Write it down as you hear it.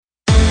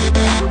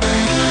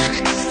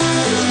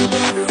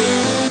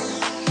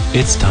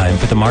It's time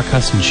for the Mark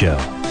Husson Show.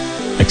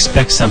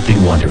 Expect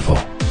something wonderful.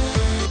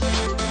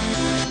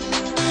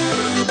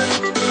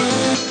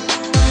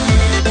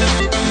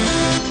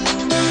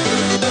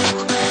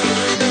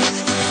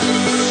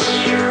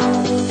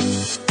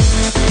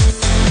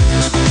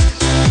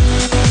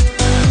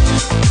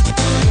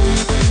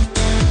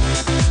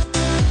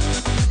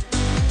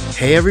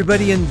 Hey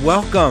everybody, and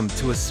welcome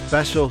to a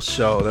special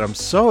show that I'm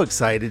so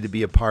excited to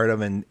be a part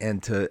of and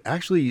to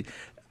actually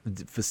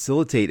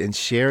facilitate and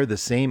share the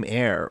same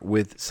air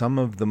with some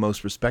of the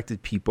most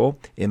respected people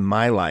in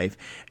my life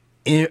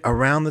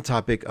around the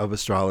topic of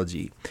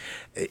astrology.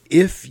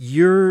 If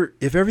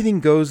everything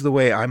goes the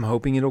way I'm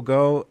hoping it'll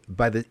go,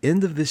 by the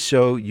end of this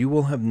show, you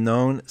will have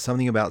known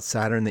something about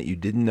Saturn that you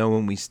didn't know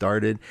when we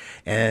started.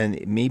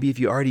 And maybe if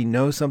you already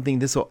know something,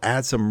 this will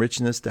add some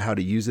richness to how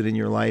to use it in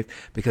your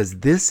life, because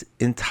this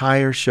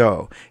entire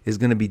show is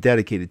going to be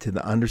dedicated to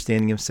the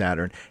understanding of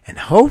Saturn. And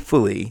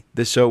hopefully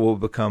the show will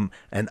become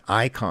an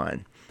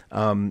icon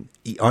on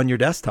your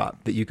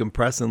desktop that you can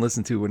press and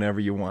listen to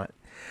whenever you want.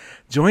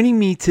 Joining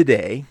me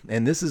today,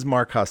 and this is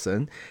Mark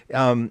Husson,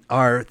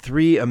 are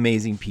three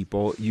amazing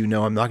people. You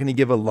know, I'm not going to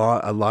give a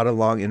lot of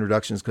long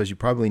introductions because you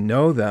probably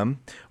know them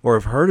or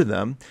have heard of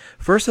them.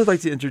 First, I'd like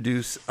to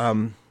introduce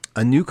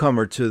a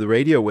newcomer to the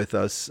radio with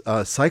us,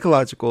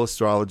 psychological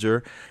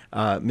astrologer,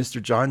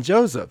 Mr. John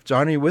Joseph.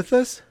 John, are you with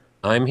us?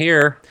 I'm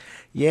here.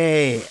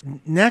 Yay.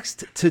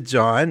 Next to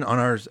John on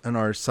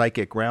our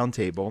psychic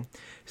roundtable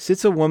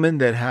sits a woman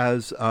that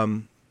has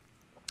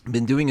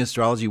been doing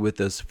astrology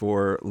with us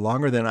for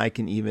longer than I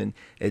can even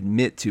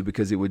admit to,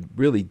 because it would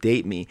really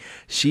date me.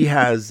 She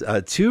has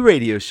 2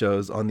 radio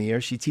shows on the air.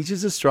 She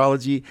teaches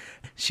astrology.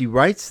 She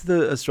writes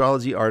the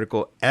astrology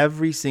article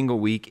every single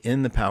week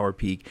in the Power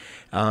Peak.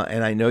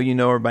 And I know you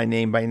know her by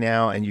name by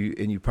now, and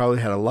you probably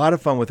had a lot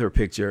of fun with her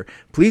picture.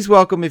 Please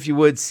welcome, if you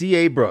would,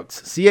 C.A.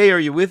 Brooks. C.A., are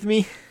you with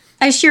me?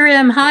 I sure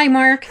am. Hi,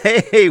 Mark.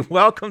 Hey,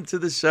 welcome to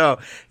the show,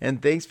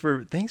 and thanks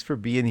for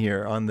being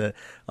here on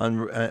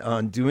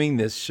doing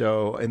this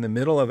show in the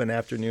middle of an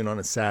afternoon on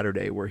a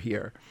Saturday. We're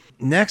here.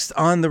 Next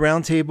on the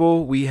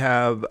roundtable, we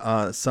have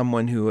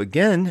someone who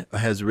again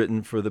has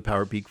written for the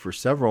Power Peak for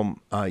several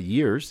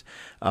years.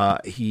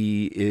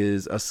 He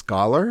is a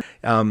scholar.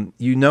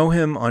 You know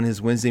him on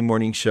his Wednesday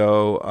morning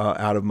show,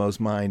 Out of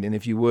Mo's Mind, and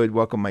if you would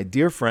welcome my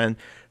dear friend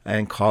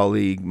and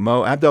colleague,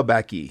 Mo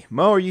Abdelbaki.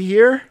 Mo, are you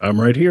here?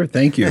 I'm right here.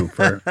 Thank you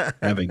for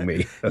having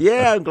me.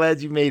 Yeah, I'm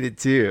glad you made it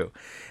too.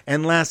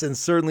 And last and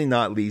certainly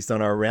not least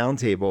on our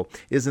roundtable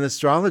is an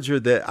astrologer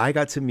that I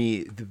got to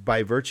meet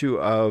by virtue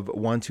of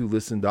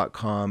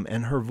one2listen.com.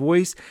 And her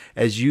voice,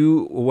 as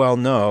you well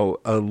know,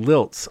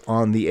 lilts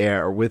on the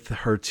air with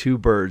her 2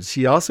 birds.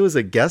 She also is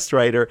a guest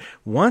writer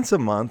once a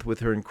month with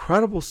her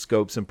incredible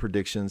scopes and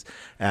predictions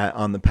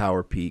on the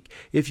Power Peak.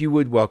 If you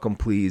would welcome,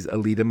 please,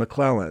 Aleta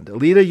McClelland.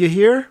 Aleta, you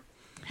here?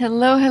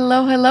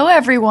 Hello,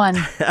 everyone.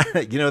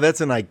 You know,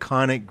 that's an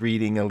iconic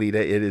greeting, Aleta.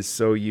 It is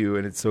so you,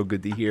 and it's so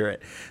good to hear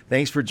it.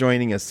 Thanks for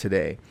joining us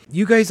today.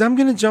 You guys, I'm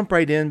going to jump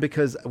right in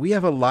because we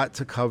have a lot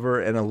to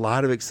cover and a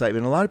lot of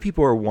excitement. A lot of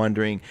people are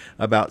wondering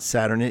about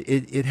Saturn.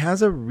 It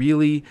has a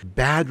really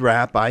bad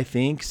rap, I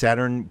think.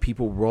 Saturn,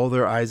 people roll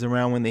their eyes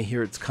around when they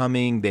hear it's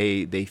coming.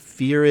 They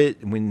fear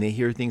it when they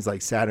hear things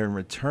like Saturn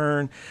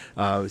return,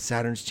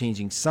 Saturn's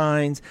changing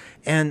signs.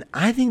 And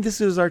I think this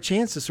is our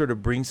chance to sort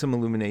of bring some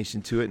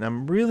illumination to it. And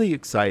I'm really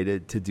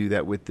excited to do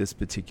that with this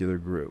particular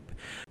group.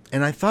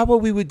 And I thought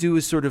what we would do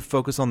is sort of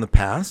focus on the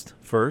past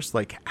first,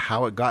 like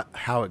how it got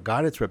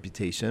its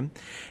reputation.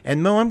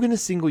 And Mo, I'm going to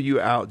single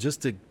you out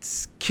just to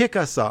kick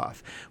us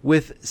off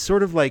with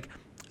sort of like,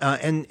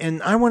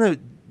 and I want to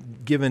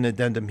give an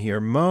addendum here.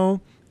 Mo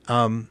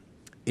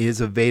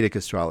is a Vedic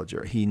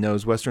astrologer. He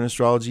knows Western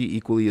astrology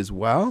equally as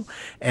well.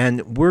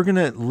 And we're going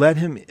to let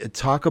him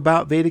talk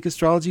about Vedic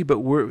astrology,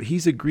 but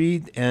he's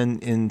agreed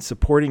and in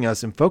supporting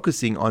us and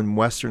focusing on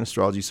Western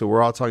astrology. So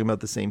we're all talking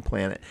about the same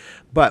planet.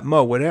 But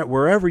Mo,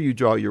 wherever you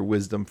draw your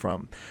wisdom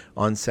from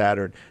on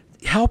Saturn,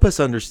 help us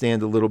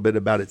understand a little bit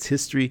about its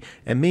history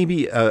and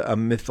maybe a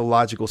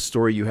mythological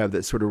story you have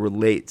that sort of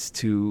relates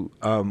to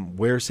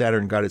where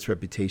Saturn got its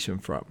reputation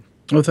from.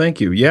 Oh,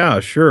 thank you. Yeah,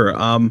 sure.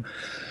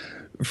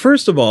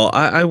 First of all,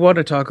 I want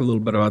to talk a little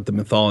bit about the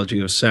mythology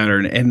of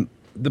Saturn. And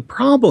the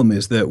problem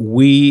is that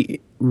we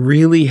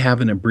really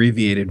have an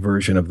abbreviated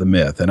version of the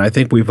myth. And I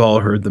think we've all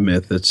heard the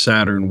myth that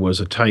Saturn was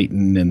a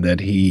Titan and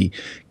that he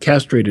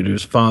castrated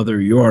his father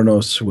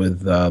Uranus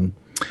with the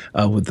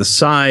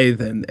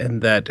scythe,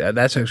 and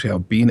that's actually how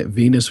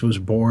Venus was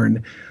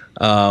born.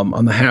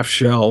 On the half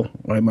shell,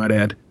 I might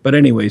add. But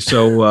anyway,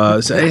 so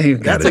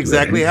that's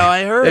exactly how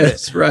I heard it.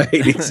 That's right,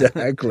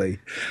 exactly.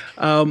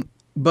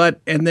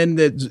 And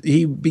then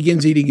he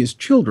begins eating his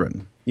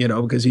children,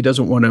 because he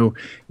doesn't want to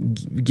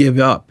give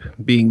up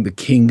being the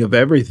king of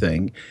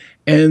everything.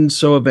 And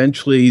so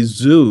eventually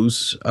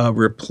Zeus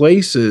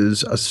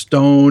replaces a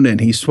stone, and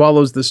he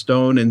swallows the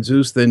stone, and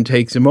Zeus then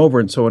takes him over,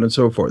 and so on and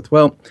so forth.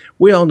 Well,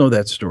 we all know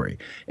that story.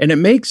 And it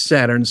makes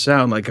Saturn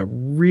sound like a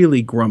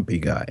really grumpy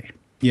guy,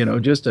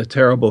 just a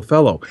terrible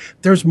fellow.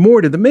 There's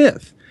more to the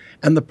myth.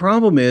 And the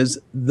problem is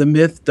the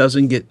myth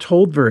doesn't get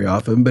told very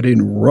often, but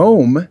in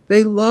Rome,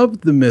 they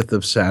loved the myth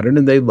of Saturn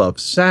and they love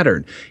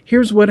Saturn.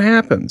 Here's what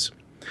happens.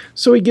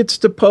 So he gets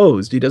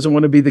deposed. He doesn't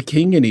want to be the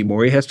king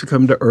anymore. He has to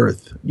come to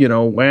Earth.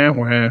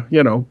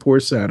 Poor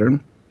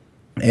Saturn.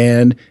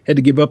 And had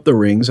to give up the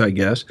rings, I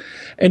guess.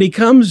 And he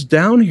comes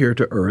down here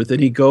to Earth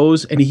and he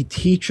goes and he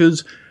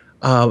teaches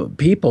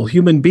people,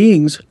 human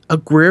beings,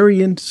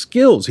 agrarian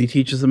skills. He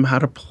teaches them how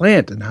to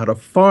plant and how to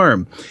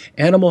farm,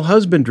 animal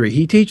husbandry.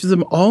 He teaches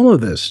them all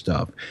of this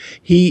stuff.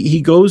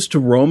 He goes to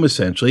Rome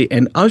essentially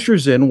and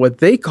ushers in what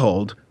they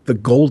called the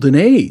Golden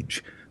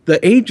Age. The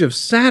age of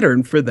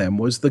Saturn for them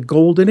was the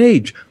Golden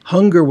Age.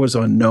 Hunger was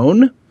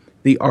unknown.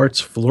 The arts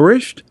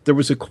flourished. There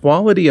was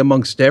equality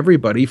amongst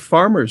everybody.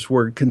 Farmers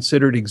were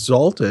considered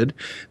exalted.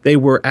 They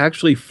were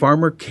actually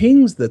farmer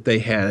kings that they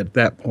had at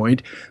that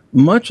point,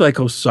 much like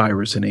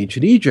Osiris in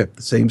ancient Egypt,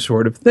 the same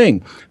sort of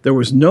thing. There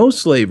was no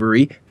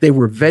slavery. They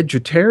were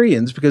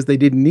vegetarians because they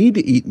didn't need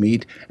to eat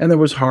meat, and there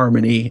was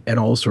harmony and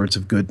all sorts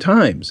of good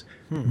times.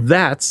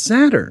 That's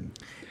Saturn.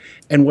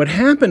 And what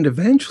happened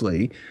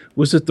eventually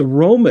was that the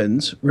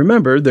Romans,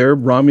 remember, they're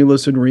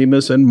Romulus and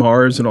Remus and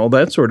Mars and all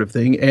that sort of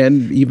thing,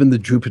 and even the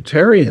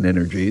Jupiterian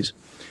energies.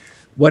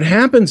 What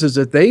happens is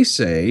that they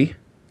say,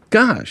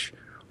 gosh,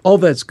 all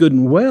that's good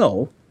and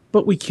well,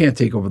 but we can't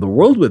take over the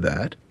world with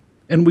that.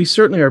 And we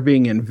certainly are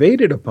being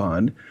invaded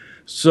upon.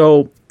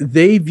 So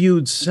they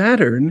viewed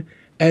Saturn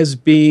as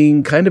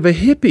being kind of a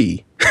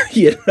hippie,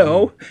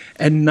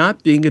 and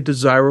not being a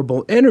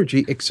desirable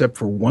energy, except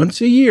for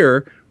once a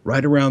year.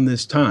 Right around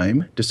this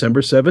time, December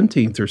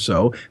 17th or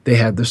so, they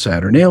had the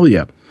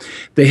Saturnalia.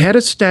 They had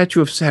a statue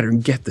of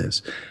Saturn, get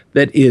this,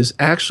 that is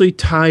actually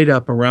tied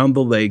up around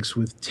the legs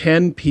with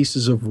 10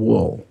 pieces of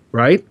wool,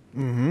 right?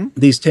 Mm-hmm.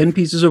 These 10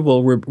 pieces of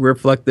wool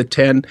reflect the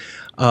 10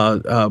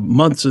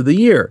 months of the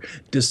year.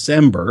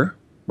 December,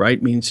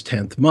 right, means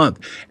 10th month.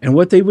 And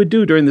what they would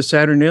do during the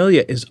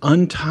Saturnalia is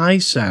untie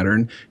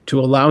Saturn to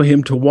allow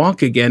him to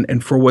walk again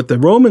and for what the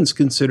Romans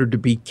considered to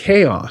be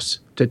chaos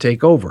to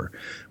take over,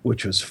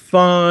 which was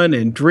fun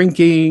and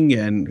drinking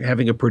and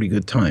having a pretty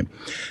good time.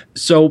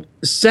 So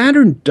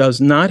Saturn does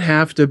not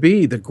have to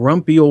be the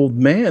grumpy old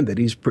man that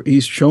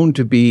he's shown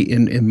to be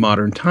in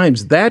modern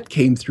times. That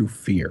came through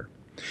fear.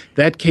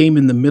 That came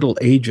in the Middle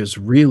Ages,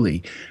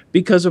 really,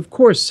 because, of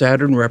course,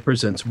 Saturn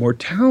represents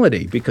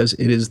mortality because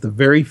it is the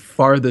very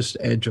farthest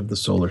edge of the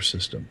solar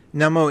system.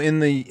 Now, Mo,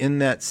 in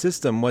that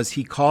system, was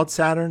he called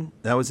Saturn?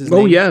 That was his name?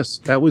 Oh, yes,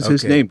 that was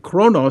his name.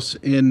 Kronos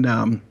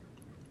in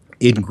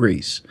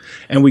Greece.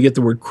 And we get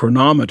the word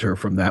chronometer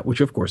from that,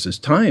 which, of course, is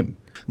time.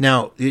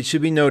 Now, it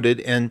should be noted,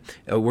 and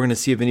we're going to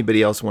see if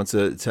anybody else wants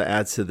to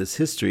add to this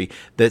history,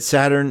 that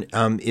Saturn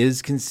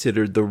is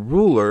considered the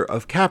ruler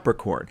of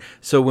Capricorn.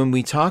 So when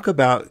we talk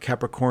about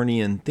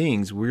Capricornian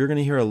things, we're going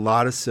to hear a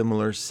lot of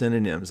similar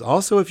synonyms.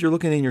 Also, if you're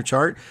looking in your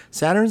chart,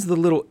 Saturn's the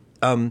little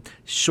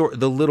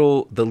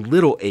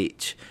little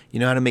h. You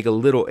know how to make a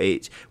little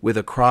h with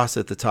a cross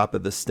at the top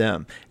of the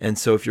stem. And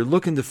so if you're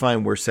looking to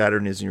find where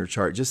Saturn is in your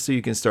chart, just so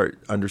you can start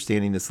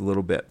understanding this a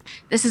little bit.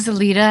 This is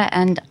Aleta,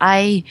 and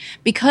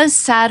because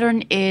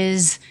Saturn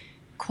is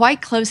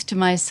quite close to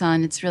my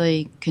sun, it's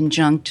really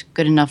conjunct,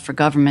 good enough for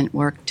government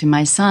work, to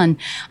my sun.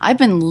 I've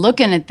been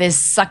looking at this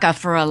sucker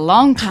for a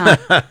long time.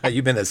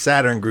 You've been a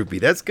Saturn groupie.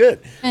 That's good.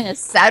 And a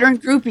Saturn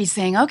groupie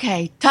saying,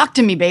 okay, talk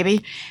to me,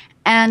 baby.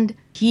 And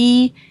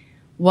he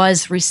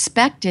was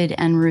respected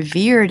and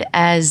revered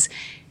as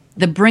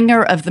the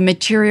bringer of the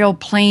material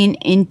plane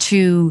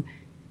into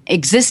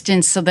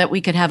existence so that we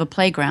could have a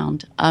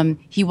playground.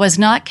 He was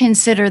not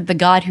considered the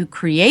god who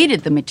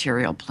created the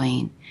material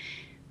plane,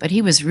 but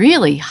he was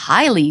really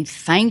highly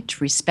thanked,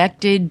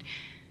 respected,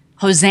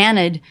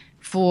 hosanned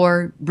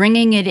for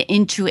bringing it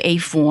into a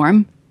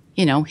form,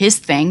 his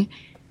thing,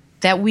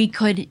 that we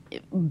could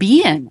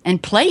be in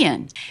and play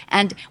in.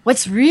 And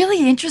what's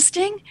really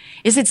interesting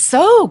is it's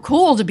so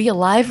cool to be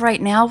alive right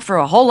now for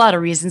a whole lot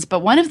of reasons, but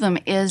one of them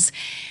is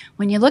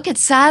when you look at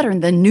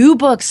Saturn, the new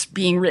books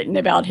being written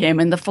about him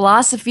and the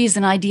philosophies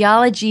and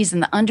ideologies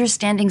and the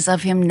understandings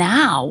of him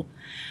now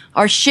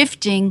are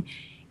shifting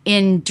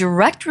in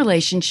direct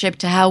relationship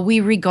to how we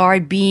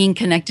regard being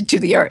connected to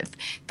the earth.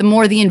 The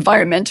more the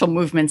environmental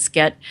movements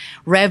get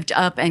revved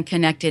up and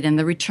connected, and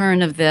the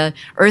return of the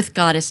earth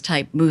goddess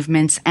type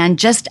movements, and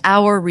just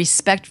our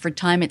respect for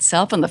time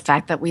itself and the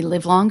fact that we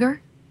live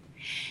longer,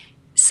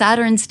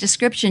 Saturn's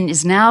description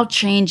is now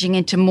changing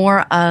into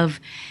more of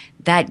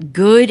that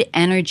good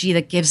energy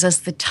that gives us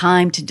the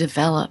time to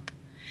develop.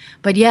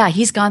 But yeah,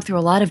 he's gone through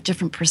a lot of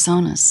different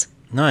personas.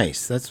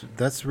 Nice.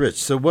 That's rich.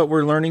 So what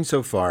we're learning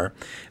so far,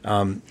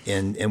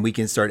 and we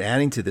can start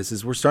adding to this,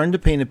 is we're starting to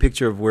paint a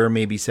picture of where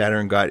maybe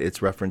Saturn got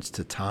its reference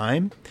to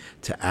time,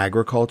 to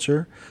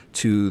agriculture,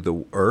 to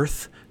the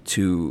earth,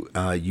 to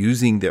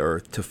using the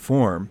earth to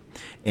form,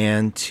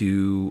 and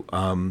to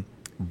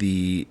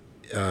the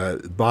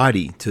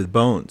body, to the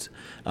bones.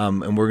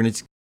 And we're going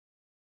to...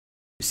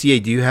 CA,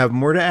 do you have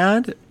more to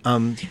add?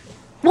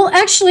 Well,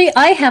 actually,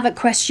 I have a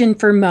question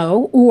for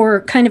Mo,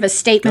 or kind of a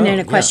statement and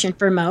a question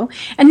for Mo.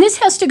 And this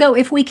has to go,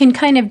 if we can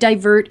kind of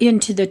divert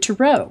into the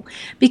tarot.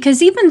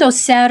 Because even though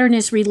Saturn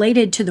is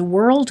related to the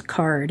World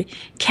card,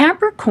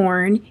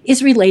 Capricorn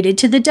is related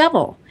to the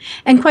devil.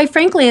 And quite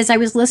frankly, as I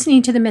was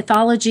listening to the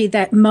mythology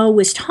that Mo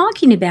was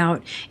talking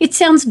about, it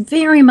sounds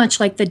very much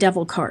like the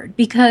devil card,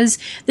 because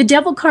the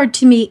devil card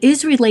to me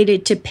is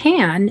related to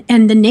Pan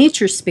and the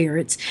nature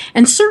spirits.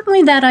 And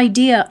certainly that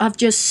idea of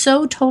just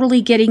so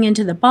totally getting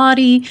into the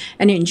body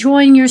and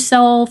enjoying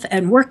yourself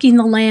and working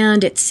the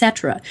land,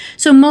 etc.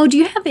 So Mo, do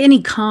you have any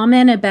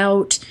comment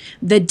about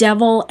the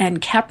devil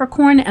and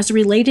Capricorn as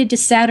related to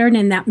Saturn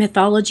and that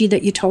mythology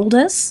that you told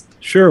us?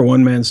 Sure,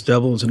 one man's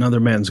devil is another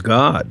man's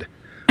god.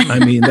 I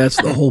mean, that's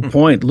the whole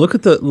point. Look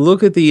at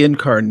the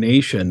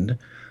incarnation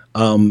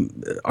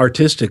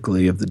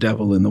artistically of the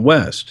devil in the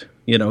West.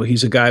 You know,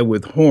 he's a guy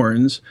with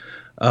horns,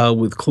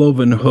 with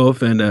cloven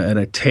hoof and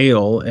a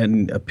tail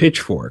and a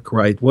pitchfork,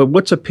 right?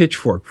 What's a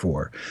pitchfork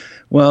for?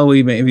 Well,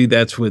 maybe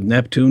that's with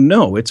Neptune.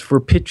 No, it's for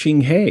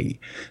pitching hay.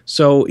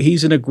 So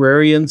he's an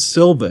agrarian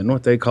Sylvan,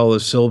 what they call a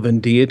Sylvan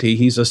deity.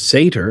 He's a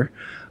satyr.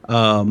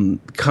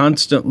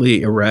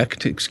 Constantly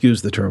erect,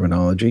 excuse the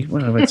terminology.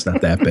 Well, it's not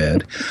that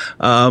bad.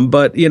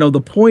 But, you know, the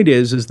point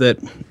is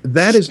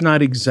that is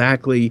not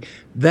exactly,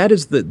 that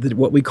is the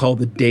what we call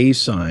the day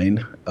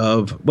sign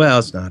of, well,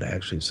 it's not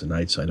actually, it's the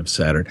night sign of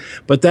Saturn.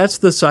 But that's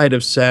the side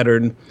of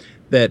Saturn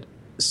that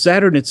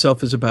Saturn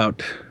itself is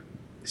about.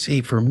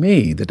 See, for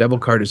me, the devil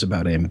card is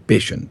about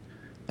ambition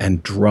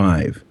and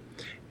drive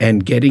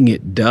and getting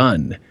it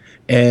done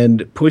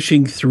and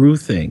pushing through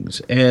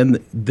things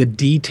and the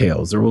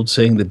details. The old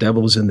saying, the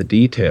devil is in the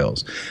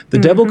details. The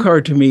devil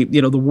card to me,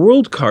 you know, the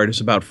world card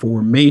is about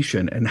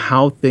formation and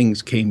how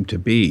things came to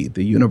be,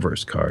 the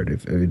universe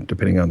card,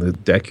 depending on the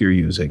deck you're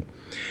using.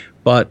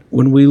 But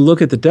when we look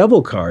at the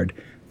devil card,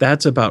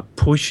 that's about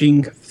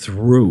pushing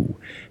through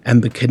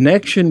and the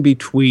connection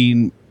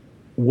between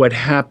what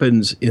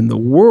happens in the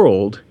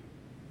world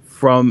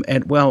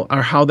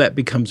or how that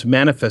becomes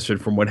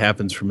manifested from what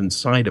happens from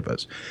inside of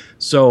us.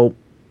 So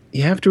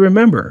you have to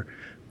remember,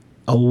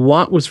 a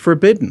lot was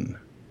forbidden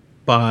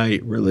by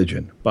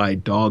religion, by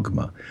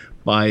dogma,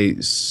 by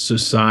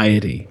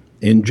society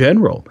in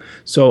general.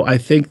 So I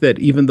think that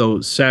even though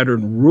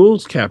Saturn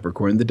rules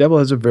Capricorn, the devil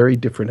has a very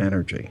different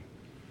energy.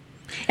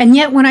 And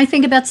yet when I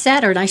think about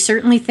Saturn, I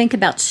certainly think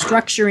about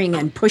structuring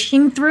and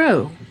pushing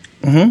through.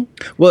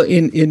 Mm-hmm. Well,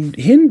 in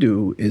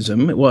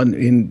Hinduism,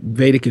 in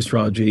Vedic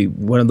astrology,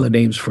 one of the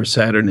names for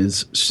Saturn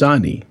is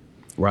Shani,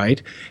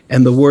 right?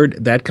 And the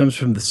word, that comes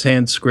from the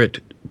Sanskrit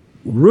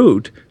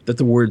root that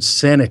the word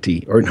sanitation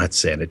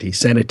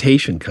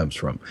comes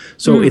from.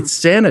 So it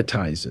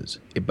sanitizes,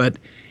 but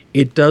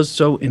it does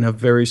so in a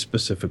very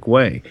specific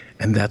way,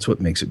 and that's what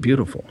makes it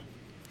beautiful.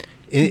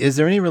 Is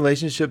there any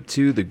relationship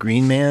to the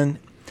Green Man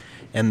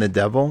and the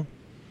devil?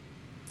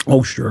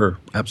 Oh, sure.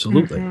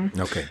 Absolutely.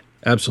 Okay.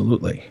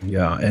 Absolutely.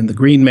 Yeah. And the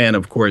Green Man,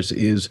 of course,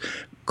 is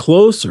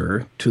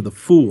closer to the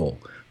Fool,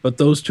 but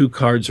those two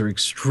cards are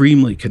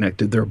extremely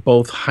connected. They're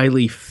both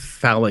highly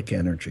phallic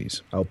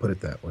energies. I'll put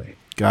it that way.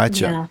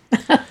 Gotcha.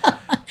 Yeah.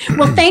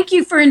 Well, thank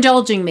you for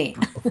indulging me.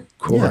 Of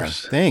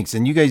course. Yeah, thanks.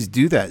 And you guys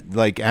do that.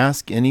 Like,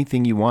 ask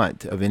anything you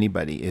want of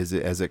anybody as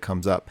it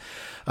comes up.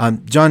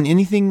 John,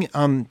 anything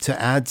to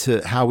add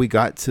to how we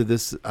got to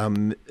this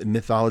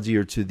mythology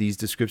or to these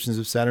descriptions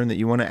of Saturn that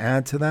you want to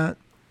add to that?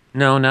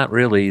 No, not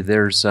really.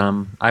 There's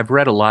I've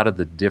read a lot of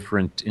the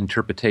different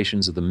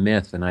interpretations of the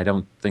myth, and I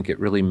don't think it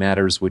really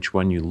matters which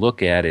one you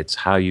look at. It's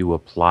how you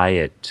apply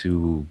it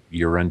to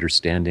your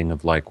understanding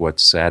of like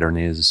what Saturn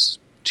is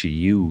to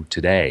you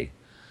today.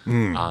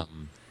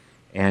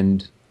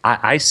 And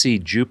I see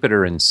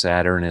Jupiter and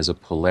Saturn as a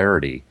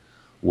polarity,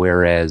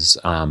 whereas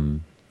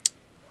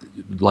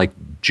like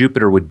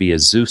Jupiter would be a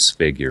Zeus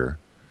figure.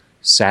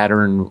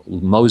 Saturn,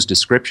 Mo's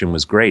description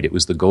was great. It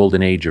was the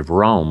golden age of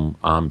Rome.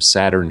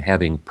 Saturn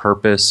having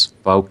purpose,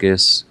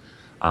 focus,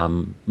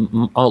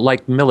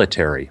 like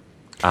military,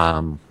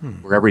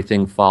 where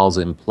everything falls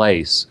in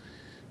place.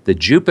 The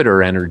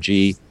Jupiter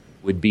energy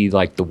would be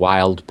like the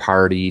wild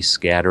party,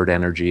 scattered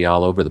energy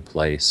all over the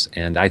place.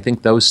 And I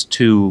think those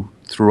two,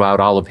 throughout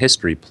all of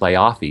history, play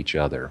off each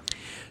other.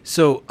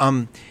 So,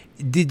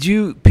 did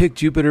you pick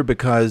Jupiter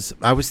because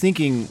I was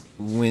thinking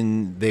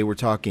when they were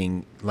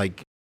talking,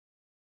 like,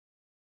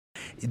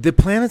 the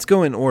planets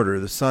go in order: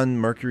 the Sun,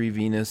 Mercury,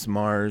 Venus,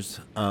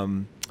 Mars,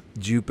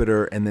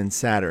 Jupiter, and then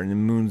Saturn. And the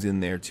Moon's in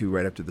there too,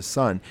 right after the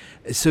Sun.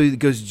 So it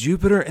goes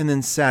Jupiter and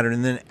then Saturn,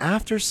 and then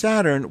after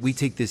Saturn, we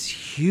take this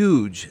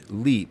huge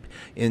leap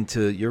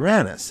into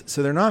Uranus.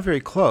 So they're not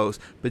very close,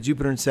 but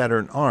Jupiter and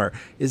Saturn are.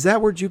 Is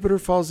that where Jupiter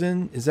falls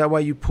in? Is that why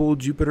you pulled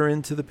Jupiter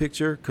into the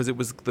picture? Because it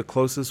was the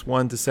closest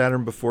one to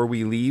Saturn before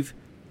we leave?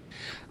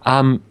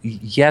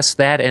 Yes,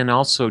 that, and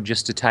also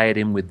just to tie it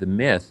in with the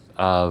myth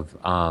of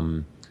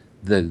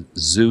the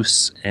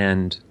Zeus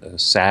and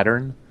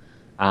Saturn.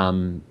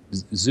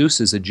 Zeus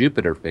is a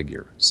Jupiter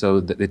figure,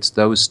 so it's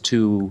those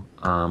two.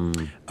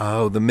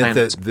 The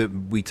myth that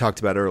we talked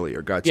about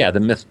earlier. Gotcha. Yeah,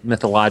 the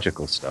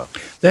mythological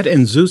stuff. That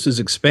and Zeus is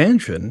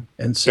expansion,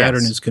 and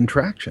Saturn Yes. is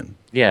contraction.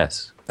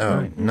 Yes.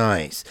 Oh,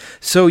 nice.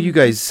 So, you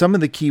guys, some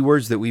of the key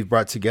words that we've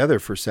brought together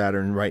for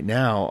Saturn right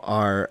now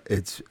are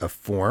it's a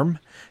form,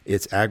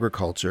 it's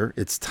agriculture,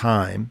 it's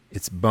time,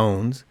 it's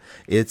bones,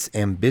 it's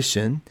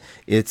ambition,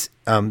 it's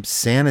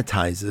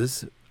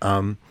sanitizes,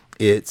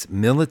 it's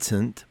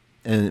militant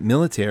and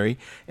military,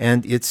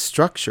 and it's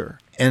structure.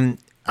 And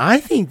I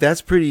think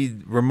that's pretty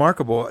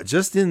remarkable.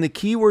 Just in the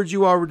keywords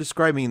you all were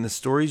describing, in the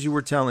stories you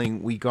were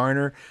telling, we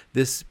garner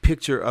this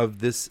picture of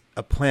this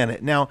a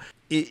planet. Now,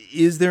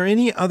 is there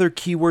any other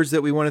keywords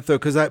that we want to throw?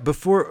 Because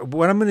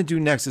what I'm going to do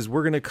next is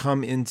we're going to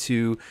come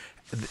into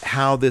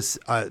how this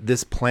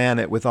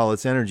planet with all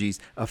its energies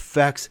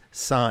affects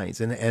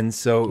signs, and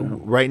so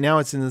right now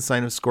it's in the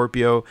sign of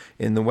Scorpio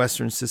in the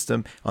Western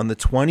system. On the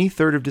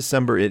 23rd of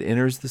December, it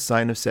enters the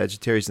sign of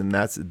Sagittarius, and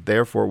that's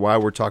therefore why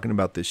we're talking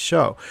about this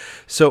show.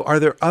 So, are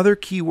there other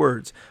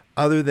keywords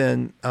other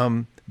than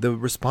the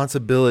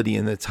responsibility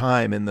and the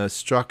time and the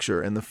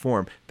structure and the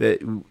form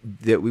that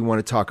we want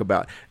to talk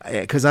about?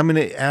 Because I'm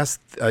going to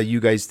ask you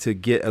guys to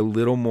get a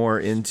little more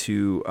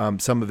into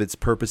some of its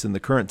purpose in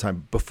the current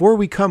time. Before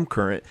we come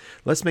current,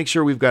 let's make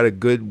sure we've got a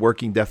good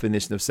working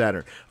definition of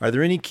Saturn. Are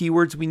there any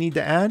keywords we need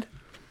to add?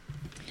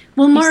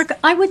 Well, Mark,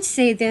 I would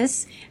say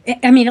this.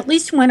 I mean, at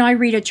least when I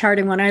read a chart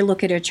and when I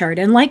look at a chart,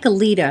 and like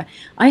Aleta,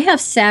 I have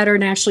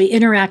Saturn actually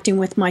interacting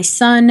with my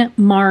Sun,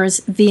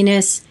 Mars,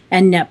 Venus,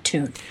 and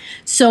Neptune.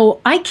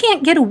 So I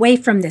can't get away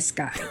from this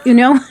guy, you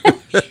know?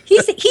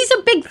 He's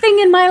a big thing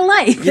in my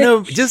life. You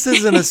know, just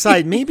as an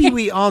aside, maybe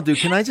we all do.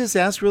 Can I just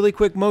ask really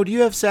quick, Mo, do you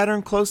have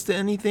Saturn close to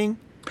anything?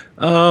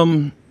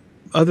 Other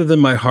than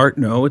my heart,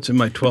 no. It's in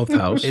my 12th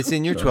house. It's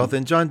in your 12th.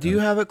 And John, do you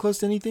have it close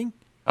to anything?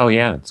 Oh,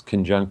 yeah, it's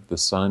conjunct the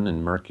Sun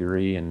and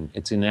Mercury, and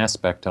it's in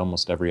aspect to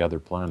almost every other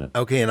planet.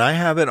 Okay, and I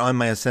have it on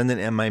my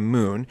ascendant and my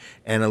moon,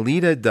 and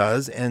Aleta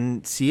does,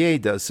 and CA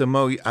does. So,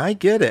 Mo, I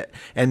get it.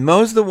 And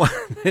Mo's the one,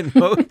 and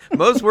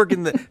Mo's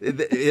working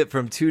it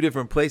from two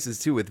different places,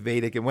 too, with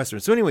Vedic and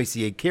Western. So anyway,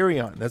 CA, carry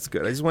on. That's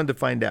good. I just wanted to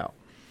find out.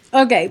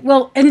 Okay,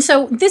 well, and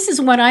so this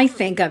is what I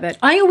think of it.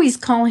 I always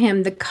call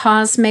him the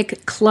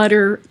cosmic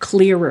clutter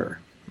clearer.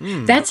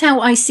 That's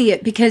how I see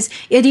it, because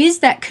it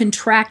is that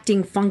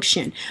contracting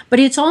function, but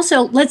it's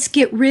also, let's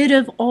get rid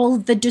of all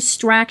of the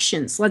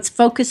distractions. Let's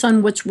focus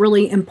on what's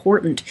really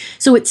important.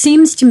 So it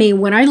seems to me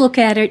when I look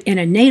at it in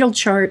a natal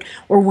chart,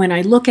 or when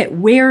I look at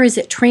where is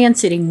it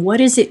transiting,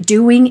 what is it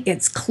doing?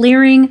 It's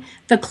clearing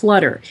the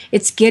clutter.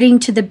 It's getting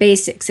to the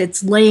basics.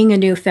 It's laying a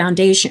new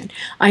foundation.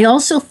 I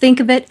also think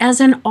of it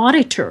as an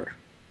auditor,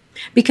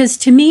 because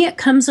to me it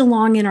comes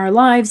along in our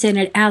lives and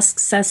it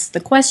asks us the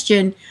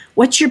question,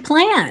 what's your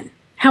plan?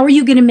 How are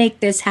you going to make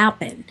this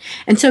happen?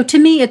 And so to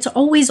me, it's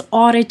always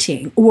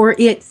auditing, or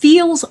it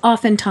feels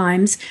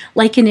oftentimes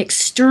like an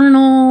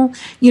external,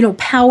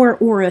 power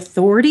or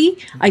authority.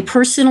 I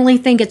personally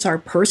think it's our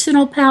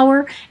personal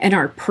power and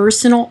our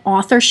personal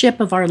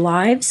authorship of our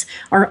lives,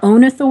 our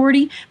own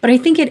authority. But I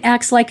think it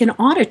acts like an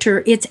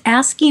auditor. It's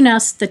asking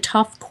us the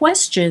tough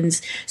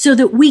questions so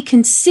that we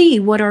can see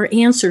what our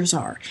answers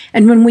are.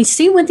 And when we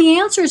see what the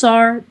answers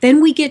are, then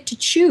we get to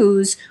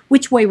choose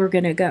which way we're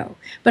going to go.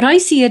 But I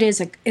see it as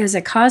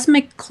a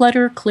cosmic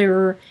clutter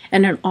clearer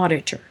and an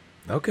auditor.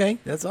 Okay,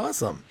 that's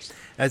awesome.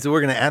 And so we're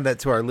going to add that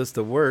to our list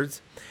of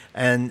words.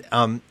 And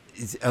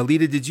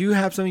Aleta, did you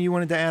have something you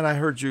wanted to add? I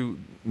heard you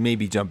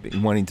maybe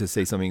wanting to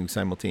say something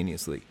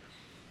simultaneously.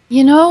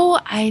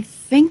 I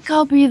think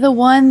I'll be the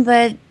one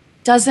that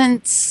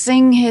doesn't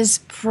sing his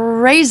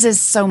praises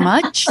so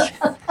much.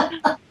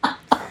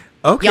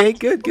 Okay,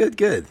 Yep.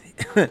 good.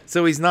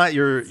 So he's not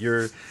your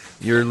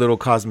little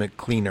cosmic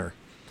cleaner.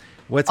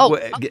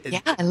 Yeah,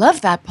 I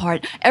love that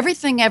part.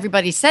 Everything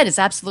everybody said is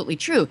absolutely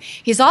true.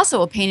 He's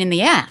also a pain in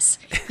the ass.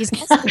 He's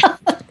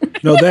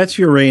No, that's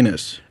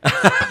Uranus.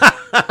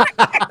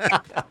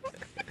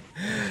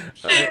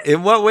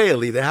 In what way,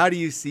 Aleta? How do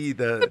you see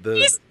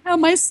the how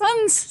my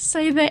sons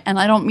say that, and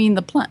I don't mean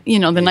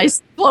the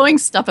nice glowing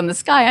stuff in the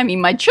sky. I mean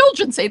my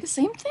children say the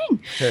same thing.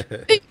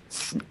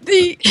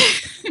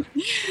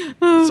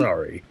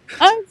 Sorry.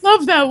 I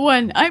love that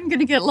one. I'm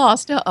gonna get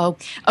lost.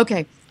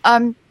 Okay.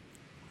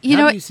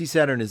 How do you see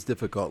Saturn as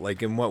difficult?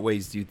 Like, in what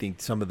ways do you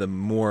think some of the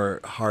more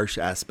harsh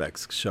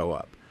aspects show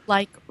up?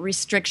 Like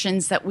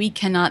restrictions that we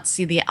cannot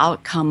see the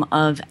outcome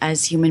of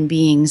as human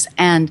beings.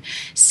 And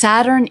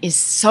Saturn is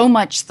so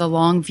much the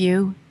long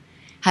view,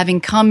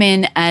 having come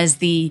in as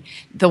the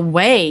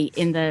way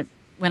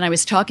when I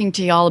was talking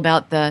to y'all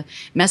about the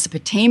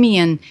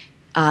Mesopotamian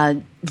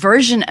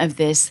version of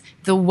this,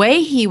 the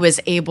way he was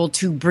able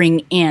to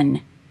bring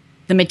in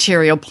the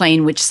material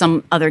plane, which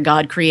some other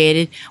god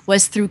created,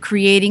 was through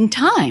creating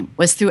time,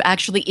 was through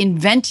actually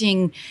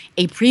inventing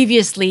a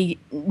previously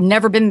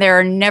never been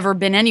there, never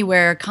been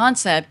anywhere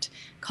concept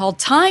called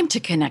time to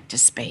connect to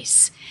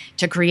space,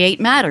 to create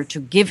matter,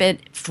 to give it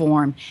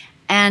form.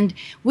 And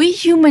we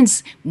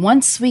humans,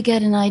 once we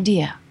get an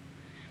idea,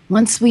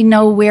 once we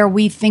know where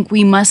we think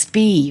we must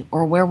be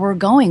or where we're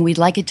going, we'd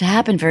like it to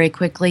happen very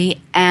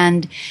quickly.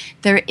 And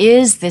there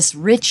is this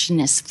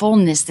richness,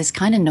 fullness, this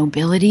kind of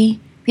nobility.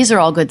 These are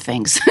all good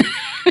things.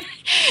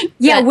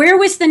 Yeah, where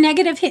was the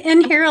negative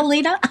in here,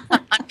 Aleta?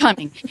 I'm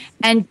coming.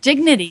 And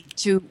dignity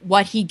to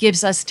what he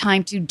gives us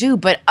time to do.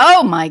 But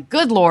oh my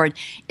good Lord,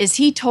 is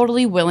he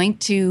totally willing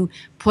to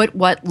put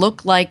what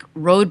look like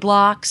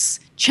roadblocks,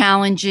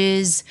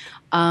 challenges,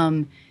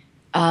 side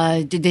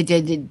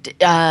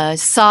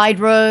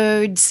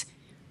roads,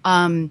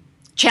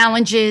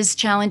 challenges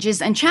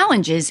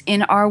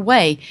in our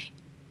way.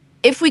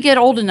 If we get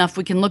old enough,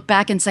 we can look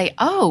back and say,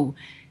 oh,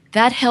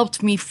 that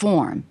helped me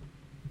form.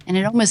 And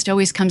it almost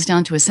always comes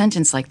down to a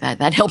sentence like that.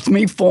 That helped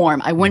me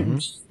form. I wouldn't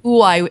be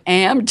who I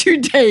am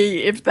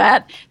today if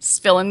that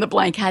fill in the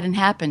blank hadn't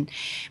happened.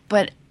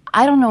 But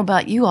I don't know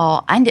about you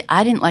all. I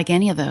didn't like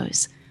any of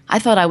those. I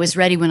thought I was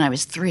ready when I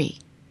was 3.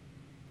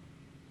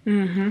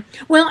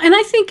 Well, and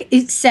I think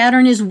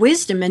Saturn is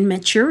wisdom and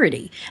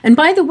maturity. And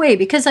by the way,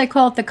 because I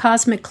call it the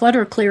cosmic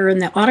clutter clearer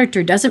and the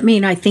auditor doesn't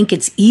mean I think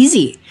it's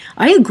easy.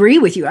 I agree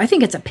with you. I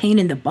think it's a pain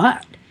in the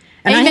butt.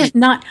 And I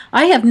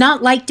have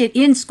not liked it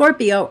in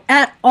Scorpio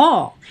at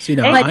all. See,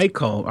 now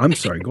I'm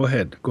sorry, go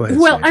ahead.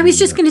 Well, I was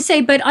just going to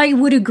say, but I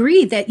would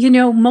agree that,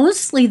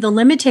 mostly the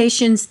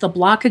limitations, the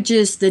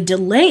blockages, the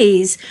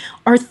delays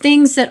are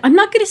things that I'm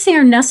not going to say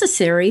are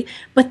necessary,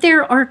 but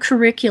there are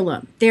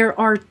curriculum, there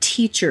are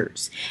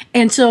teachers.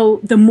 And so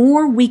the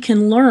more we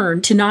can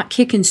learn to not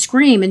kick and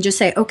scream and just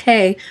say,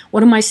 okay,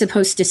 what am I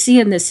supposed to see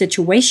in this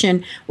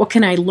situation? What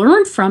can I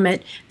learn from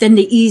it? Then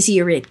the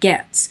easier it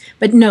gets.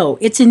 But no,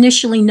 it's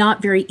initially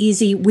not very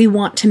easy. We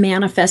want to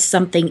manifest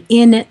something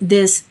in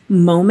this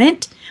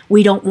moment.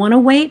 We don't want to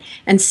wait.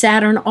 And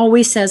Saturn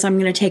always says, I'm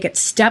going to take it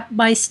step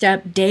by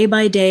step, day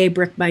by day,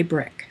 brick by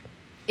brick.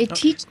 It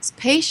teaches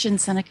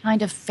patience and a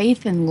kind of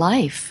faith in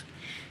life.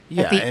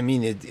 Yeah,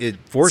 it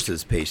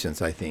forces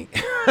patience, I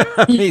think.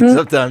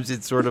 Sometimes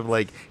it's sort of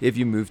like if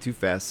you move too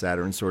fast,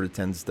 Saturn sort of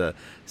tends to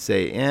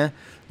say,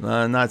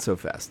 not so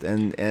fast.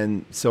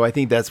 And so I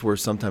think that's where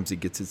sometimes it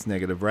gets its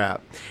negative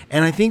rap.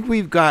 And I think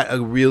we've got a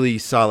really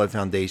solid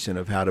foundation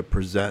of how to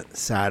present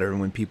Saturn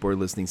when people are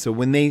listening. So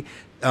when they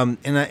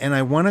and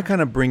I want to kind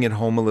of bring it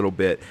home a little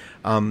bit.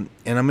 And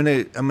I'm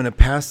gonna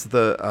pass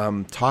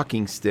the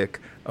talking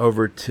stick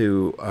over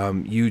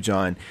to you,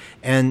 John.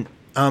 And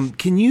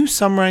can you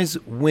summarize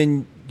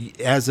when,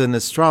 as an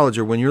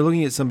astrologer, when you're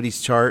looking at somebody's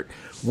chart,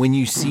 when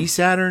you see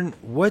Saturn,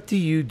 what do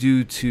you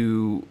do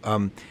to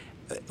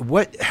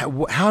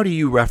how do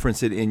you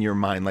reference it in your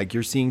mind? Like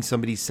you're seeing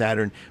somebody's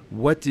Saturn,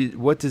 what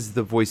does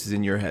the voices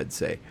in your head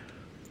say?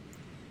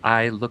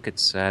 I look at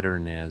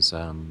Saturn as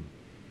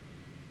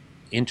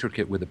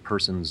intricate with a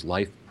person's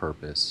life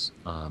purpose.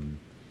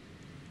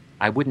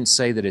 I wouldn't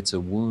say that it's a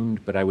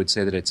wound, but I would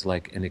say that it's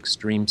like an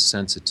extreme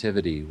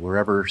sensitivity.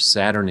 Wherever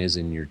Saturn is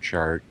in your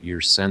chart, you're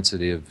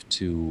sensitive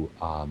to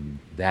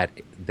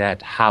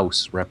that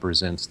house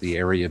represents the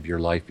area of your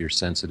life you're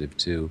sensitive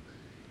to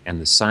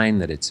and the sign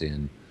that it's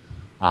in.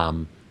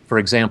 For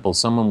example,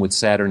 someone with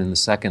Saturn in the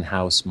second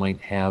house might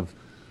have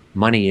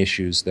money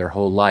issues their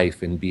whole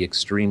life and be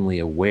extremely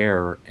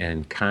aware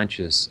and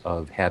conscious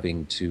of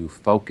having to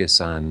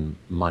focus on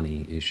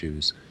money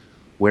issues.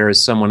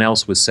 Whereas someone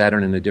else with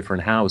Saturn in a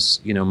different house,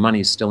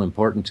 money's still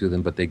important to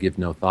them, but they give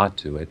no thought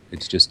to it.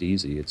 It's just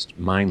easy. It's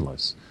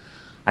mindless.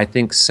 I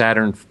think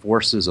Saturn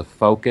forces a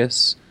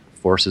focus,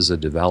 forces a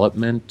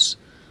development.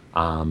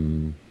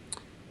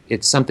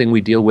 It's something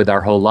we deal with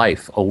our whole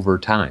life over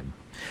time.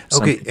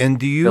 Okay, and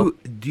do you,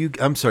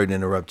 I'm sorry to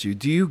interrupt you,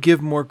 do you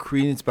give more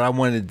credence, but I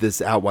wanted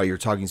this out while you're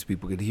talking so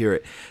people could hear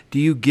it. Do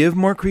you give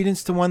more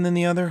credence to one than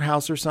the other,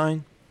 house or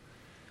sign?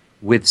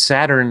 With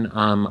Saturn,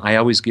 I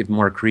always give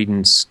more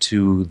credence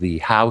to the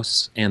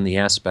house and the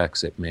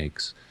aspects it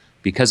makes.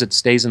 Because it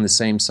stays in the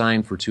same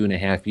sign for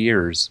 2.5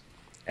 years,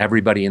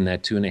 everybody in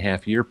that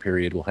 2.5 year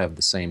period will have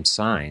the same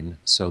sign,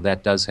 so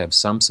that does have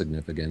some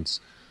significance.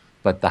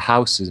 But the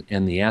house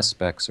and the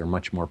aspects are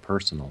much more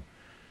personal.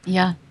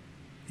 Yeah.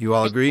 You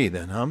all agree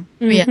then, huh?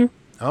 Yeah.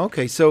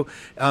 Okay, so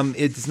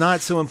it's not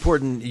so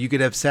important. You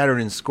could have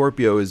Saturn in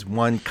Scorpio as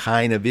one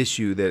kind of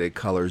issue that it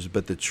colors,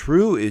 but the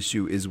true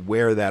issue is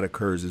where that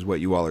occurs, is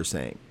what you all are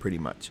saying, pretty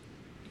much.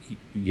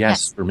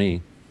 Yes, for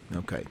me.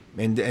 Okay,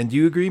 and do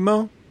you agree,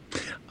 Mo?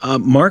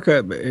 Mark,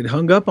 it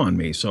hung up on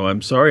me, so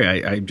I'm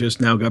sorry. I just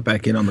now got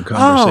back in on the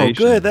conversation.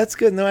 Oh, good. That's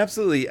good. No,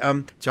 absolutely.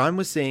 John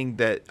was saying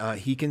that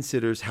he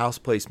considers house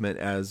placement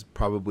as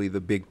probably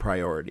the big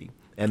priority.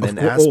 And then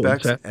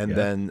aspects,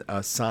 then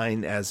a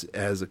sign as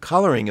a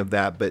coloring of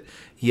that, but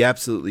he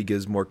absolutely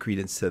gives more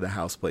credence to the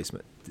house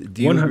placement.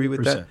 Do you agree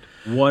with that?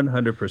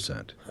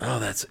 100%. Oh,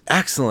 that's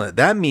excellent.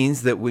 That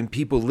means that when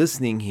people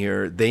listening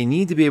here, they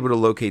need to be able to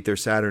locate their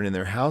Saturn in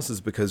their houses,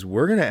 because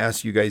we're going to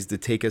ask you guys to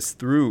take us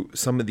through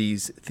some of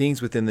these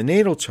things within the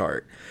natal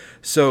chart.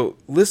 So,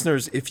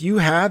 listeners, if you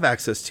have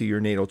access to your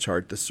natal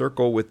chart, the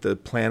circle with the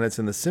planets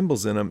and the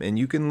symbols in them, and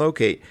you can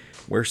locate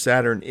where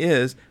Saturn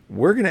is,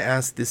 we're going to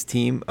ask this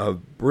team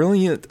of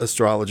brilliant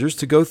astrologers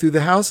to go through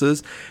the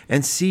houses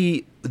and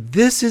see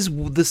this is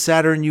the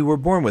Saturn you were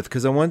born with.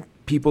 Because I want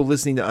people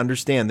listening to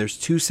understand there's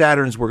two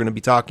Saturns we're going to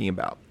be talking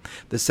about.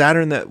 The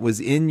Saturn that was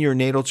in your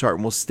natal chart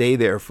and will stay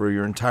there for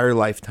your entire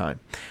lifetime.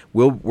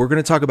 We're going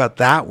to talk about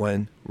that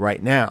one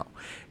right now.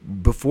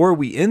 Before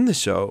we end the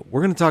show,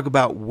 we're going to talk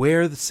about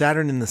where the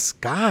Saturn in the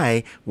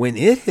sky when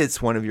it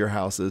hits one of your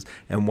houses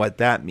and what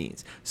that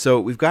means. So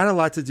we've got a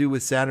lot to do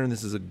with Saturn.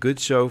 This is a good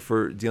show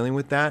for dealing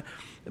with that.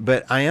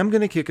 But I am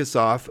going to kick us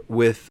off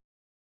with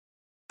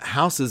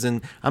houses,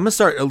 and I'm going to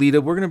start, Aleta,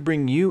 we're going to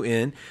bring you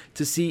in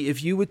to see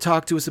if you would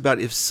talk to us about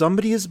if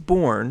somebody's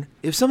born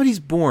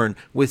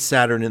with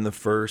Saturn in the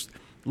first.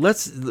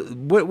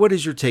 What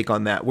is your take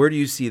on that? Where do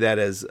you see that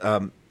as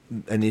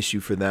an issue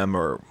for them,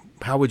 or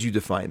how would you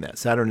define that,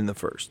 Saturn in the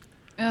first?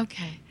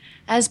 Okay.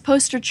 As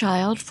poster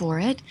child for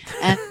it.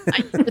 And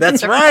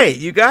That's right.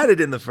 You got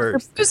it in the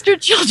first. Poster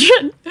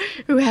children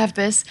who have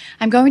this.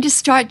 I'm going to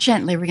start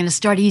gently. We're going to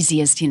start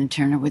easy, as Tina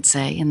Turner would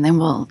say, and then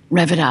we'll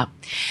rev it up.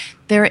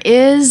 There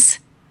is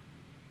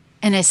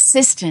an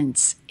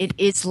assistance. It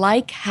is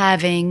like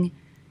having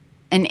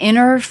an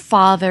inner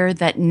father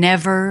that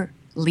never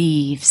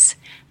leaves.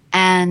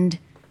 And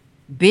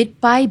bit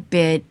by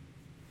bit,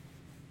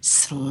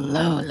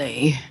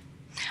 slowly,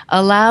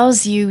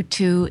 allows you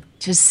to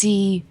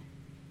see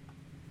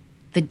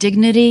the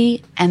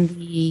dignity and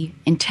the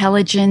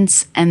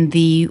intelligence and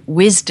the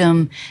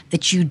wisdom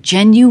that you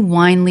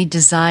genuinely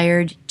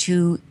desired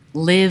to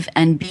live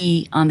and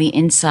be on the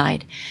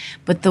inside.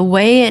 But the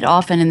way it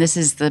often, and this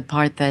is the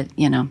part that,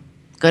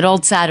 good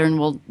old Saturn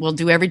will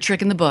do every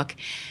trick in the book.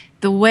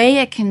 The way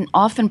it can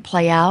often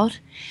play out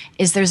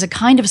is there's a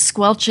kind of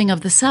squelching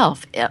of the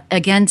self.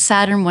 Again,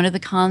 Saturn, one of the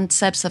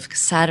concepts of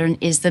Saturn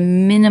is the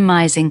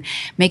minimizing,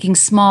 making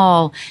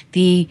small,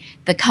 the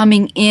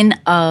coming in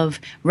of,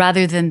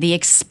 rather than the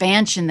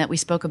expansion that we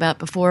spoke about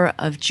before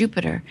of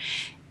Jupiter.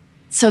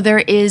 So there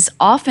is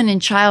often in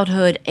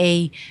childhood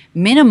a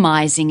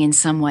minimizing in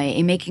some way,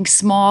 a making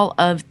small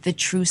of the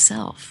true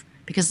self,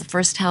 because the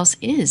first house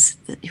is,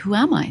 who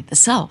am I? The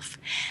self.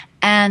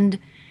 And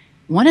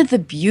one of the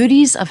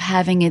beauties of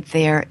having it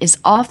there is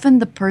often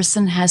the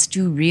person has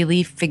to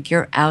really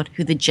figure out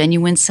who the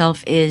genuine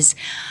self is,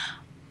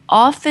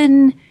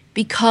 often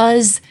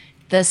because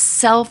the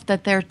self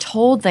that they're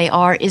told they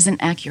are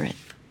isn't accurate.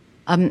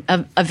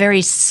 A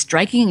very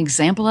striking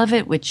example of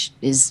it, which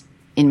is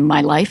in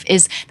my life,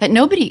 is that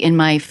nobody in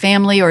my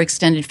family or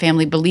extended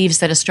family believes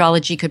that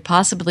astrology could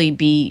possibly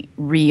be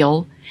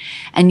real.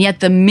 And yet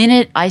the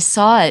minute I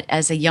saw it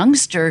as a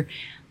youngster,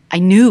 I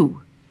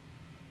knew.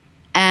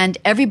 And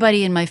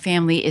everybody in my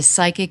family is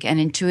psychic and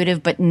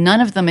intuitive, but none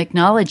of them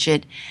acknowledge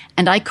it.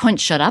 And I couldn't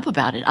shut up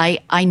about it.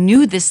 I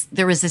knew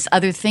there was this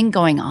other thing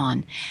going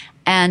on.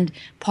 And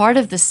part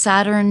of the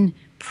Saturn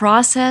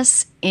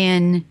process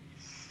in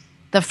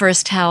the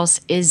first house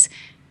is,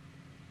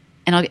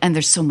 and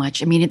there's so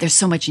much, there's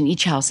so much in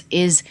each house,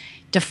 is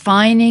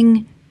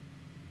defining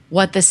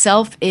what the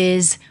self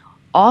is,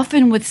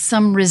 often with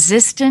some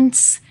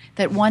resistance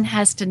that one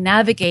has to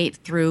navigate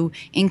through,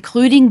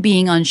 including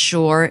being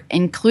unsure,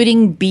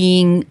 including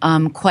being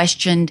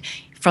questioned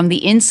from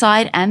the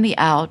inside and the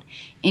out,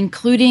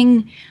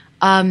 including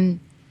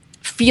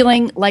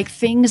feeling like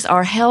things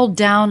are held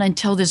down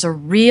until there's a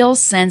real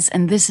sense,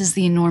 and this is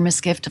the enormous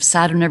gift of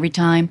Saturn every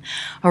time,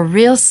 a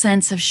real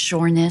sense of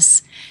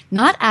sureness,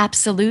 not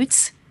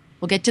absolutes.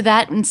 We'll get to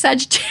that in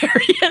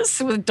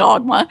Sagittarius with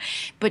dogma,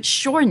 but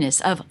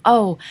sureness of,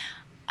 oh,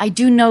 I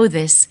do know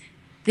this.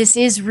 This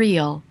is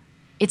real.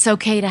 It's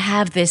okay to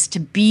have this, to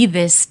be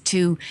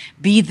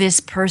this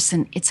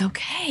person. It's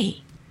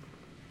okay.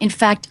 In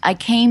fact, I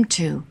came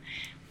to,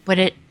 but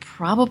it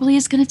probably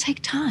is going to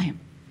take time.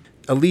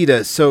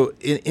 Aleta, so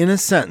in a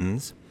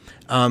sentence,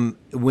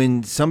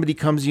 when somebody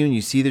comes to you and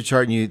you see the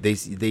chart and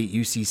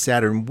you see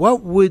Saturn,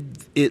 what would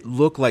it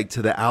look like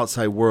to the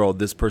outside world,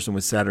 this person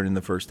with Saturn in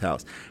the first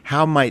house?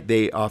 How might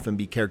they often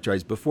be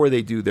characterized before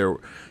they do their,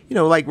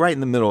 like right in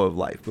the middle of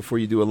life, before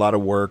you do a lot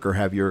of work or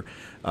have your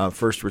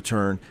first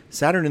return?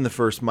 Saturn in the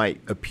first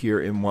might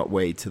appear in what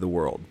way to the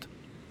world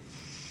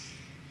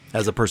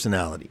as a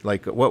personality?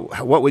 Like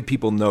what would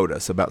people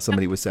notice about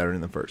somebody with Saturn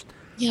in the first?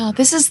 Yeah,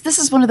 this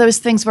is one of those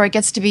things where it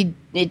gets to be,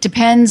 it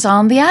depends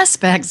on the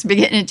aspects,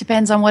 it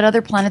depends on what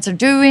other planets are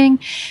doing,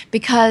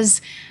 because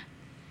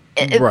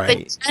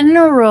right. The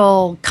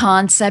general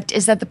concept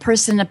is that the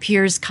person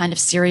appears kind of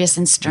serious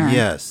and stern.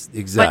 Yes,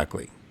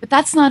 exactly. But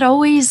that's not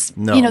always,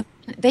 No.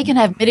 They can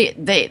have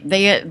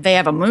they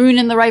have a moon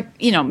in the right,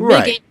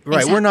 Right.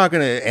 We're not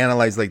going to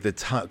analyze like the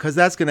time, because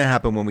that's going to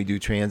happen when we do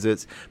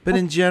transits. But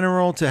in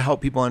general, to help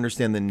people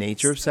understand the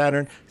nature of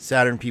Saturn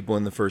people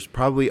in the first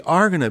probably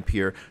are going to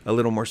appear a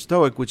little more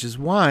stoic, which is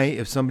why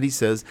if somebody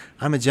says,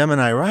 I'm a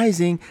Gemini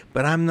rising,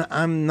 but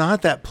I'm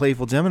not that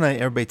playful Gemini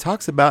everybody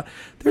talks about,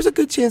 there's a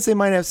good chance they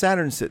might have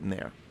Saturn sitting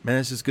there. Man,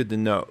 it's just good to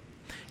know.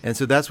 And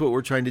so that's what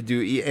we're trying to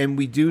do. And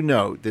we do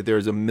note that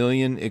there's a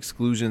million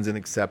exclusions and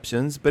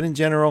exceptions, but in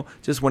general,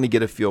 just want to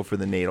get a feel for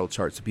the natal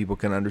chart so people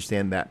can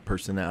understand that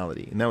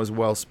personality. And that was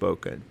well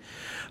spoken.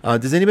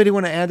 Does anybody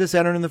want to add to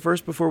Saturn in the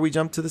first before we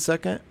jump to the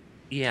second?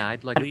 Yeah,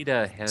 I'd like.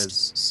 Aleta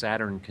has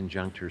Saturn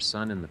conjunct her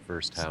Sun in the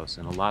first house,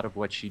 and a lot of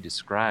what she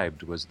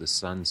described was the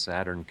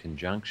Sun-Saturn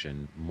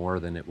conjunction more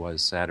than it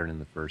was Saturn in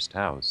the first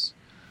house.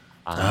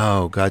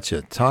 Oh,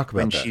 gotcha. Talk about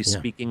when that. When she's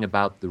speaking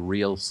about the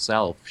real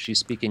self, she's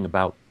speaking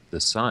about the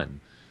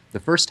Sun. The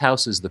first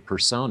house is the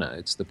persona.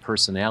 It's the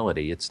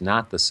personality. It's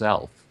not the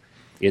self.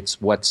 It's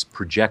what's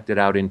projected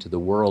out into the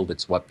world.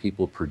 It's what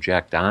people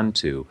project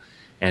onto.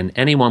 And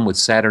anyone with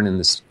Saturn in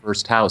this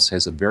first house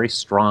has a very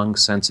strong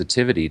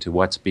sensitivity to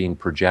what's being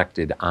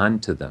projected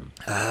onto them.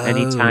 Oh.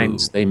 Many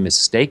times they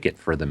mistake it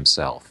for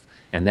themselves,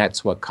 and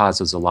that's what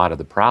causes a lot of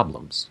the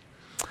problems.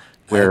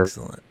 Where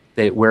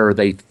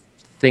they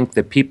think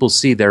that people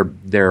see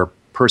their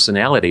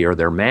personality or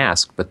their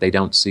mask, but they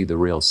don't see the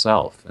real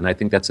self. And I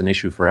think that's an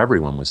issue for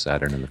everyone with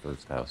Saturn in the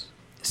first house.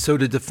 So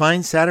to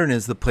define Saturn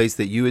as the place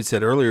that you had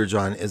said earlier,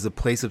 John, is a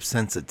place of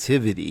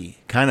sensitivity,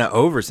 kind of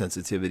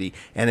oversensitivity.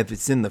 And if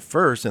it's in the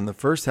first, and the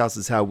first house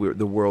is how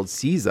the world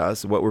sees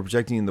us, what we're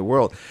projecting in the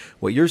world,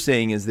 what you're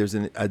saying is there's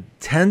a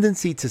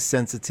tendency to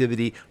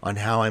sensitivity on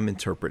how I'm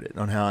interpreted,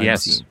 on how I'm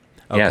seen.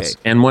 Okay. Yes,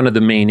 and one of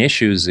the main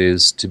issues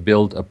is to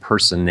build a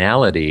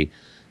personality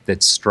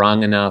that's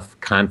strong enough,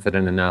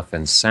 confident enough,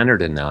 and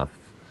centered enough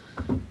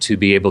to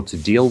be able to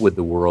deal with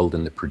the world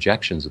and the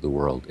projections of the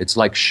world. It's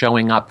like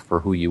showing up for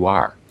who you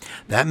are.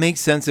 That makes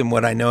sense in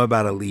what I know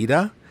about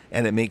Aleta,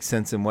 and it makes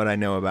sense in what I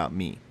know about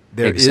me.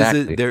 There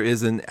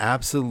is an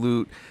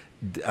absolute...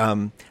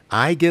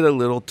 I get a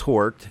little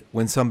torqued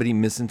when somebody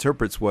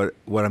misinterprets what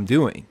I'm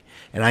doing.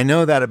 And I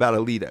know that about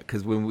Aleta,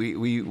 because when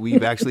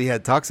we've actually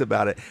had talks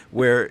about it,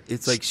 where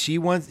it's like she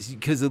wants...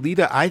 Because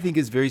Aleta, I think,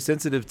 is very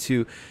sensitive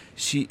to...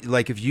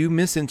 if you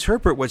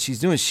misinterpret what she's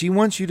doing, she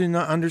wants you to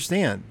not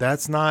understand.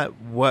 That's not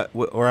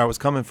where I was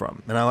coming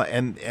from.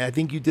 And I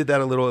think you did that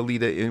a little,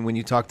 Aleta, when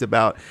you talked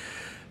about,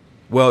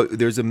 well,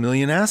 there's a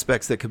million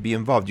aspects that could be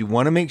involved. You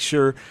want to make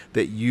sure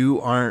that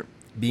you aren't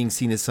being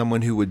seen as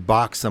someone who would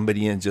box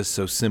somebody in just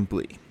so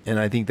simply. And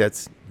I think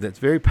that's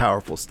very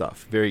powerful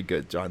stuff. Very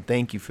good, John.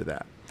 Thank you for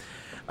that.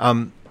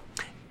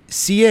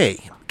 CA,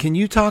 can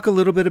you talk a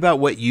little bit about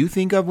what you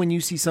think of when you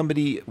see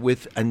somebody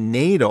with a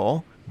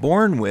natal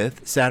born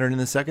with Saturn in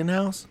the second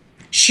house?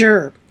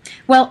 Sure.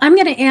 Well, I'm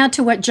going to add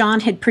to what John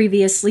had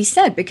previously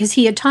said, because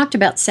he had talked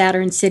about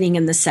Saturn sitting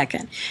in the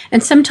second.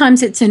 And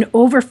sometimes it's an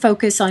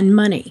over-focus on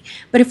money.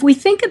 But if we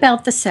think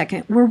about the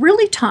second, we're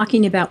really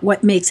talking about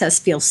what makes us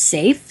feel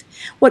safe,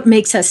 what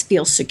makes us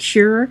feel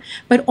secure,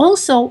 but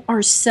also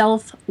our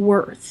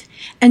self-worth.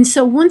 And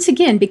so once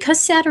again, because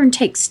Saturn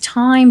takes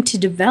time to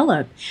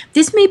develop,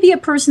 this may be a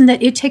person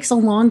that it takes a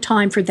long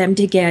time for them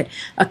to get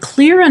a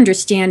clear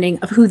understanding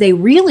of who they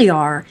really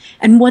are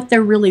and what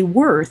they're really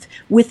worth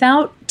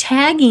without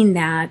tagging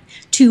that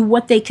to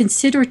what they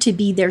consider to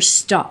be their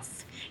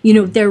stuff. You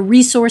know, their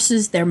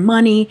resources, their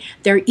money,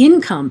 their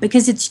income,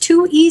 because it's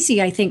too easy,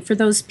 I think, for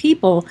those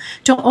people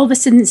to all of a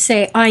sudden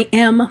say, I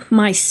am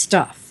my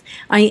stuff.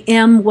 I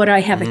am what I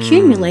have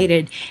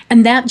accumulated,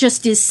 and that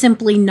just is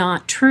simply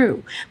not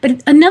true.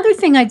 But another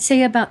thing I'd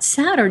say about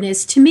Saturn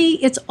is, to me,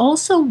 it's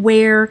also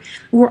where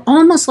we're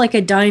almost like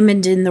a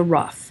diamond in the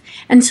rough.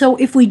 And so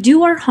if we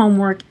do our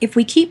homework, if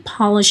we keep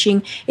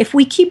polishing, if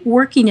we keep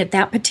working at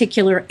that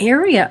particular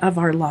area of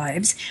our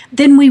lives,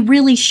 then we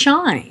really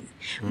shine.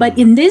 But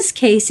in this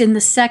case, in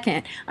the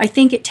second, I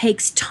think it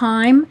takes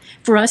time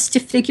for us to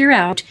figure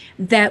out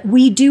that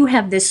we do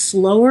have this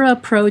slower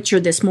approach or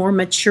this more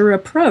mature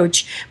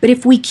approach. But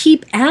if we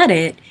keep at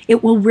it,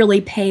 it will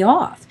really pay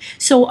off.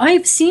 So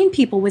I've seen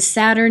people with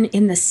Saturn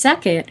in the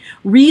second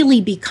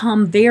really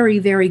become very,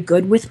 very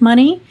good with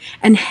money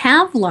and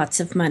have lots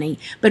of money,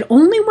 but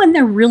only when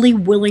they're really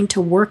willing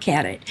to work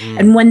at it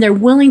and when they're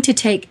willing to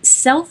take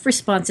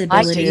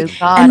self-responsibility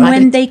and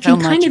when they can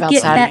kind of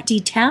get that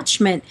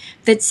detachment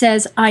that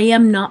says, I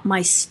am not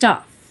my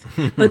stuff.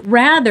 But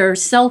rather,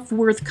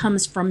 self-worth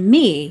comes from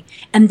me,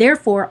 and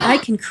therefore I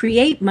can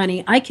create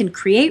money, I can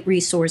create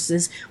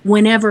resources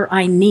whenever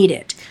I need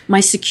it.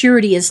 My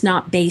security is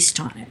not based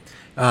on it.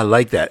 I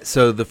like that.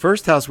 So the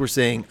first house, we're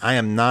saying, I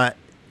am not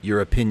your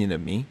opinion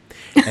of me.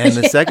 And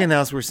the second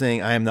house, we're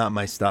saying, I am not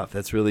my stuff.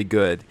 That's really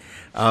good.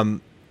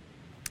 And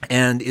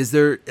is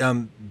there,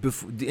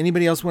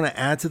 anybody else want to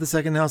add to the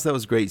second house? That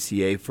was great,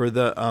 CA, for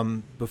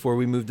the before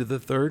we move to the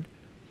third.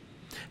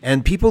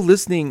 And people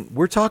listening,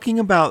 we're talking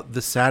about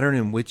the Saturn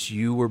in which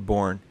you were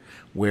born,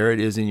 where it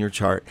is in your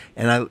chart.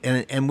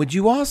 And would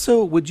you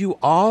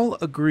all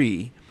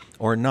agree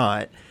or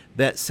not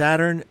that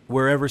Saturn,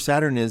 wherever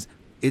Saturn is,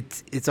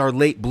 it's our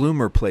late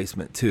bloomer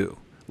placement too?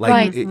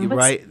 Like,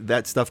 right?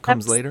 That stuff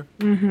comes later?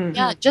 Mm-hmm.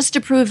 Yeah, just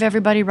to prove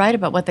everybody right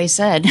about what they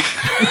said.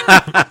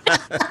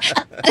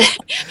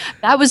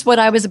 That was what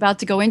I was about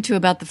to go into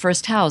about the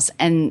first house,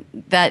 and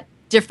that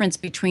difference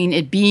between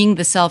it being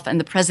the self and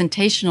the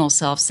presentational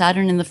self.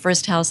 Saturn in the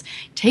first house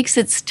takes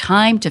its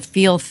time to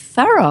feel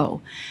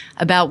thorough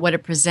about what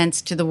it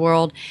presents to the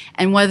world,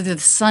 and whether the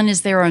sun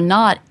is there or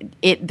not,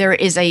 there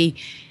is a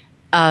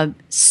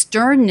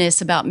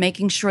sternness about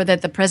making sure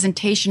that the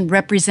presentation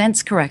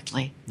represents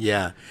correctly.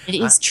 Yeah. It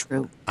is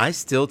true. I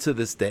still to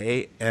this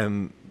day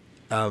am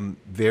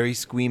very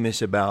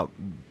squeamish about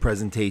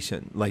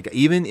presentation. Like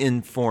even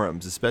in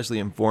forums, especially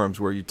in forums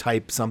where you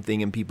type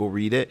something and people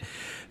read it,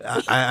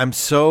 I'm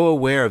so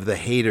aware of the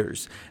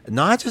haters,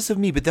 not just of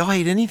me, but they'll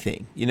hate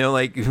anything,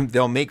 like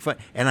they'll make fun,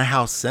 and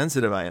how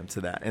sensitive I am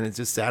to that. And it's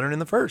just Saturn in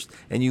the first.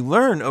 And you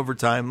learn over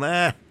time,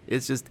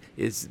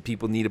 it's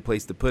people need a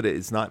place to put it.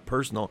 It's not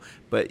personal,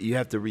 but you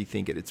have to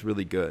rethink it. It's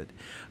really good.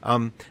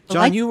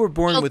 John, you were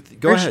born with,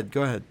 go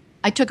ahead.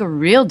 I took a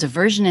real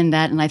diversion in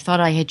that, and I thought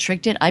I had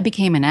tricked it. I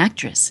became an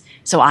actress.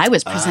 So I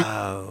was presenting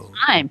all the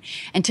time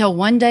until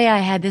one day I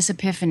had this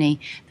epiphany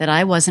that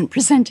I wasn't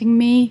presenting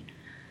me.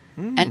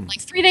 And like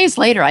 3 days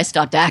later, I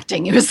stopped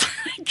acting. It was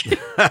like...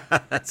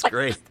 That's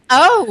great.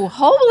 Oh,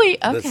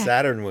 holy... Okay. The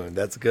Saturn wound.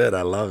 That's good.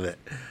 I love it.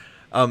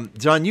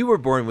 John, you were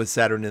born with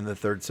Saturn in the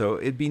third, so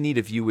it'd be neat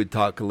if you would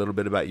talk a little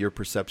bit about your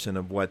perception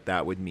of what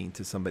that would mean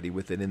to somebody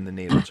with it in the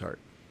natal chart.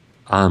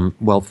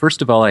 Well,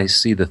 first of all, I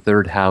see the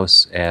third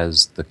house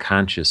as the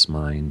conscious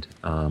mind.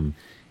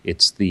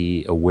 It's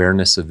the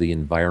awareness of the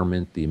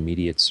environment, the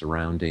immediate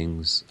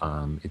surroundings.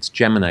 It's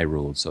Gemini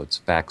ruled, so it's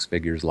facts,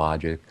 figures,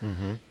 logic.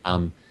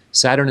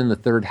 Saturn in the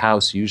third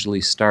house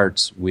usually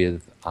starts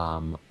with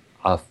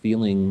a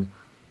feeling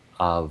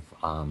of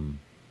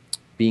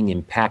being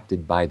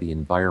impacted by the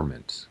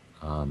environment.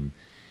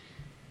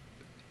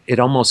 It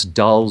almost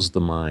dulls the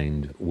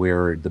mind,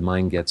 where the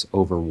mind gets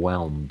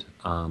overwhelmed.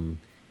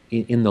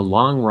 In the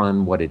long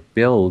run, what it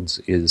builds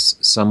is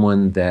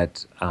someone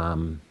that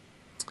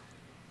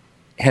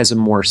has a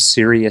more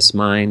serious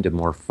mind, a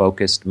more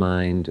focused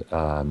mind,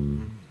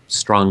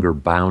 stronger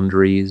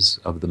boundaries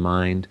of the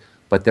mind.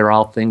 But they're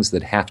all things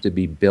that have to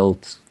be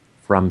built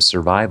from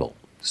survival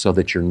so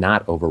that you're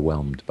not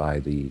overwhelmed by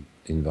the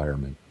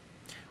environment.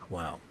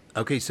 Wow.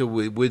 Okay, so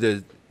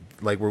with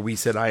like where we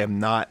said, I am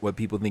not what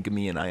people think of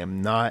me, and I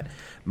am not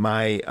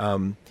my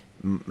I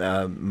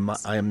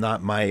am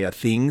not my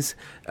things.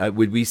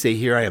 Would we say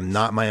here, I am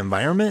not my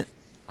environment?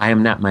 I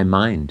am not my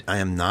mind. I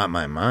am not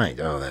my mind.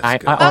 Oh,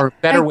 that's good. Or a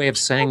better way of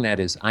saying that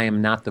is, I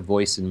am not the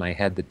voice in my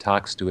head that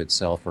talks to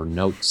itself or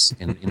notes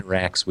and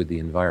interacts with the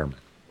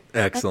environment.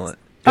 Excellent.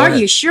 Are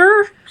you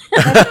sure?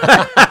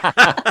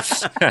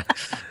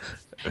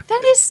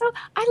 That is so...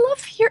 I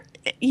love here...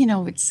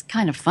 it's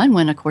kind of fun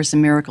when A Course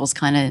in Miracles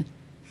kind of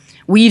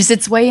weaves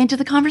its way into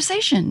the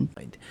conversation.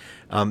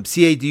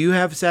 CA, do you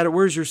have Saturn?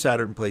 Where's your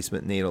Saturn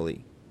placement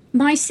natally?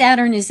 My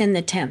Saturn is in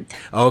the 10th.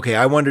 Okay,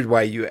 I wondered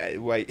why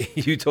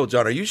you told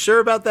John. Are you sure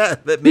about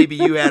that? That maybe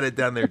you had it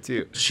down there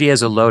too. She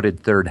has a loaded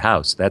third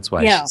house. That's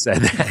why she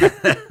said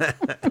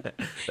that.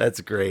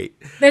 That's great.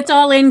 That's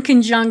all in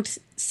conjunct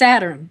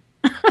Saturn.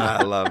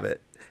 I love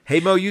it. Hey,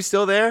 Mo, you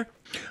still there?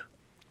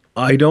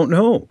 I don't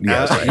know.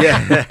 Yes.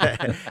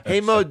 Yeah.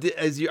 Hey, Mo,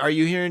 are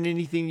you hearing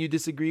anything you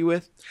disagree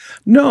with?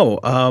 No.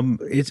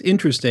 It's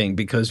interesting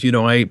because,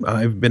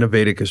 I've been a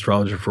Vedic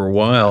astrologer for a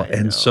while.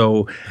 And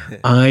so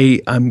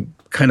I'm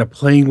kind of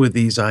playing with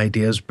these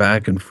ideas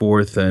back and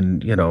forth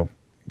and,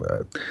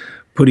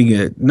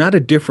 putting not a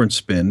different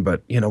spin,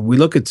 but, we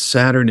look at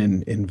Saturn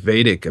in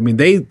Vedic. I mean,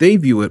 they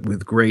view it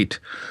with great...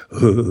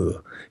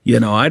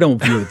 I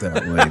don't view it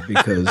that way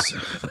because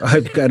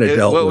I've kind of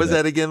dealt with it. What was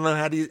that again, Mo?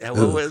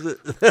 What was it?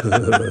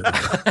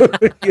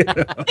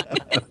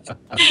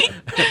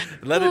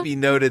 Let it be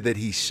noted that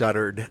he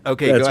shuddered.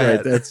 Okay, that's go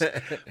ahead.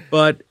 Right.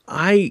 But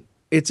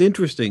it's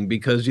interesting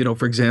because,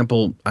 for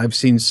example, I've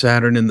seen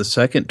Saturn in the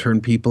second turn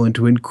people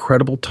into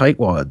incredible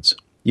tightwads.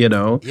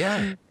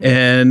 Yeah.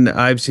 And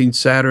I've seen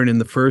Saturn in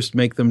the first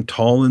make them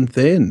tall and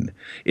thin.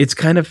 It's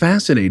kind of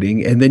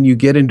fascinating. And then you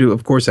get into,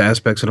 of course,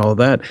 aspects and all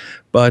that.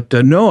 But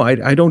no,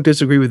 I don't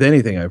disagree with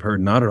anything I've heard.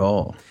 Not at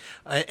all.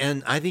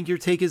 And I think your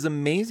take is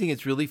amazing.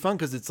 It's really fun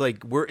because it's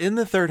like we're in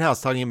the third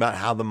house talking about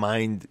how the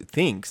mind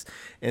thinks.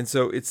 And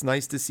so it's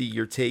nice to see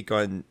your take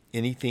on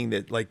anything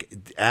that like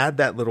add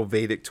that little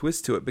Vedic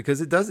twist to it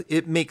because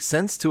it makes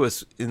sense to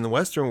us in the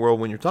Western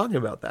world when you're talking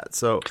about that.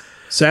 So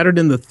Saturn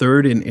in the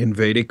third in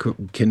Vedic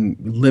can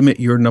limit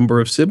your number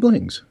of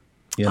siblings.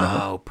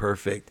 Oh,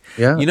 perfect.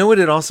 Yeah. You know what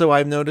it also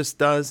I've noticed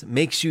does?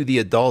 Makes you the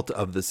adult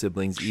of the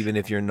siblings, even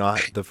if you're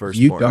not the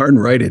firstborn. You darn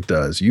right it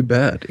does. You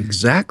bet.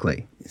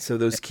 Exactly. So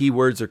those key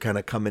words are kind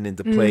of coming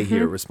into play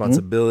here.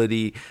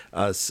 Responsibility,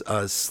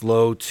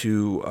 slow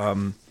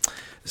to,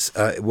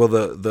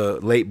 the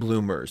late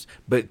bloomers,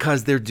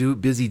 because they're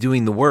busy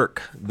doing the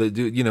work,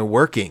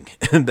 working.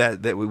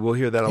 that we'll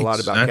hear that a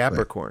lot about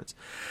Capricorns.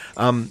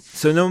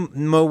 So no,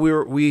 Mo,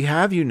 we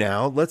have you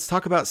now. Let's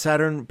talk about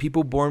Saturn.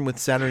 People born with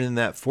Saturn in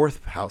that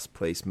fourth house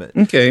placement.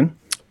 Okay.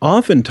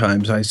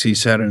 Oftentimes, I see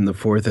Saturn in the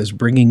fourth as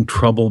bringing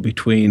trouble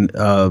between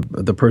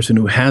the person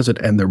who has it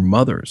and their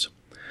mothers.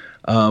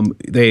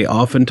 They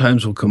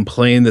oftentimes will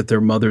complain that their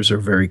mothers are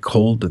very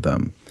cold to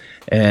them.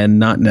 and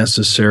not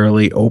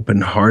necessarily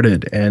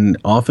open-hearted. And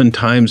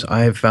oftentimes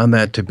I have found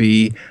that to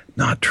be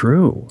not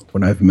true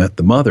when I've met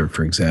the mother,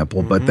 for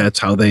example, but that's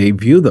how they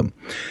view them.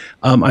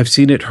 I've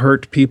seen it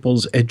hurt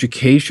people's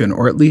education,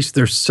 or at least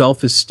their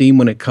self-esteem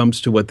when it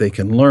comes to what they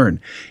can learn.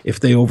 If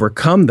they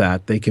overcome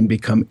that, they can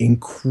become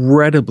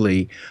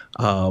incredibly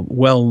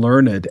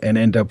well-learned and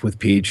end up with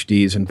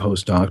PhDs and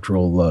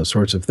postdoctoral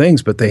sorts of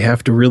things, but they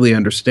have to really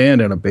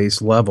understand on a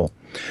base level.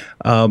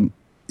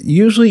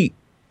 Usually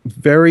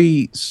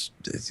very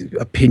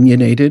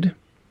opinionated,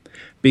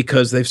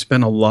 because they've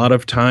spent a lot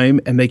of time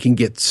and they can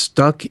get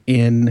stuck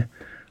in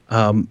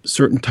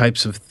certain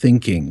types of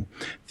thinking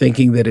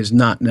that is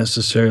not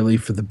necessarily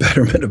for the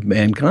betterment of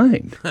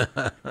mankind.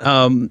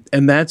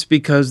 And that's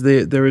because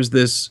there is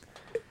this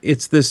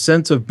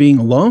sense of being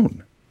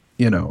alone,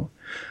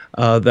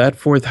 that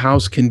fourth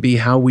house can be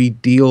how we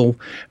deal.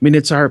 I mean,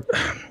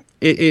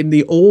 in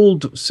the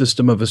old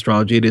system of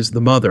astrology, it is the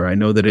mother. I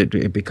know that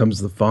it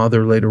becomes the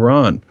father later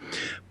on.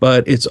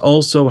 But it's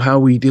also how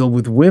we deal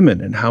with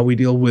women and how we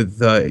deal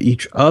with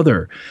each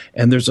other.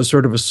 And there's a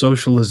sort of a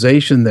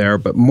socialization there.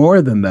 But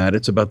more than that,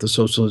 it's about the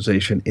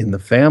socialization in the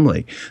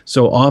family.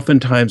 So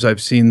oftentimes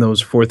I've seen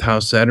those fourth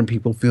house Saturn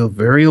people feel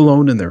very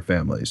alone in their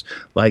families.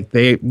 Like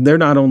they're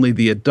not only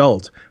the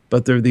adult,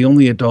 but they're the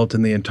only adult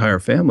in the entire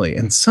family.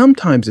 And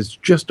sometimes it's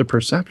just a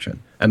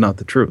perception and not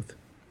the truth.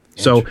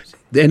 So,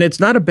 and it's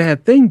not a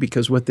bad thing,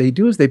 because what they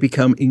do is they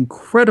become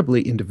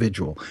incredibly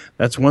individual.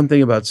 That's one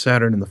thing about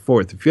Saturn in the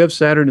fourth. If you have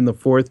Saturn in the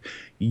fourth,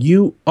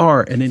 you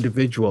are an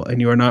individual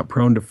and you are not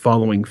prone to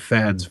following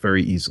fads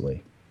very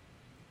easily.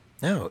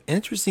 Oh,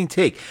 interesting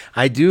take.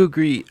 I do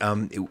agree.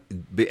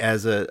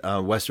 As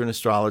a Western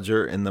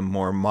astrologer in the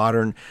more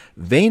modern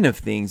vein of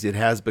things, it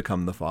has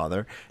become the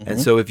father. And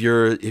so if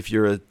you're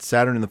a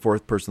Saturn in the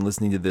fourth person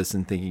listening to this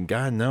and thinking,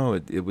 God, no,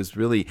 it was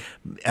really,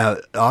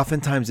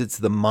 oftentimes it's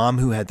the mom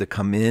who had to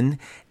come in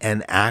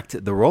and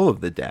act the role of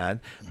the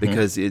dad,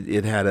 because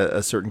it had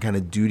a certain kind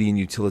of duty and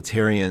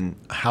utilitarian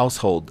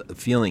household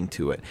feeling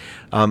to it.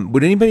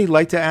 Would anybody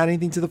like to add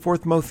anything to the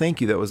fourth, Mo?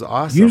 Thank you. That was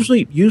awesome.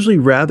 Usually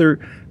rather.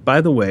 By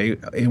the way,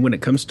 and when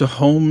it comes to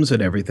homes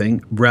and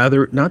everything,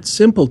 rather not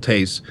simple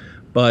tastes,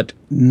 but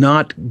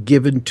not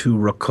given to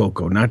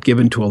rococo, not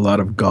given to a lot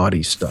of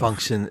gaudy stuff.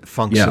 Function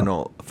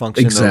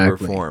over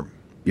form.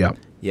 Yeah.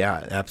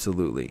 Yeah,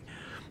 absolutely.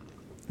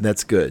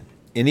 That's good.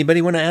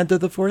 Anybody want to add to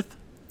the fourth?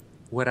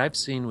 What I've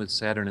seen with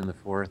Saturn in the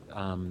fourth,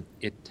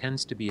 it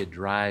tends to be a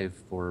drive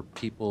for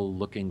people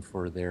looking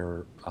for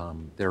their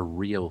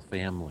real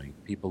family,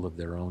 people of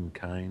their own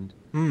kind.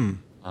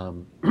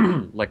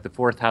 Like the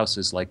fourth house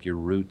is like your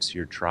roots,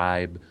 your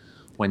tribe.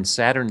 When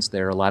Saturn's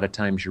there, a lot of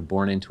times you're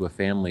born into a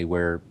family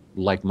where,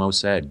 like Mo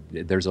said,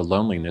 there's a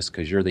loneliness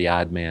because you're the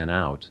odd man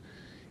out.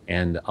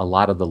 And a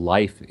lot of the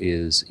life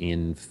is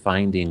in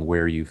finding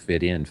where you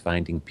fit in,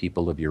 finding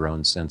people of your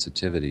own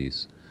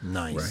sensitivities.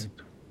 Nice. Right.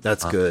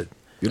 That's good.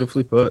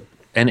 Beautifully put.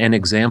 And an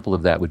example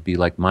of that would be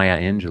like Maya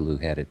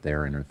Angelou had it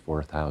there in her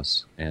fourth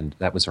house. And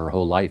that was her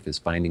whole life, is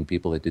finding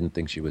people that didn't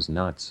think she was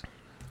nuts.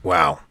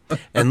 Wow.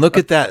 And look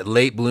at that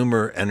late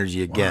bloomer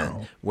energy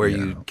again, where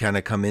you kind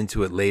of come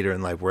into it later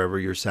in life, wherever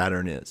your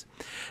Saturn is.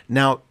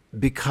 Now,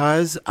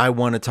 because I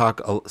want to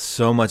talk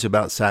so much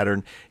about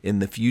Saturn in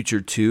the future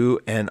too,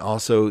 and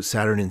also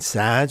Saturn in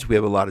Sag, we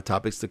have a lot of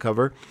topics to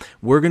cover.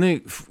 We're going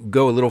to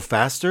go a little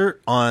faster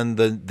on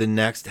the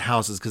next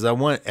houses, because I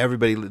want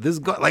everybody, this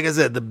is, like I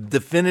said, the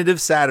definitive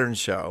Saturn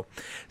show.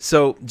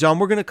 So, John,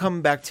 we're going to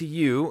come back to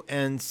you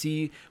and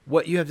see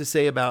what you have to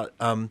say about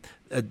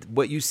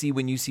what you see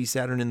when you see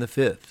Saturn in the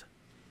fifth.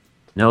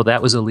 No,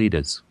 that was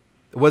Alita's.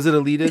 Was it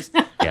Alita's?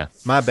 Yeah.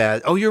 My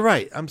bad. Oh, you're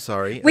right. I'm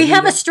sorry. We Alita.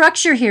 have a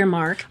structure here,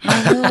 Mark.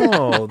 I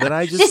know that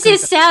I just. This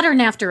is Saturn,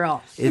 after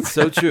all. It's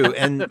so true.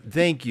 And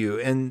thank you.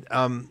 And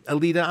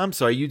Alita, I'm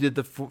sorry. You did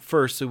the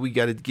first, so we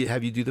got to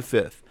have you do the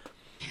fifth.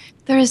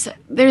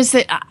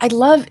 I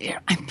love,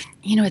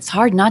 it's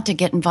hard not to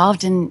get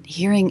involved in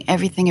hearing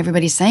everything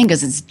everybody's saying,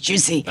 because it's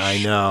juicy.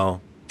 I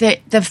know.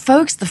 The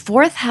folks, the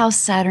fourth house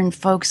Saturn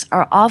folks,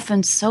 are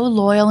often so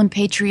loyal and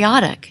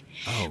patriotic.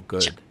 Oh,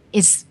 good.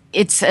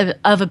 It's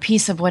of a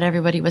piece of what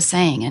everybody was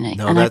saying.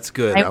 That's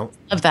good. I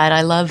love that.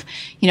 I love,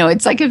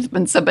 it's like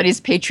when somebody's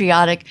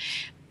patriotic,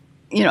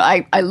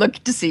 I look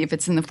to see if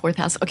it's in the fourth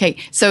house. Okay,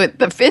 so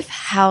the fifth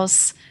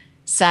house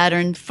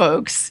Saturn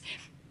folks,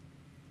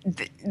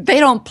 they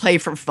don't play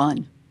for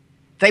fun.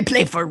 They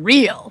play for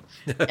real.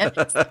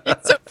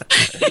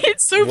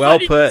 It's so well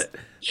funny. put.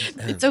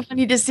 It's so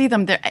funny to see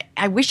them there.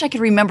 I wish I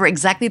could remember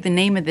exactly the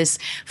name of this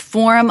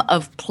form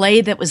of play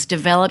that was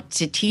developed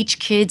to teach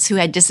kids who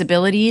had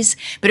disabilities,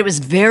 but it was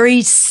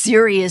very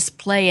serious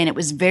play, and it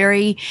was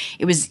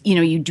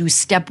you do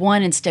step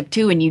 1 and step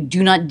 2, and you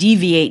do not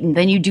deviate, and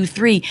then you do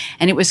 3,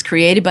 and it was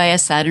created by a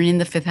Saturn in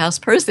the fifth house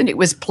person. It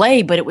was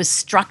play, but it was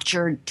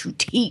structured to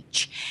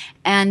teach.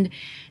 And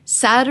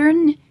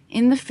Saturn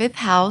in the fifth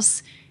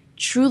house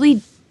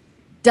truly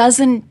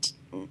doesn't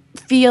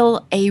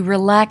feel a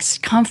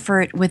relaxed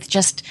comfort with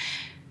just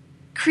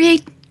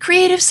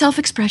creative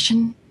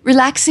self-expression,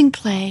 relaxing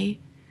play,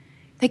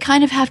 they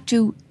kind of have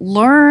to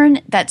learn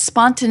that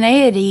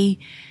spontaneity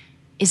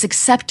is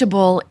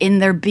acceptable in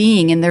their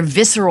being, in their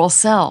visceral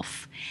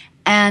self.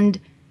 And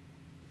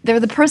they're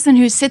the person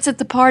who sits at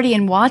the party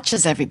and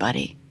watches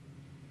everybody.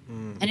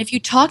 And if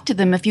you talk to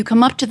them, if you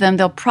come up to them,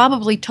 they'll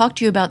probably talk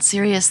to you about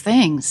serious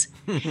things,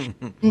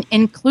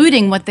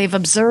 including what they've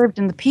observed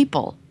in the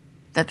people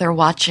that they're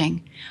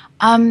watching.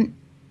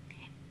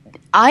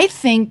 I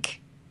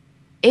think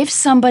if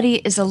somebody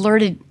is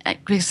alerted,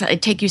 because I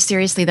take you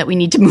seriously that we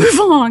need to move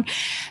along,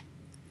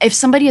 if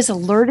somebody is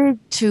alerted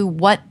to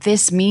what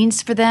this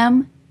means for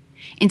them,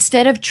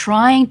 instead of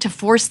trying to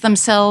force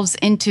themselves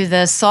into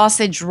the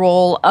sausage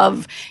roll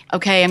of,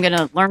 okay, I'm going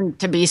to learn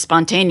to be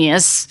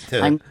spontaneous.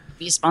 I'm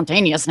be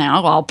spontaneous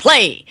now. I'll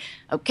play.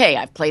 Okay,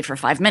 I've played for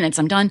 5 minutes.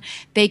 I'm done.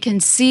 They can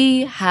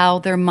see how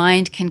their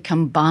mind can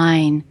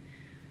combine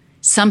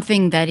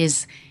something that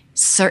is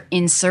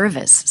in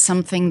service,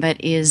 something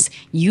that is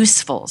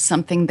useful,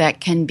 something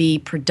that can be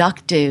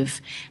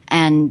productive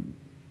and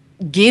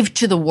give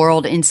to the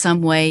world in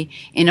some way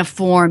in a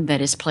form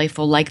that is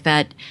playful, like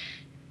that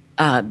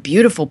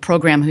beautiful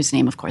program whose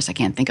name, of course, I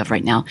can't think of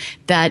right now,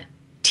 that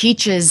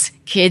teaches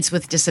kids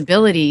with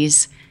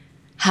disabilities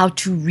how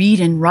to read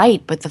and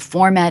write, but the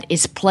format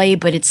is play,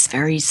 but it's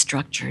very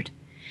structured.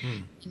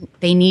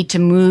 They need to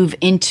move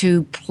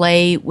into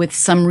play with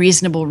some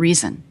reasonable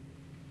reason.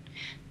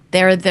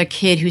 They're the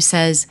kid who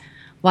says,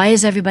 why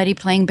is everybody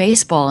playing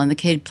baseball? And the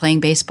kid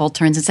playing baseball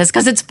turns and says,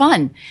 because it's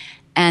fun.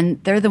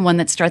 And they're the one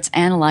that starts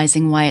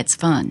analyzing why it's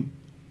fun.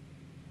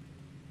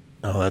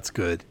 Oh, that's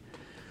good.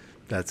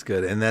 That's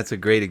good. And that's a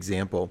great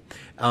example.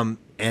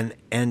 And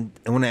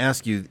I want to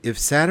ask you, if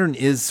Saturn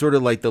is sort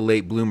of like the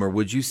late bloomer,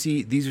 would you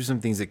see, these are some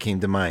things that came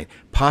to mind,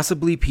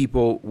 possibly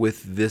people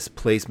with this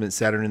placement,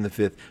 Saturn in the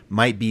fifth,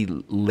 might be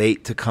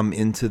late to come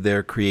into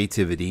their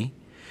creativity.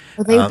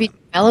 Well, they would be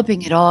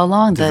developing it all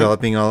along.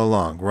 Developing all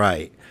along,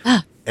 right.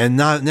 And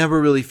never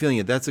really feeling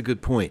it. That's a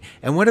good point.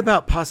 And what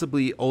about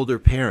possibly older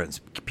parents,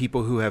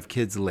 people who have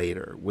kids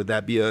later? Would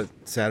that be a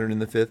Saturn in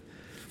the fifth?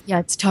 Yeah,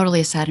 it's totally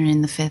a Saturn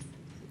in the fifth.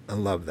 I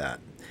love that.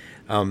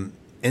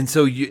 And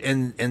so you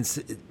and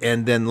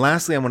then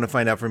lastly, I want to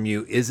find out from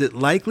you: is it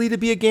likely to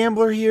be a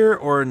gambler here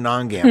or a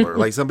non-gambler,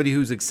 like somebody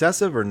who's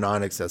excessive or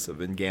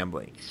non-excessive in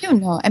gambling? I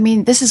don't know. I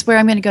mean, this is where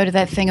I'm going to go to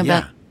that thing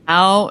about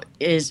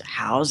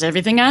how's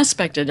everything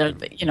aspected?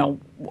 You know,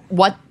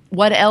 what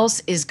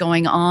else is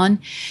going on?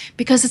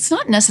 Because it's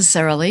not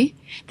necessarily.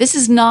 This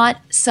is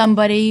not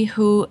somebody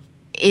who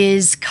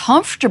is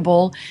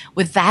comfortable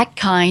with that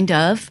kind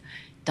of ...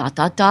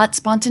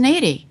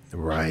 spontaneity.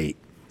 Right.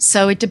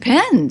 So it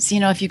depends. You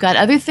know, if you've got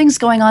other things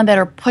going on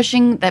that push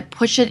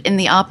it in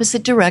the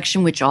opposite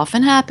direction, which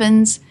often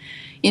happens.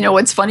 You know,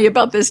 what's funny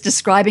about this,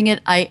 describing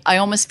it, I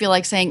almost feel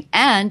like saying,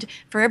 and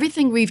for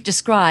everything we've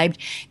described,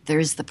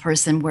 there's the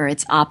person where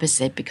it's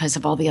opposite because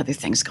of all the other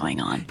things going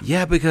on.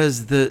 Yeah,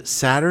 because the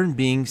Saturn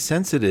being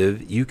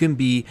sensitive, you can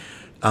be...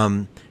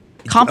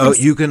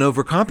 you can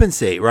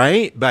overcompensate,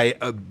 right? By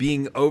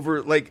being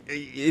over, like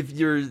if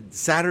you're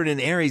Saturn in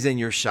Aries and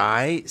you're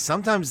shy,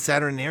 sometimes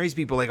Saturn in Aries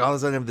people like all of a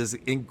sudden have this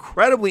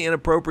incredibly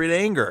inappropriate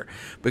anger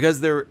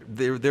because they're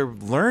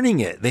learning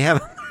it. They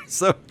have,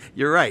 so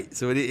you're right.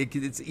 So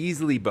it's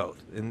easily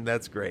both, and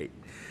that's great.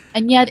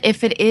 And yet,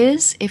 if it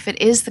is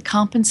the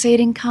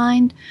compensating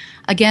kind,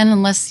 again,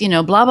 unless, you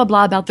know, blah, blah,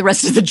 blah about the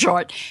rest of the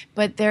chart,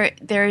 but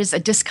there is a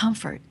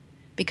discomfort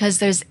because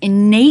there's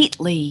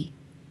innately,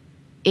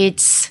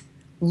 it's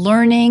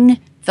learning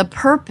the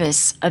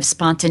purpose of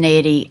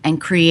spontaneity and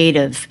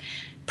creative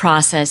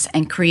process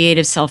and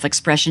creative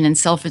self-expression and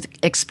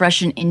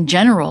self-expression in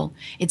general.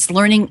 It's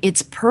learning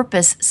its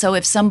purpose. So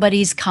if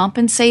somebody's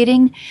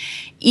compensating,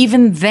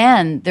 even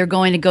then they're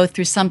going to go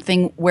through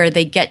something where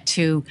they get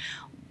to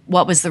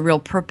what was the real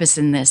purpose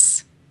in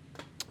this?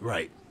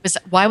 Right.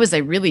 Why was I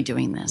really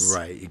doing this?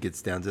 Right. It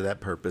gets down to that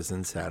purpose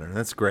in Saturn.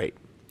 That's great.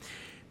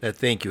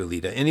 Thank you,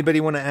 Aleta.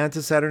 Anybody want to add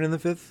to Saturn in the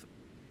fifth?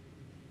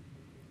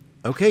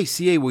 Okay,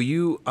 CA, will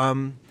you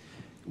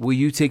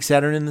take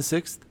Saturn in the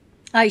sixth?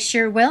 I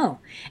sure will.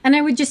 And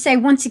I would just say,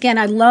 once again,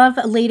 I love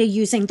Aleta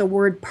using the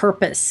word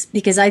purpose,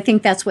 because I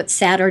think that's what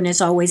Saturn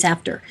is always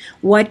after.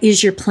 What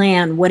is your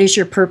plan? What is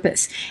your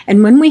purpose?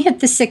 And when we hit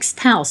the sixth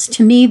house,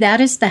 to me,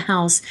 that is the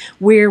house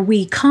where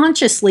we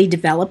consciously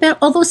develop it,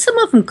 although some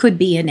of them could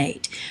be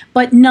innate,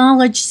 but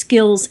knowledge,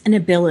 skills, and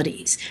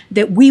abilities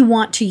that we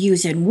want to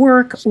use in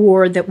work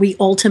or that we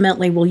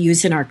ultimately will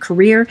use in our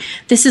career.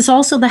 This is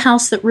also the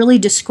house that really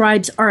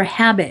describes our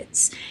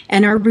habits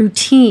and our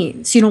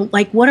routines, you know,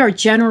 like what our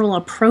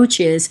general approach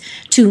is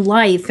to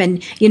life.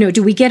 And, you know,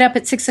 do we get up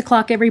at 6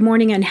 o'clock every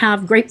morning and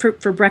have grapefruit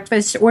for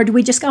breakfast? Or do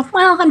we just go,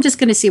 well, I'm just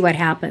going to see what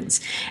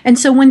happens? And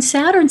so when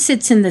Saturn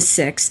sits in the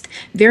sixth,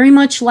 very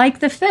much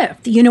like the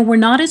fifth, you know, we're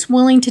not as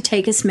willing to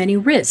take as many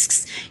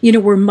risks. You know,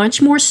 we're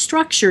much more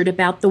structured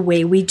about the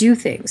way we do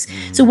things.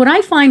 So what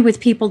I find with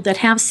people that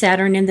have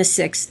Saturn in the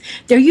sixth,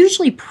 they're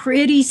usually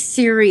pretty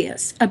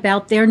serious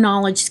about their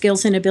knowledge,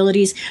 skills, and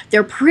abilities.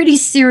 They're pretty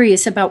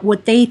serious about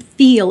what they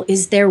feel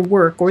is their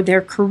work or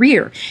their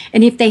career.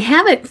 And if they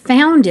haven't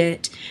found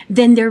it,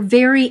 then they're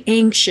very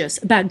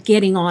anxious about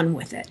getting on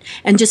with it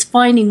and just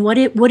finding what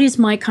is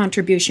my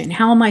contribution?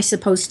 How am I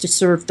supposed to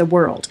serve the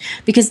world?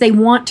 Because they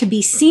want to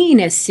be seen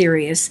as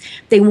serious.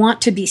 They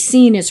want to be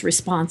seen as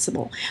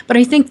responsible. But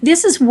I think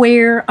this is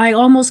where I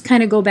almost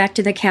kind of go back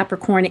to the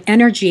Capricorn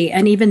energy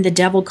and even the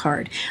Devil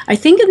card. I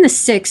think in the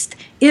 6th,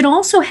 it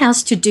also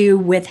has to do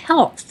with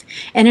health.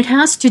 And it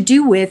has to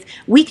do with,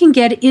 we can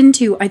get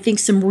into, I think,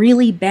 some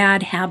really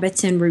bad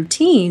habits and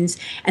routines,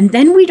 and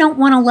then we don't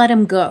want to let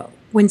them go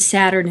when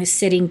Saturn is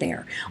sitting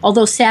there.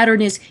 Although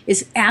Saturn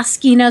is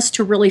asking us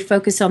to really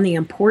focus on the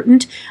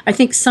important, I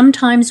think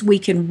sometimes we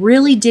can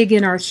really dig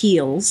in our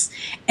heels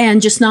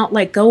and just not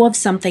let go of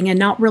something and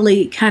not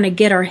really kind of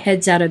get our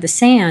heads out of the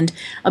sand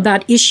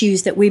about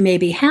issues that we may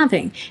be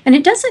having. And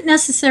it doesn't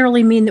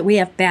necessarily mean that we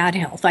have bad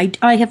health.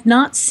 I have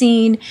not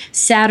seen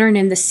Saturn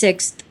in the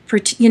 6th,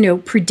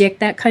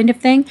 predict that kind of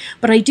thing,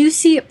 but I do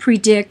see it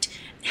predict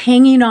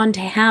hanging on to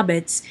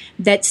habits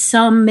that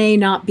some may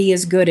not be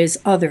as good as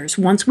others.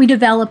 Once we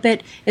develop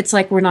it, it's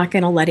like we're not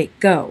going to let it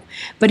go.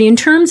 But in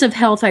terms of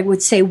health, I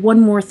would say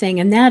one more thing,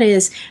 and that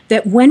is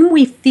that when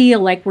we feel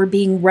like we're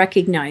being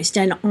recognized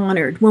and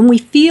honored, when we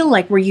feel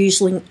like we're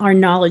using our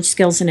knowledge,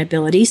 skills, and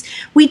abilities,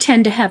 we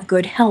tend to have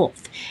good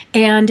health.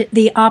 And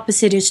the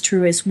opposite is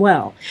true as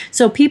well.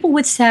 So people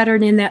with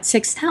Saturn in that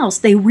 6th house,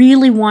 they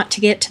really want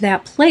to get to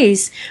that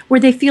place where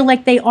they feel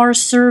like they are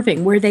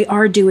serving, where they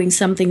are doing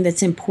something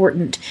that's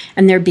important,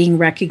 and they're being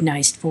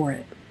recognized for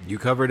it. You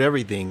covered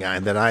everything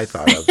that I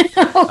thought of.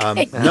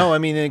 Okay. No, I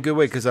mean in a good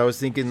way, because I was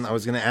thinking I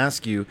was going to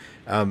ask you.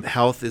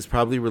 Health is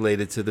probably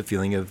related to the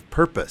feeling of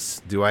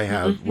purpose. Do I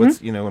have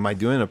am I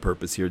doing a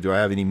purpose here? Do I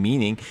have any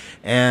meaning?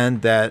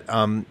 And that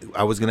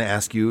I was going to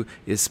ask you,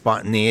 is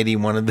spontaneity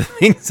one of the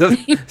things of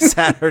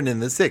Saturn in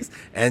the 6th?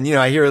 And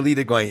I hear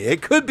Aleta going,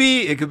 it could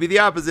be the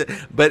opposite,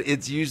 but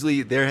it's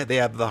usually they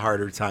have the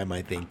harder time,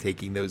 I think,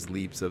 taking those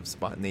leaps of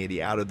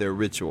spontaneity out of their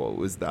ritual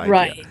was the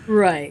idea.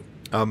 Right.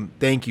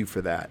 Thank you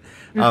for that.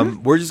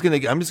 I'm just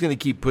gonna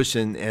keep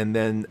pushing, and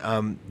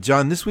then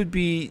John, this would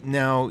be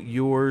now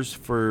yours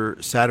for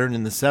Saturn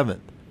in the 7th.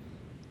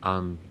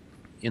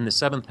 In the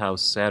 7th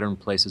house, Saturn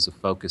places a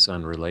focus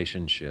on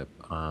relationship.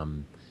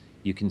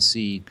 You can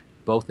see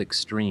both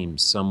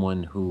extremes: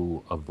 someone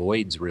who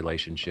avoids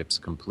relationships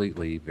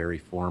completely, very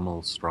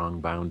formal, strong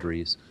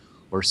boundaries,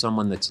 or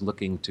someone that's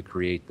looking to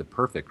create the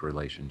perfect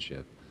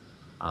relationship.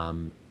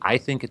 I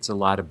think it's a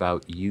lot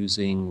about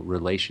using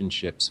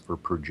relationships for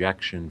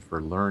projection,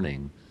 for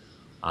learning,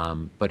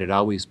 but it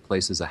always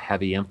places a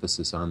heavy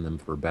emphasis on them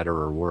for better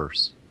or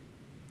worse.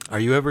 Are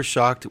you ever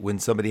shocked when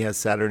somebody has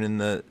Saturn in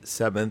the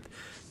 7th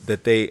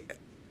that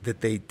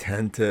they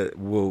tend to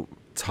will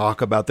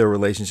talk about their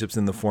relationships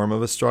in the form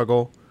of a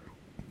struggle?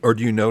 Or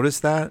do you notice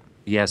that?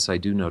 Yes, I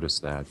do notice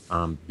that,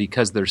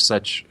 because there's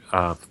such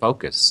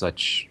focus,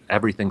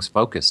 everything's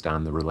focused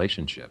on the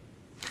relationship.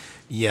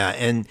 Yeah,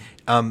 and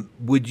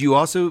would you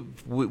also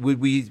would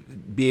we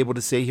be able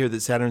to say here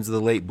that Saturn's the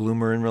late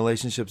bloomer in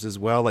relationships as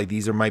well? Like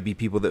might be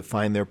people that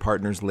find their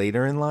partners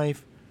later in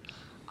life?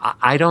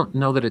 I don't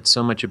know that it's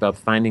so much about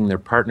finding their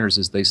partners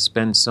as they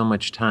spend so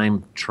much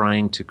time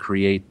trying to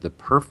create the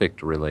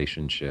perfect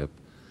relationship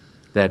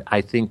that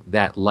I think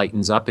that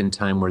lightens up in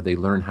time where they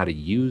learn how to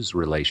use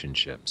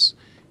relationships.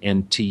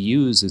 And to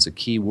use is a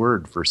key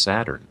word for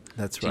Saturn.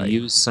 That's right. To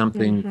use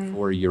something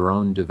for your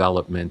own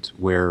development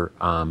where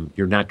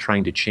you're not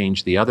trying to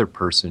change the other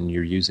person,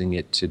 you're using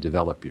it to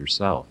develop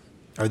yourself.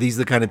 Are these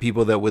the kind of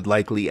people that would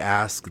likely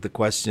ask the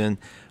question,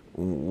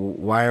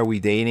 why are we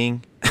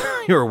dating?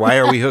 Or why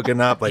are we hooking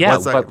up? Like, yeah,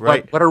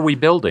 right? What are we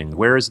building?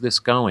 Where is this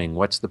going?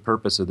 What's the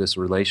purpose of this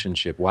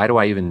relationship? Why do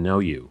I even know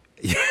you?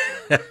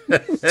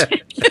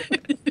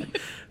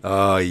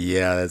 Oh,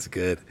 yeah, that's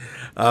good.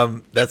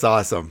 That's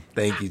awesome.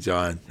 Thank you,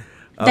 John.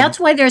 That's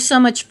why there's so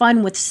much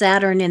fun with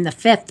Saturn in the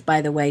 5th,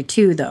 by the way,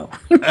 too, though.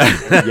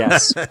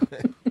 Yes.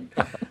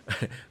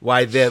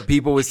 Why the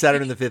people with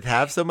Saturn in the 5th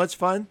have so much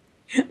fun?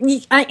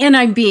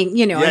 I'm being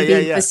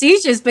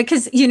facetious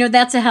because,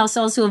 that's a house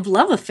also of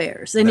love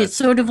affairs. And it's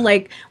sort of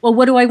like, well,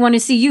 what do I want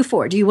to see you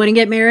for? Do you want to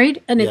get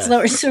married? And it's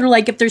sort of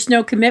like, if there's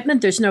no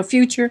commitment, there's no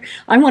future.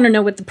 I want to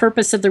know what the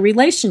purpose of the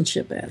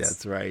relationship is.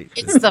 That's right.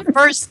 It's the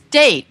first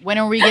date. When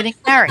are we getting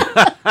married?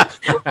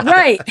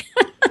 Right.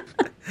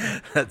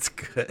 That's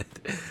good.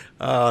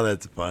 Oh,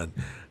 that's fun.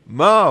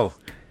 Mo.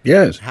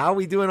 Yes. How are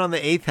we doing on the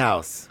 8th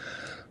house?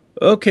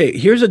 Okay,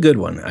 here's a good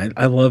one.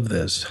 I love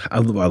this. I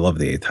love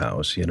the 8th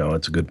house.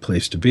 It's a good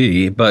place to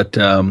be. But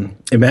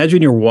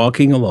imagine you're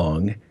walking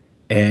along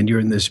and you're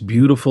in this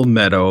beautiful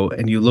meadow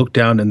and you look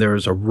down and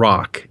there's a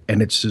rock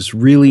and it's this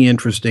really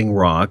interesting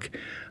rock.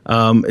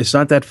 It's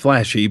not that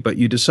flashy, but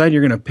you decide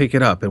you're going to pick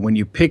it up. And when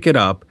you pick it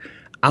up,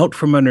 out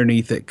from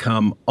underneath it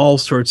come all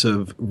sorts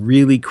of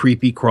really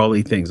creepy,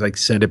 crawly things like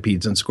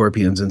centipedes and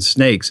scorpions and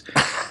snakes.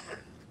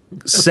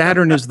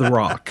 Saturn is the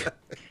rock.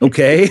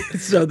 Okay?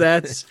 So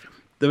that's...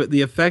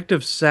 The effect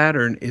of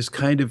Saturn is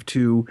kind of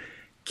to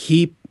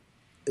keep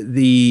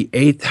the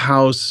 8th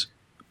house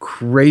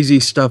crazy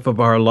stuff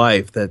of our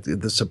life, that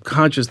the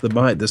subconscious, the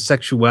mind, the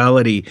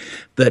sexuality,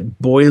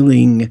 that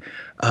boiling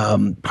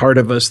part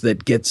of us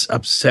that gets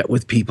upset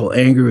with people,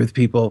 angry with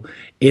people,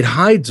 it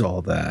hides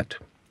all that.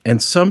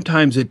 And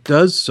sometimes it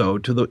does so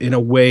in a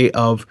way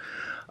of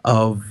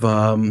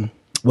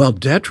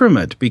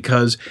detriment,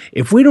 because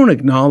if we don't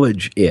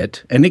acknowledge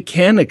it, and it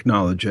can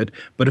acknowledge it,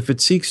 but if it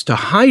seeks to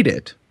hide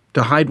it,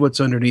 to hide what's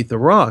underneath the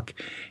rock,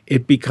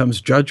 it becomes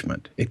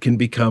judgment. It can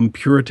become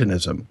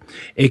Puritanism.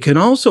 It can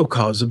also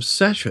cause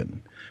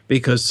obsession,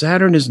 because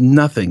Saturn is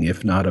nothing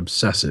if not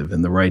obsessive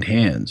in the right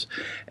hands.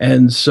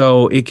 And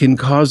so it can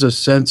cause a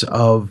sense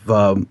of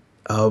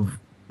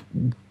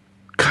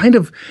kind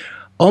of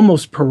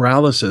almost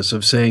paralysis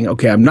of saying,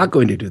 okay, I'm not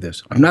going to do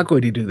this. I'm not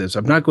going to do this.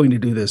 I'm not going to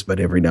do this, but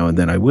every now and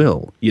then I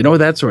will. You know,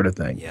 that sort of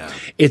thing. Yeah.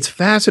 It's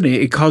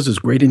fascinating. It causes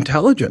great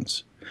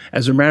intelligence.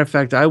 As a matter of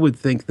fact, I would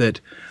think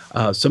that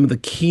some of the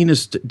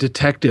keenest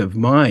detective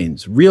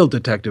minds, real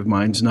detective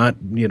minds, not,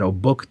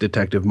 book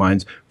detective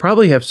minds,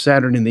 probably have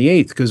Saturn in the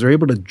 8th, because they're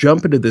able to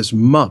jump into this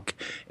muck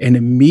and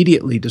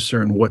immediately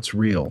discern what's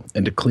real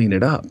and to clean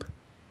it up.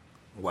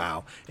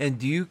 Wow. And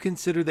do you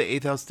consider the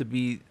 8th house to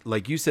be,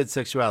 like you said,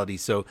 sexuality?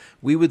 So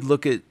we would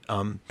look at,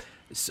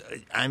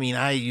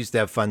 I used to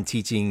have fun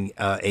teaching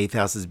 8th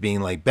house as being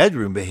like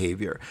bedroom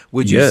behavior.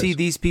 Would you see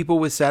these people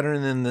with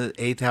Saturn in the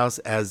 8th house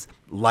as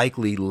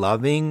likely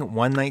loving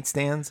one-night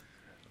stands?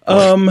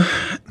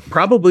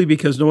 Probably,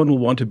 because no one will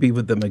want to be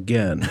with them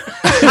again.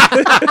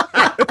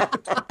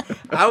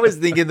 I was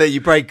thinking that you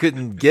probably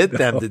couldn't get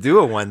them to do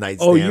a one-night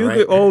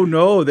stand.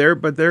 No,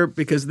 they're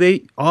because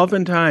they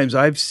oftentimes,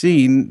 I've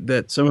seen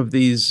that some of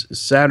these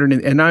Saturn,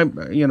 and I'm,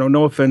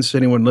 no offense to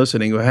anyone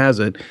listening who has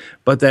it,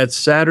 but that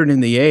Saturn in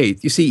the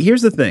 8th. You see,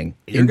 here's the thing.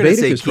 You're going to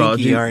say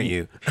kinky, aren't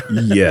you?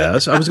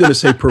 Yes, I was going to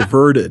say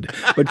perverted,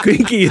 but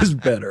kinky is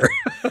better.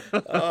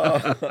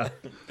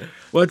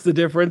 What's the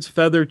difference?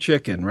 Feather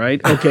chicken,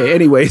 right? Okay,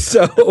 anyway,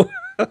 so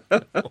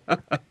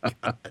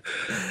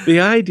the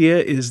idea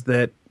is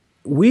that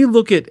we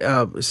look at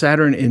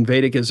Saturn in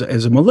Vedic as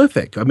a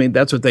malefic. I mean,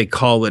 that's what they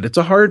call it. It's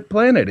a hard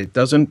planet. It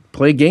doesn't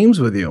play games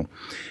with you.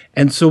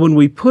 And so when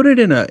we put it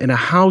in a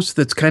house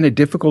that's kind of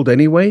difficult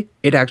anyway,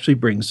 it actually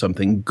brings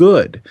something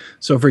good.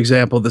 So, for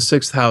example, the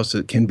 6th house,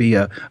 it can be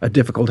a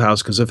difficult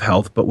house because of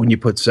health, but when you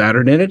put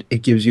Saturn in it,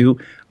 it gives you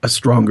a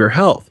stronger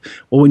health.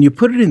 Well, when you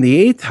put it in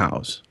the 8th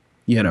house,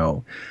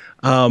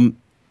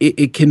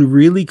 it can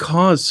really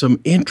cause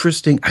some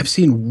interesting, I've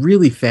seen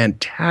really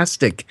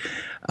fantastic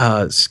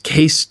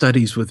case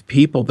studies with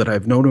people that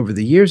I've known over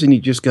the years, and you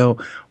just go,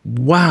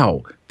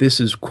 wow, this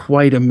is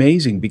quite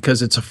amazing,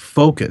 because it's a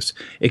focus.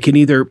 It can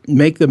either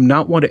make them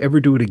not want to ever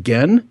do it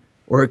again,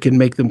 or it can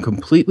make them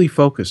completely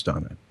focused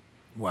on it.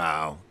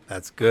 Wow,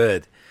 that's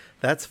good.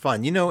 That's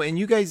fun. And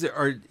you guys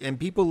are, and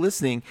people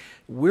listening,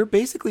 we're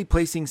basically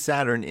placing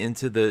Saturn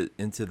into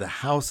the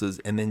houses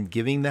and then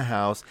giving the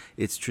house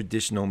its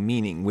traditional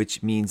meaning,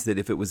 which means that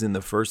if it was in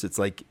the first, it's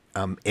like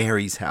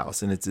Aries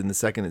house, and it's in the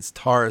second, it's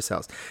Taurus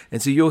house.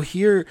 And so you'll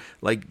hear,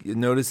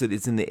 notice that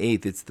it's in the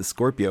 8th, it's the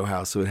Scorpio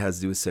house, so it has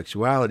to do with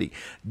sexuality.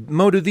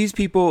 Mo, do these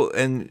people,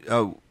 and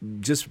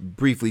just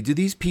briefly, do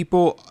these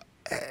people,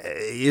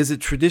 is it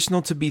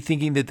traditional to be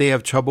thinking that they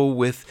have trouble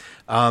with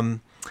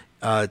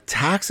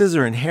taxes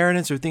or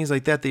inheritance or things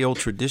like that, the old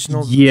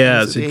traditional?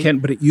 Yes, it can,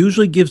 but it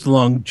usually gives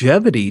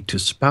longevity to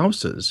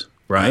spouses,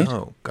 right?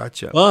 Oh,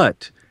 gotcha.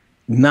 But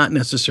not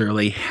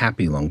necessarily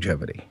happy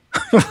longevity.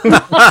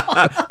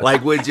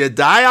 Like, would you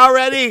die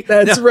already?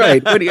 That's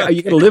right. Are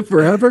you going to live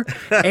forever?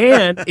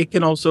 And it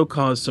can also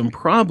cause some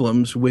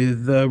problems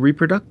with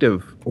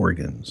reproductive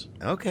organs.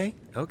 Okay.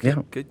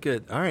 Yeah.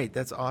 Good. All right,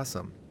 that's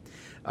awesome.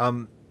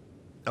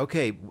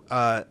 Okay,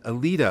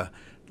 Aleta,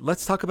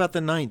 let's talk about the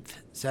 9th,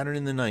 Saturn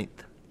in the 9th.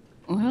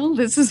 Well,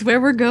 this is where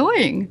we're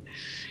going.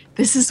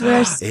 This is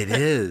where it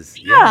is.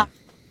 Yeah.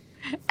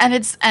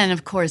 And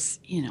of course,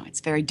 it's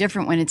very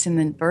different when it's in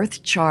the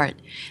birth chart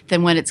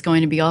than when it's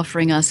going to be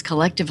offering us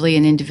collectively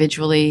and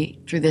individually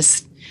through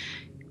this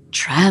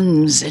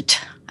transit.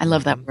 I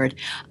love that word.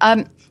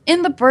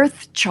 In the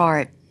birth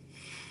chart,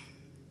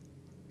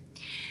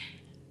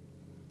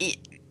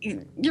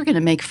 you're going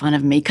to make fun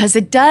of me because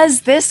it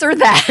does this or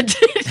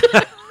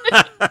that.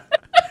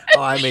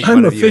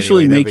 I'm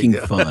officially making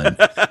fun.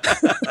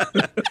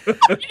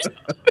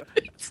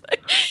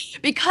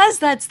 Because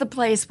that's the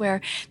place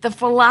where the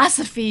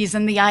philosophies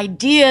and the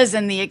ideas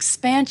and the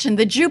expansion,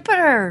 the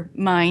Jupiter,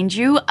 mind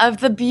you,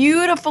 of the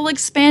beautiful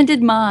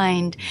expanded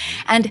mind,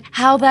 and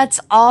how that's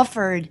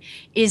offered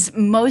is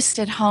most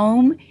at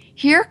home.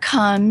 Here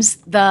comes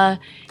the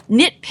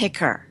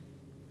nitpicker.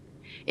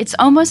 It's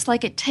almost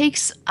like it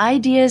takes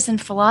ideas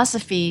and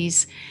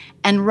philosophies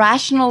and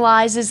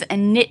rationalizes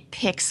and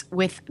nitpicks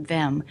with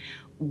them,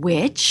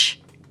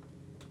 which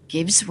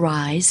gives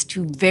rise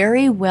to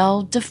very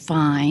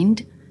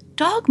well-defined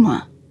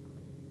dogma.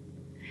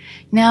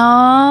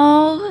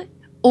 Now,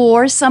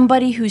 or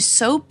somebody who's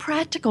so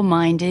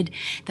practical-minded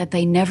that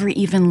they never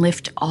even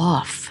lift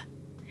off.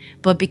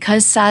 But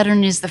because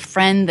Saturn is the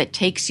friend that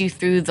takes you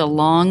through the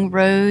long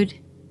road,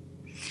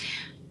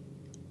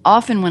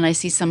 often when I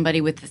see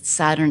somebody with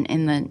Saturn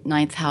in the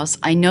ninth house,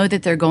 I know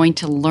that they're going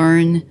to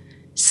learn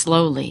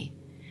slowly,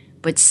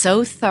 but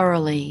so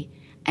thoroughly,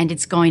 and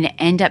it's going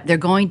to end up, it's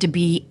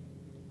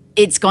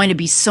going to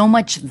be so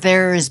much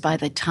theirs by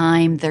the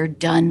time they're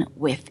done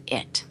with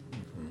it.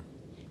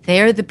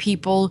 They're the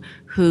people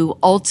who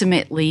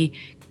ultimately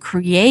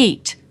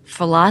create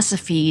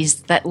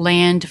philosophies that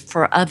land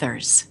for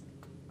others.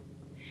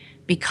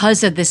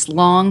 Because of this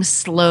long,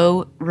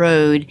 slow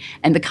road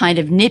and the kind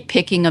of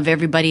nitpicking of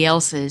everybody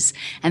else's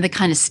and the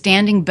kind of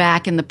standing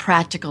back in the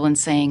practical and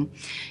saying,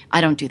 I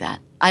don't do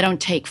that. I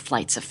don't take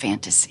flights of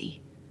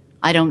fantasy.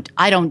 I don't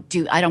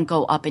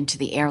go up into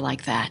the air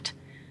like that.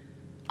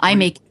 I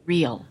make it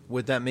real.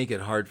 Would that make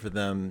it hard for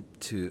them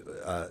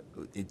to,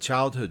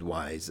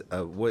 childhood-wise,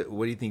 what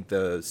do you think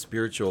the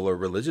spiritual or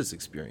religious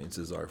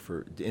experiences are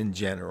in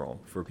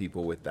general for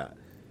people with that?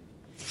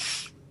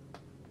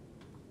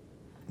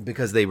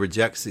 Because they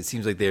reject, it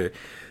seems like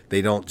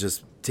they don't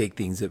just take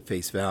things at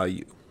face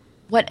value.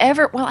 Well,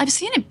 I've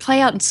seen it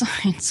play out in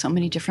so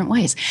many different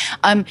ways.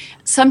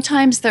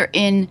 Sometimes they're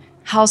in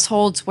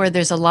households where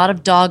there's a lot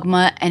of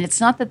dogma, and it's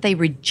not that they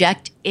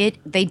reject it;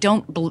 they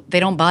don't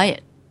buy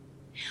it.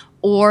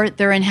 Or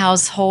they're in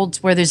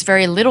households where there's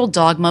very little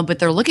dogma, but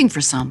they're looking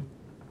for some.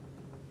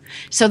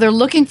 So they're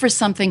looking for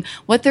something.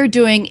 What they're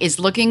doing is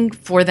looking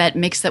for that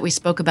mix that we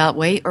spoke about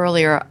way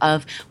earlier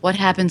of what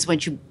happens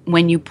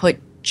when you put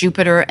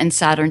Jupiter and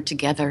Saturn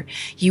together.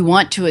 You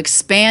want to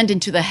expand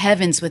into the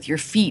heavens with your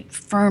feet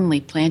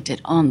firmly planted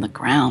on the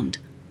ground.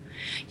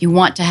 You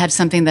want to have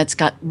something that's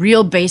got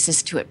real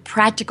basis to it,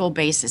 practical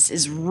basis,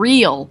 is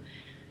real,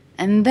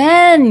 and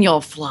then you'll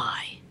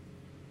fly.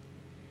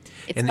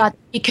 It's got to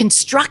be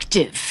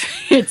constructive.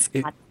 It's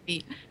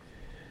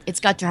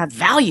got to have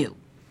value.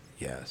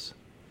 Yes.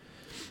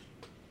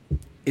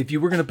 If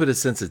you were going to put a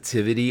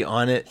sensitivity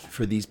on it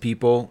for these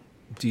people,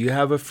 do you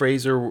have a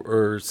phrase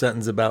or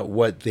sentence about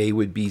what they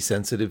would be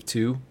sensitive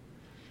to?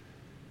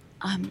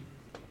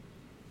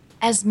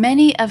 As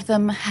many of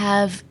them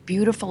have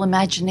beautiful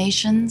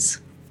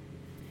imaginations,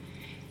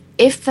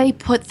 if they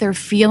put their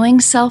feeling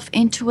self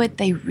into it,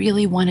 they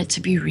really want it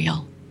to be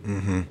real.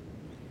 Mm-hmm.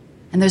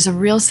 And there's a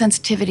real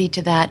sensitivity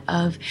to that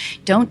of,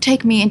 don't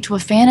take me into a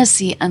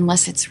fantasy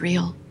unless it's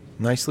real.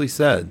 Nicely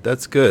said.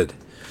 That's good.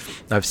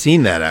 I've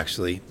seen that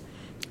actually.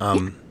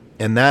 And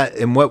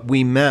what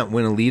we meant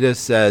when Aleta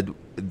said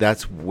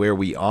that's where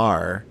we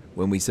are,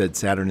 when we said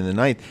Saturn in the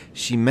ninth,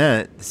 she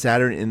meant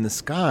Saturn in the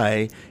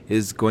sky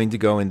is going to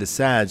go into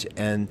Sag.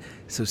 And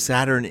so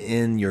Saturn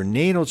in your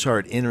natal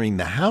chart entering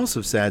the house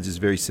of Sag is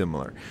very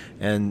similar.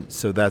 And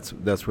so that's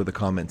where the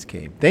comments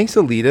came. Thanks,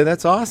 Aleta.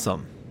 That's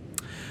awesome.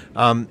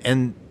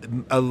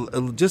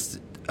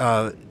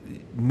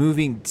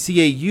 Moving,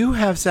 CA, you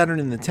have Saturn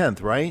in the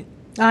 10th, right?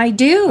 I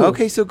do.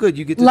 Okay, so good.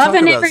 You get to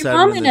Loving talk about every Saturn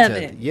moment in the 10th.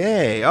 of it.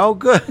 Yay. Oh,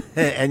 good.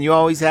 And you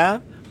always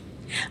have?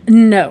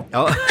 No.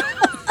 Oh.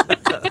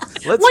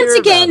 Once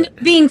again,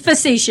 being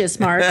facetious,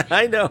 Mark.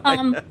 I know.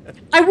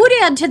 I would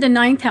add to the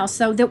ninth house,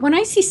 though, that when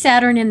I see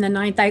Saturn in the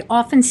ninth, I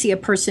often see a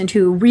person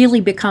who really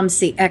becomes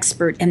the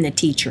expert and the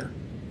teacher.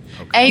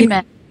 Okay.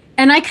 Amen.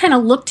 And I kind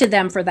of look to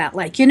them for that.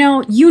 Like, you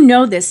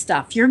know this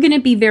stuff. You're going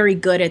to be very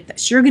good at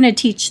this. You're going to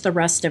teach the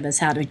rest of us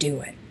how to do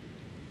it.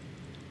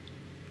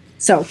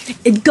 So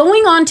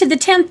going on to the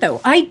 10th, though,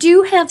 I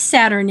do have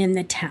Saturn in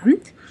the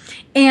 10th.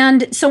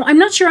 And so I'm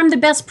not sure I'm the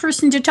best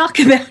person to talk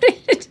about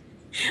it.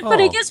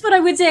 But I guess what I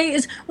would say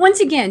is,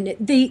 once again,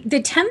 the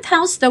 10th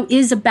house, though,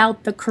 is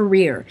about the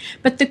career.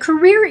 But the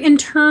career in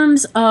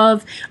terms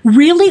of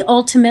really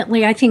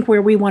ultimately, I think,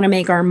 where we want to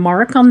make our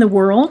mark on the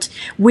world,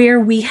 where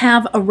we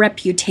have a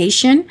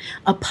reputation,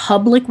 a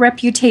public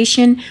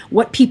reputation,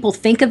 what people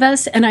think of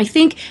us. And I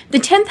think the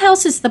 10th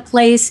house is the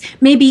place,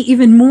 maybe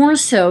even more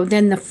so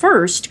than the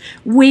first,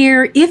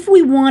 where if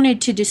we wanted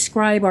to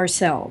describe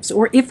ourselves,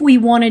 or if we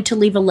wanted to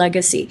leave a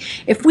legacy,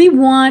 if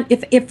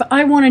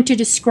I wanted to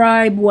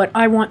describe what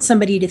I want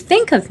somebody to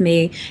think of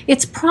me,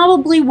 it's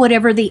probably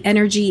whatever the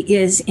energy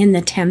is in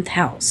the 10th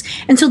house.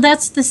 And so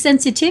that's the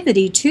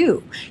sensitivity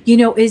too,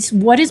 is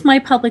what is my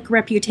public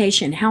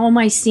reputation? How am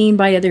I seen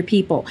by other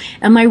people?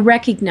 Am I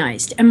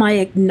recognized? Am I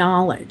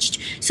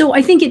acknowledged? So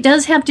I think it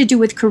does have to do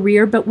with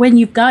career, but when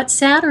you've got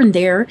Saturn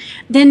there,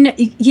 then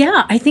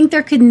yeah, I think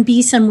there can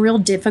be some real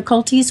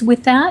difficulties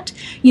with that.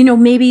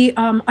 Maybe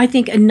I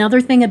think another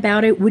thing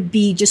about it would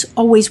be just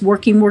always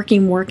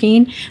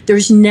working.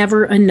 There's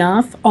never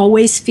enough,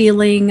 always feeling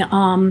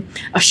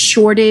a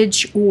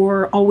shortage,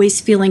 or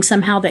always feeling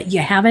somehow that you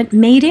haven't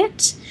made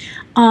it.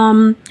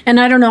 And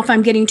I don't know if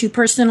I'm getting too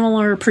personal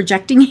or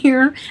projecting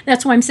here.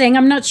 That's why I'm saying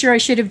I'm not sure I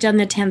should have done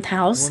the 10th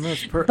house. Well,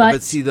 that's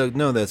but see,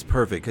 that's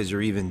perfect because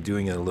you're even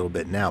doing it a little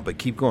bit now. But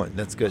keep going.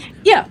 That's good.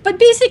 Yeah, but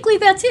basically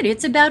that's it.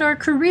 It's about our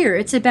career.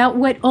 It's about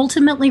what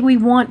ultimately we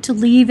want to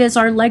leave as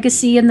our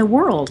legacy in the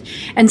world.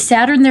 And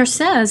Saturn there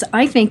says,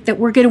 I think that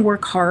we're going to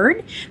work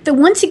hard. That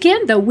once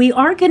again, though, we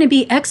are going to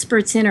be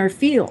experts in our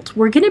field.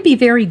 We're going to be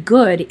very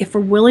good if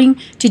we're willing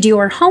to do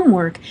our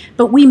homework,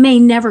 but we may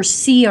never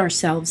see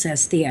ourselves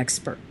as the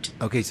expert.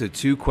 Okay, so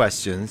 2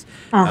 questions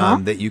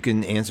that you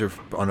can answer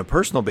on a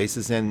personal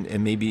basis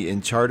and maybe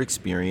in chart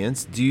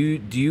experience. Do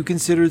you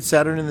consider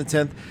Saturn in the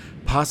 10th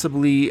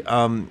possibly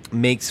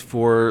makes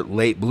for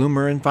late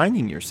bloomer in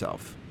finding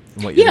yourself?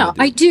 Yeah,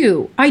 I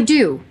do.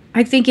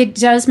 I think it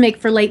does make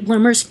for late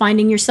bloomers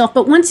finding yourself.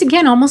 But once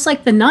again, almost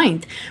like the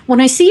 9th, when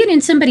I see it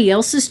in somebody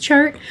else's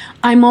chart,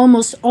 I'm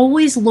almost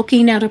always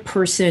looking at a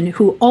person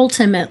who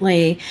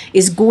ultimately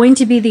is going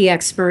to be the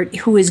expert,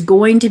 who is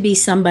going to be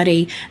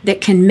somebody that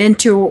can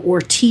mentor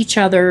or teach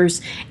others.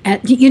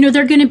 And,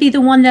 they're going to be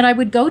the one that I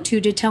would go to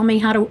tell me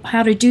how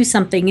to do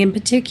something in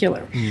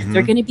particular. Mm-hmm.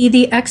 They're going to be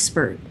the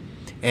expert.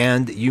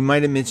 And you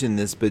might have mentioned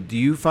this, but do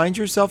you find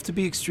yourself to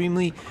be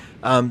extremely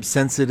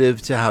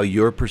sensitive to how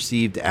you're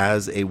perceived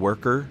as a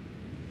worker,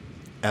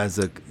 as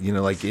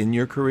like in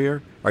your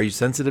career? Are you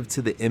sensitive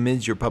to the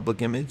image, your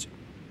public image?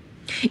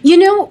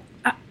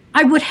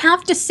 I would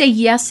have to say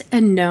yes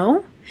and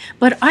no.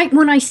 But I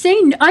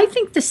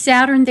think the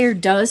Saturn there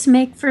does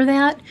make for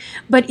that.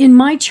 But in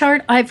my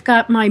chart, I've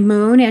got my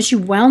moon, as you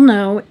well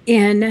know,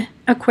 in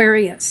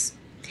Aquarius.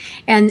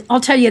 And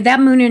I'll tell you, that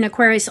moon in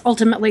Aquarius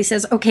ultimately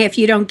says, okay, if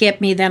you don't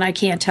get me, then I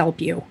can't help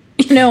you.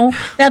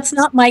 That's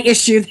not my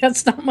issue.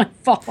 That's not my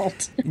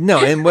fault. No,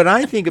 and what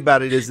I think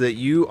about it is that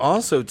you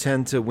also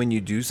tend to, when you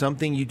do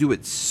something, you do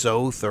it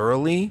so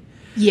thoroughly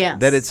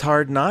that it's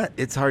hard not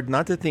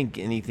to think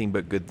anything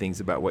but good things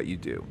about what you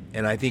do.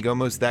 And I think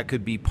almost that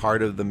could be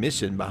part of the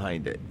mission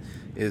behind it.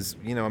 Is,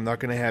 I'm not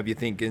going to have you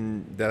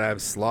thinking that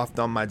I've sloughed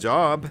on my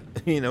job,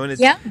 and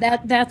it's,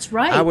 that's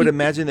right. I would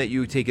imagine that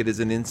you take it as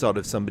an insult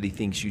if somebody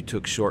thinks you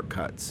took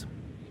shortcuts.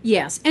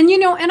 Yes. And,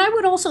 and I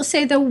would also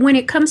say, though, when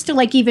it comes to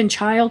like even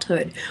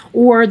childhood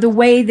or the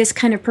way this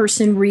kind of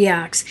person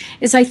reacts,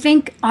 is I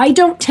think I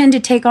don't tend to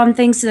take on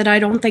things that I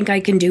don't think I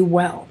can do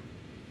well.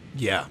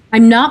 Yeah.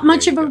 I'm not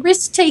much of a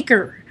risk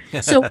taker.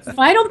 So if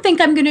I don't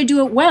think I'm going to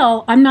do it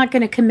well, I'm not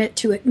going to commit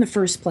to it in the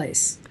first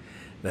place.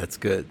 That's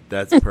good.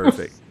 That's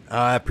perfect.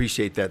 I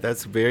appreciate that.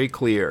 That's very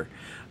clear.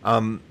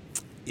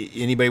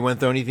 Anybody want to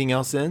throw anything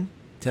else in?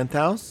 10th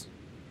house?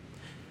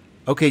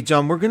 Okay,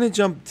 John, we're going to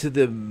jump to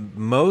the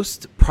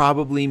most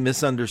probably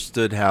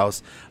misunderstood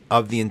house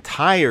of the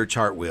entire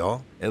chart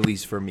wheel, at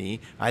least for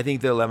me. I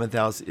think the 11th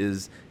house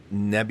is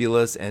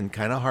nebulous and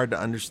kind of hard to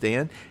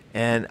understand,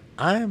 and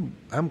I'm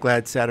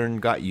glad Saturn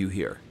got you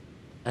here.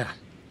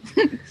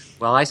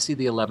 Well, I see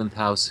the 11th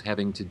house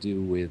having to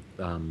do with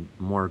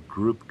more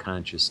group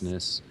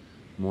consciousness,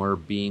 more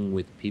being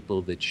with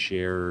people that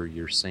share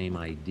your same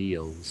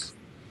ideals.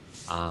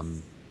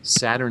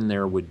 Saturn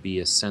there would be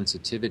a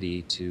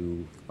sensitivity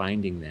to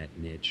finding that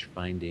niche,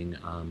 I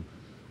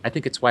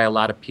think it's why a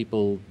lot of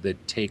people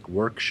that take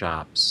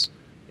workshops,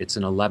 it's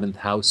an 11th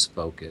house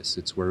focus.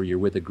 It's where you're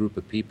with a group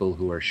of people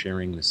who are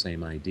sharing the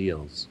same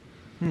ideals.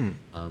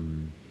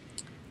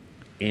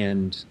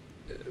 And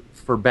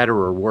for better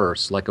or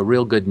worse, like a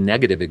real good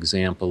negative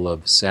example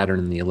of Saturn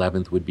in the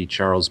 11th would be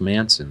Charles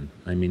Manson.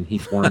 I mean, he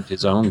formed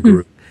his own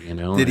group,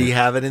 Did he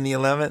have it in the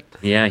 11th?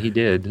 Yeah, he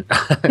did.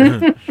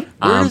 Where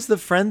does the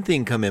friend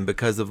thing come in?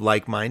 Because of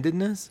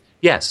like-mindedness?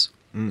 Yes.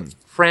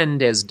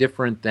 Friend as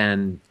different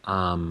than,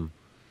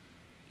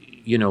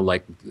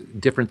 like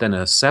different than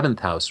a 7th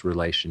house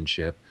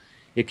relationship.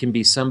 It can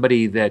be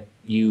somebody that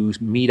you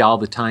meet all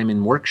the time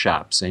in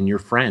workshops and you're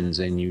friends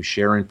and you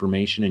share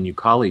information and you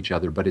call each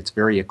other, but it's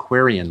very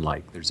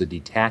Aquarian-like. There's a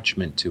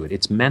detachment to it.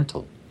 It's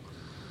mental.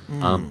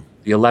 The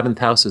 11th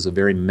house is a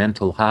very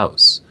mental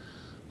house.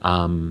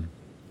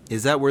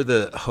 Is that where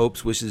the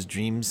hopes, wishes,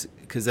 dreams,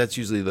 because that's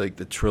usually like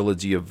the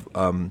trilogy of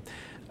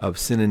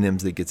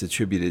synonyms that gets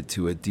attributed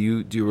to it. Do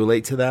you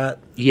relate to that?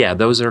 Yeah,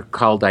 those are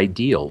called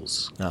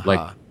ideals.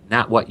 Like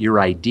not what your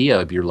idea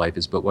of your life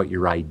is, but what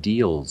your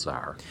ideals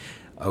are.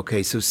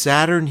 Okay, so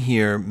Saturn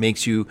here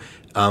makes you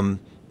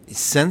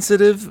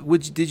sensitive,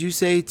 did you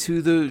say,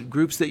 to the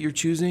groups that you're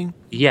choosing?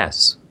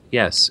 Yes,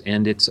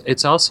 and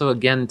it's also,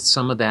 again,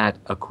 some of that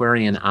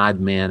Aquarian odd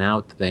man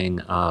out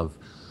thing of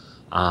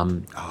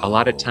a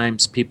lot of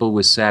times people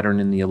with Saturn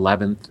in the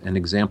 11th, an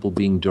example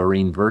being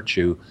Doreen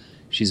Virtue,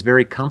 she's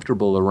very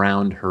comfortable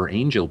around her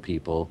angel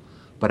people,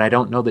 but I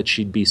don't know that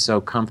she'd be so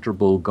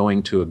comfortable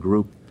going to a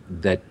group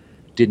that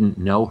didn't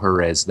know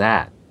her as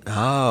that.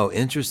 Oh,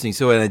 interesting.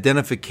 So an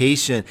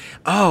identification.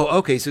 Oh,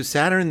 okay. So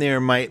Saturn there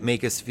might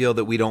make us feel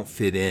that we don't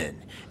fit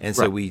in. And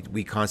so we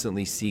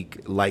constantly seek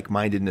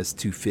like-mindedness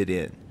to fit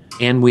in.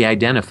 And we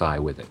identify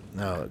with it.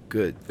 Oh,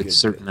 good. With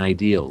certain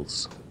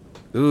ideals.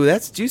 Ooh,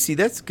 that's juicy.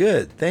 That's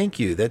good. Thank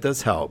you. That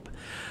does help.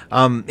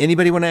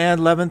 Anybody want to add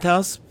 11th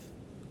house?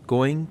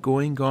 Going,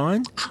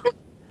 gone?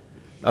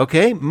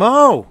 Okay,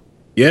 Mo.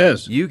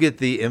 Yes. You get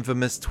the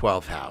infamous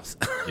 12th house.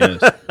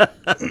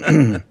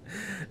 Yes.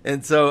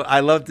 And so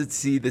I love to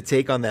see the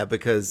take on that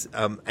because,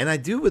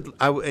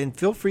 and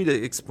feel free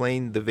to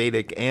explain the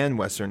Vedic and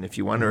Western if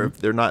you want, or if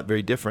they're not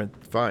very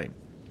different, fine.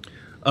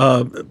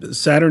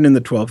 Saturn in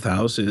the 12th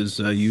house is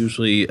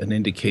usually an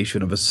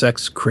indication of a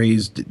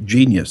sex-crazed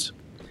genius.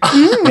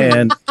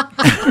 And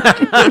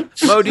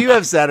Mo, do you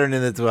have Saturn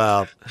in the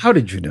 12th? How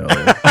did you know?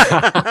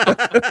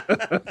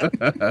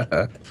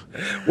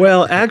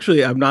 Well,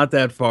 actually, I'm not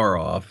that far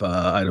off.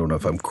 I don't know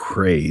if I'm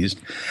crazed.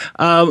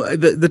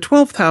 The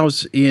 12th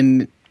house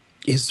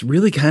is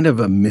really kind of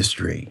a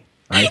mystery,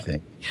 I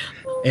think.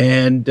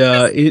 And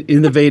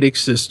in the Vedic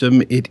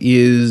system, it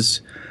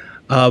is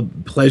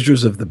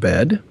pleasures of the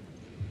bed,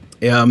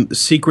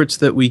 secrets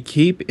that we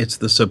keep. It's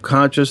the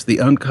subconscious, the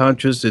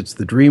unconscious. It's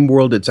the dream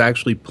world. It's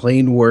actually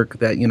plane work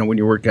that, when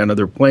you're working on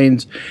other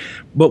planes.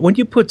 But when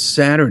you put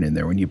Saturn in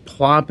there, when you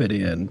plop it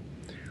in,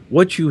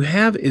 what you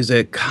have is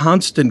a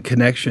constant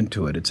connection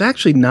to it. It's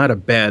actually not a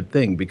bad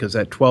thing because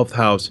that 12th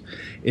house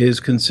is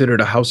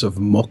considered a house of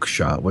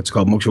moksha, what's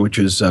called moksha, which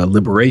is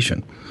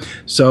liberation.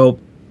 So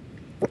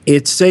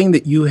it's saying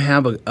that you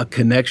have a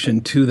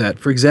connection to that.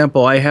 For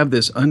example, I have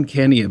this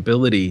uncanny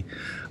ability,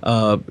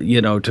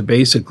 to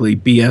basically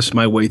BS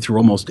my way through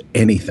almost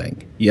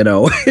anything.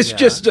 It's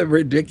just a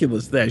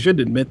ridiculous thing. I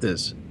shouldn't admit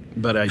this,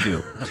 but I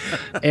do.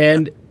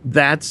 And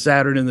that's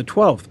Saturn in the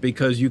 12th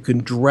because you can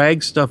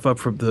drag stuff up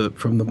from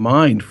the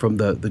mind, from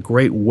the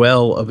great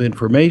well of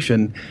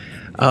information.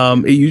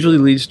 It usually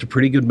leads to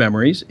pretty good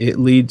memories. It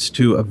leads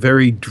to a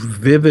very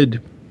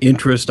vivid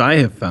interest, I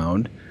have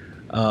found,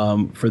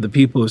 for the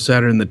people of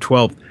Saturn in the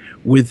 12th,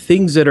 with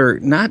things that are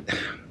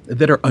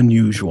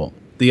unusual.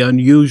 The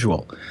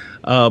unusual.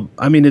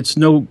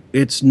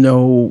 It's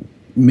no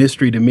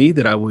mystery to me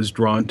that I was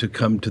drawn to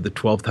come to the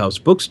 12th house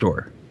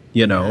bookstore.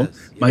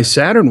 My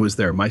Saturn was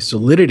there, my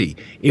solidity.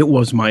 It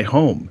was my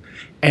home.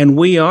 And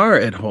we are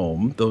at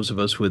home, those of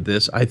us with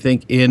this, I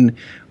think, in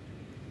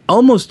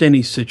almost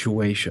any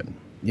situation.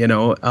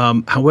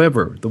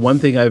 However, the one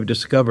thing I've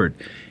discovered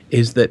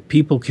is that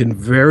people can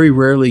very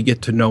rarely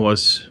get to know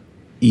us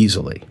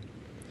easily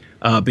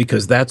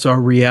because that's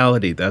our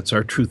reality, that's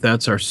our truth,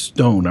 that's our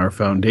stone, our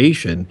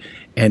foundation,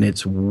 and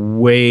it's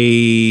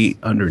way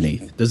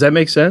underneath. Does that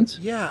make sense?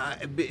 Yeah,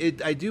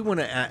 I do want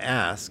to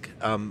ask,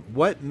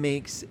 what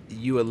makes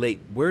you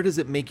where does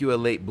it make you a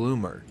late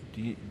bloomer?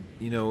 Do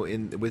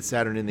with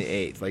Saturn in the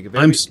 8th? Like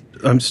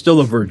I'm still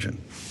a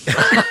virgin.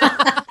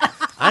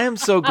 I am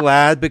so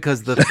glad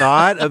because the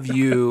thought of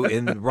you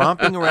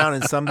romping around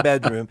in some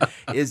bedroom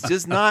is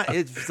just not,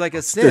 it's like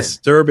a sin.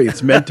 Disturbing.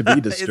 It's meant to be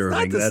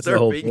disturbing. It's not That's the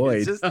whole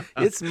point.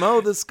 It's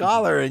Mo the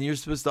scholar, and you're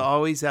supposed to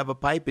always have a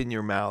pipe in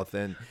your mouth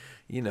and,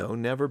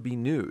 never be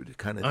nude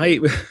kind of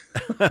thing.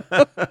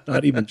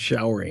 Not even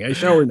showering. I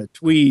shower in a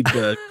tweed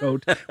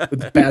coat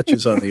with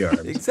patches on the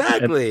arms.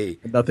 Exactly.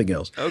 And nothing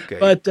else. Okay.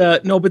 But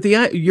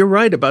you're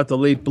right about the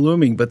late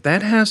blooming, but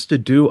that has to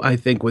do, I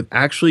think, with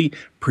actually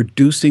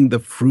producing the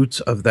fruits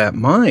of that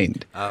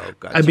mind. Oh,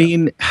 gotcha. I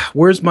mean,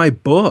 where's my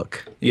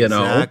book?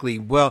 Exactly.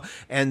 Well,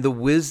 and the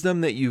wisdom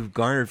that you've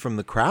garnered from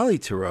the Crowley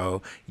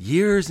Tarot,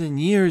 years and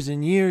years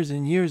and years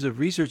and years of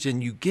research,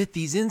 and you get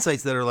these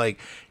insights that are like,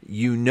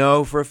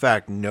 for a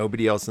fact,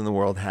 nobody else in the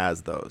world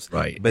has those.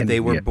 Right. But they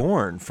were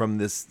born from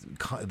this.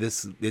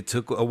 It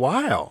took a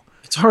while.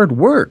 It's hard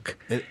work.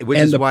 Which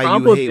is why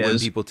you hate when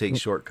people take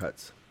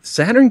shortcuts.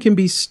 Saturn can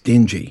be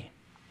stingy.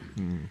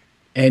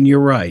 And you're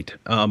right.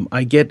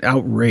 I get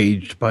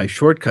outraged by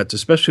shortcuts,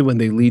 especially when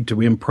they lead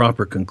to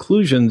improper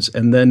conclusions,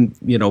 and then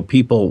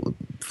people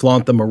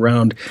flaunt them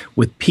around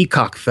with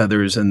peacock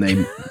feathers, and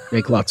they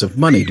make lots of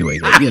money doing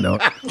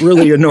it.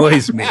 Really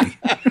annoys me.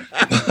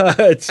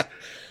 But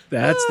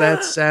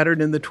that's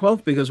Saturn in the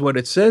 12th, because what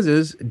it says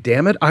is,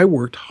 damn it, I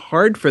worked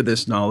hard for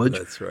this knowledge.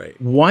 That's right.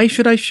 Why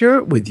should I share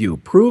it with you?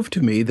 Prove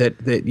to me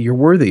that you're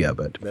worthy of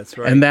it. That's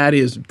right. And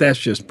that's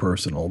just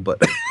personal, but.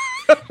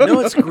 No,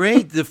 it's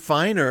great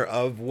definer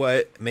of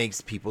what makes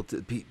people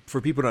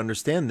for people to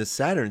understand this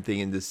Saturn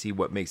thing and to see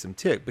what makes them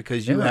tick,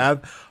 because you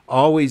have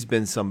always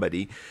been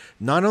somebody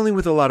not only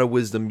with a lot of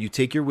wisdom, you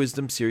take your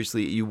wisdom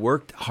seriously, you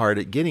worked hard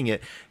at getting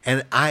it,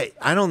 and I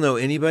don't know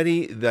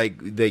anybody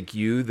like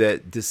you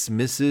that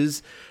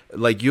dismisses.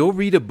 Like, you'll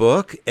read a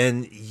book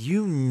and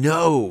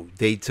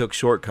they took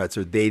shortcuts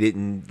or they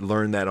didn't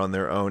learn that on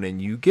their own,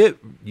 and you get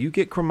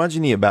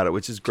curmudgeon-y about it,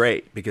 which is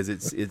great because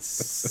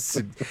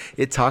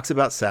it talks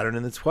about Saturn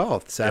in the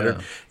 12th,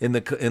 Saturn in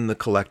the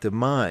collective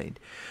mind.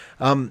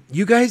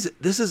 You guys,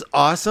 this is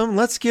awesome.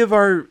 Let's give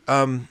our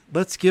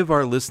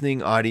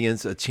listening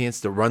audience a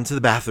chance to run to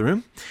the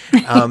bathroom.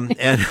 And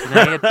Can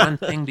I add one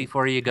thing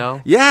before you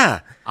go?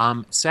 Yeah.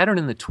 Saturn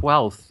in the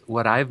 12th,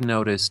 what I've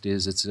noticed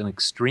is it's an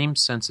extreme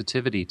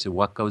sensitivity to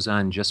what goes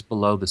on just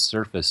below the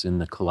surface in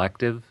the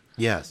collective.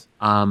 Yes.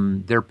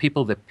 There are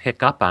people that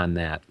pick up on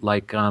that.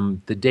 Like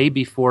the day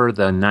before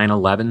the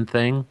 9/11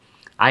 thing,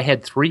 I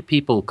had 3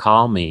 people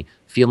call me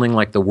feeling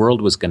like the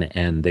world was going to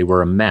end. They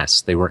were a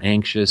mess. They were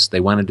anxious. They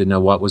wanted to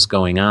know what was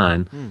going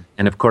on.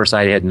 And of course,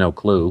 I had no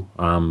clue.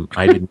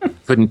 I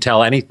couldn't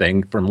tell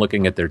anything from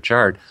looking at their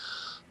chart.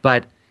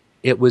 But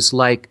it was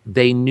like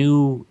they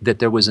knew that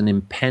there was an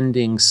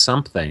impending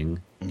something,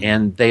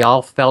 and they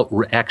all felt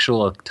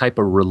actual type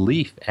of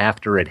relief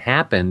after it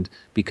happened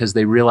because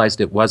they realized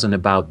it wasn't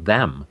about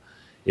them.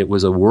 It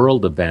was a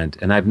world event.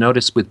 And I've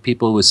noticed with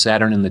people with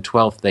Saturn in the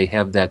 12th, they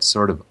have that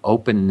sort of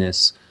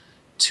openness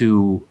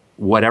to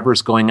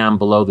whatever's going on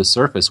below the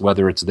surface,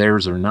 whether it's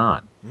theirs or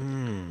not.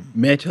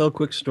 May I tell a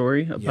quick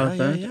story about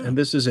that? Yeah. And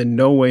this is in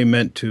no way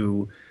meant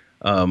to,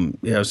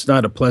 it's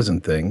not a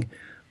pleasant thing,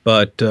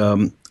 but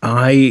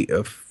I,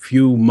 a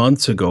few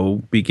months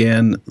ago,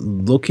 began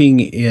looking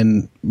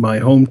in my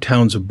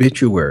hometown's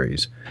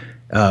obituaries,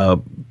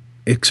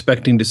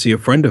 expecting to see a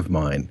friend of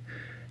mine.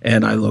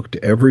 And I looked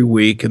every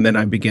week, and then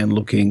I began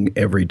looking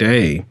every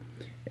day,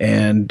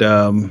 and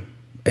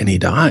he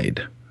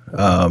died.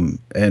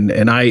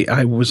 And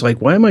I was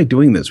like, why am I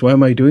doing this? Why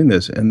am I doing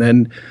this? And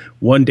then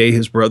one day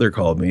his brother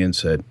called me and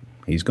said,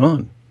 he's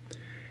gone.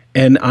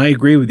 And I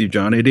agree with you,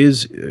 John. It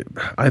is,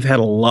 I've had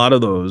a lot of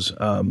those.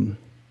 Do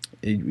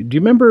you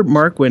remember,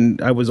 Mark, when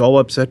I was all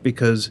upset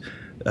because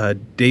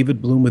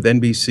David Bloom with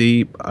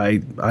NBC,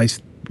 I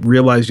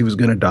realized he was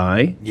going to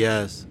die?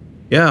 Yes.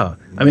 Yeah.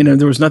 I mean,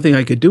 there was nothing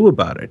I could do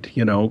about it,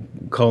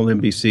 call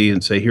NBC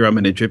and say, here, I'm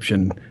an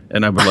Egyptian,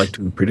 and I would like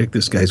to predict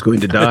this guy's going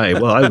to die.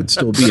 Well, I would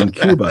still be in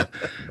Cuba.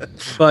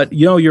 But,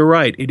 you're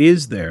right. It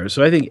is there.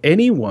 So I think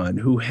anyone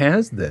who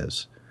has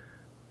this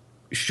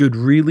should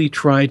really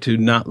try to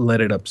not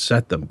let it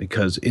upset them,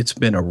 because it's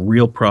been a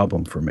real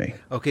problem for me.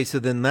 Okay, so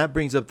then that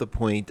brings up the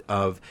point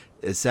of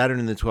Saturn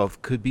in the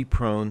 12th could be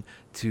prone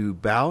to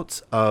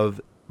bouts of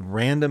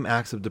random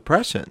acts of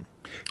depression.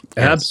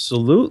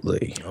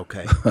 Absolutely.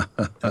 Okay,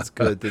 that's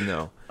good to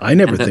know. I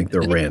never think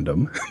they're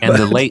random. And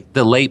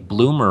the late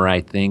bloomer, I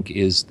think,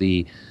 is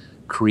the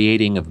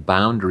creating of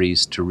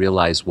boundaries to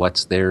realize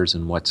what's theirs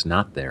and what's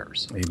not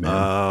theirs. Amen.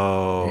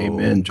 Oh,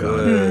 Amen, John.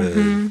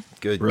 Good,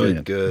 good,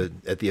 Brilliant. good.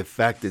 At the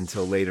effect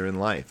until later in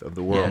life of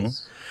the world.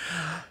 Yes.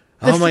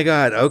 Oh my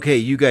God. Okay,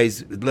 you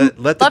guys,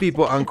 let the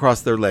people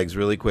uncross their legs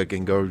really quick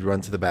and go run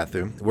to the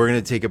bathroom. We're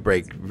going to take a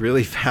break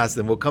really fast,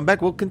 and we'll come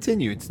back. We'll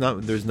continue.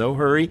 There's no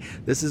hurry.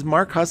 This is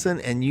Mark Husson,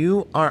 and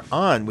you are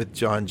on with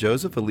John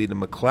Joseph, Aleta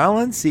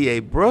McClelland, C.A.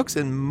 Brooks,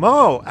 and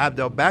Mo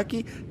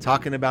Abdelbaki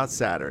talking about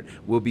Saturn.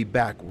 We'll be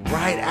back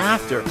right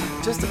after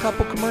just a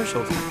couple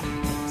commercials.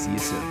 See you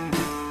soon.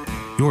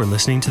 You're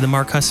listening to The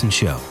Mark Husson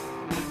Show.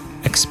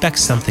 Expect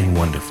something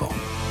wonderful.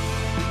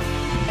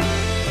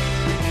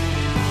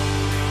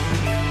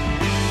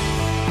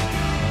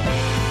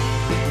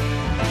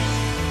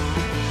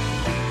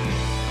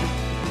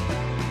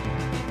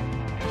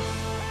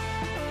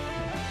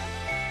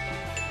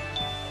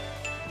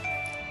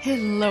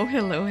 Hello,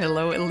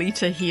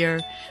 Aleta here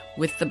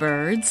with the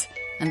birds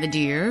and the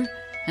deer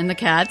and the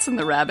cats and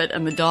the rabbit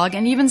and the dog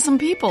and even some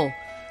people,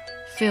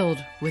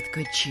 filled with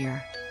good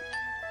cheer.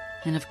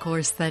 And of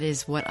course, that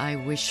is what I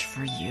wish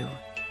for you.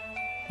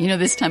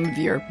 This time of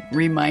year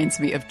reminds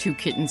me of two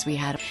kittens we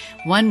had.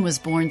 One was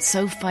born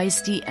so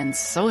feisty and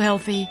so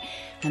healthy,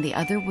 and the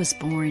other was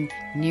born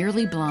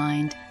nearly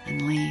blind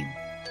and lame.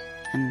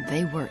 And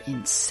they were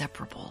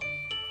inseparable.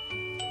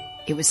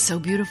 It was so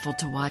beautiful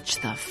to watch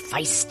the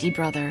feisty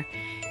brother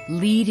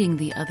leading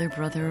the other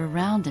brother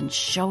around and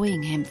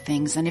showing him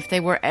things. And if they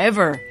were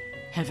ever,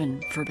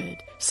 heaven forbid,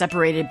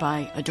 separated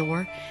by a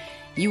door,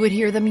 you would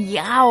hear them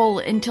yowl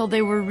until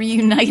they were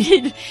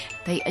reunited.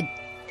 They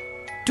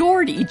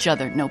adored each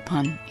other, no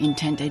pun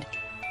intended.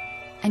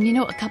 And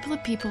a couple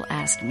of people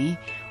asked me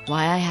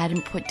why I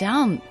hadn't put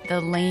down the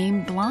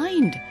lame,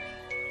 blind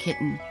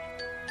kitten.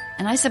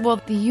 And I said,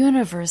 well, the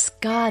universe,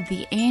 God,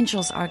 the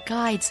angels, our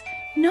guides,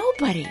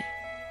 nobody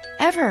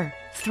ever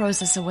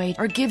throws us away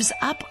or gives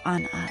up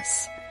on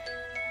us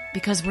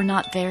because we're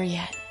not there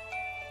yet,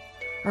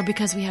 or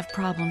because we have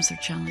problems or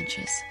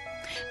challenges.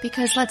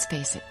 Because let's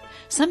face it,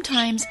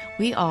 sometimes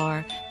we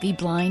are the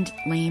blind,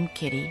 lame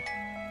kitty,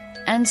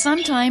 and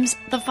sometimes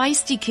the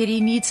feisty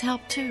kitty needs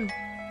help too.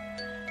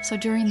 So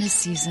during this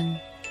season,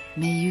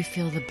 may you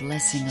feel the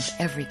blessing of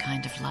every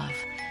kind of love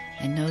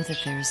and know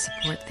that there is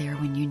support there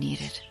when you need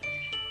it.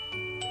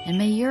 And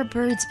may your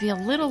birds be a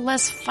little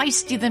less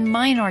feisty than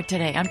mine are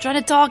today. I'm trying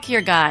to talk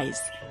here, guys.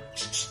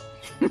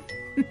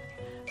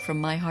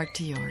 From my heart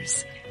to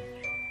yours,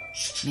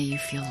 may you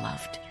feel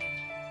loved.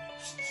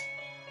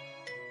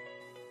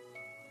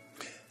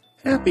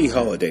 Happy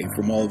holiday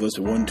from all of us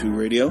at 1-2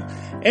 Radio,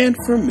 and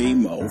from me,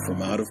 Mo,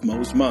 from Out of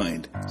Mo's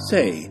Mind.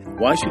 Say,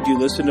 why should you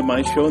listen to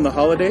my show in the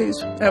holidays?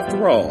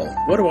 After all,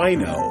 what do I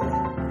know?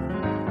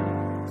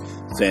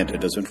 Santa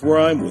doesn't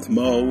rhyme with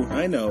Mo,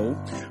 I know.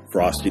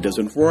 Frosty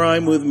doesn't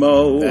rhyme with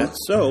Mo,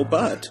 that's so,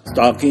 but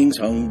stockings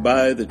hung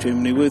by the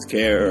chimney with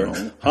care.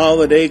 No.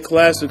 Holiday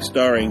classic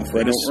starring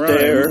Fred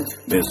Astaire.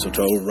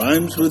 Mistletoe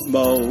rhymes with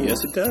Mo,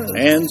 yes it does.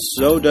 And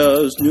so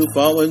does New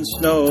Fallen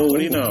Snow. What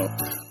do you know?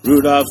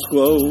 Rudolph's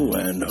glow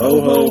and ho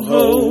ho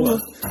ho,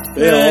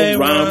 they all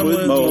rhyme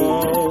with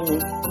Mo.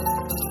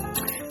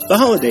 The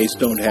holidays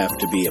don't have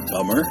to be a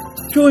bummer.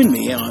 Join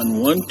me on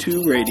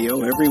 1-2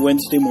 Radio every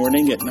Wednesday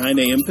morning at 9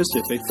 a.m.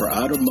 Pacific for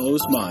Out of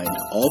Mo's Mind,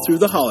 all through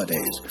the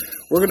holidays.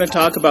 We're going to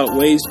talk about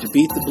ways to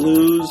beat the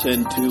blues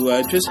and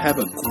to just have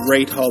a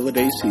great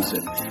holiday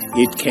season.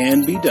 It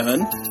can be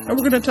done, and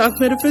we're going to talk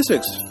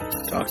metaphysics.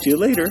 Talk to you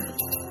later.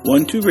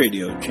 1-2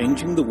 Radio,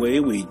 changing the way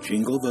we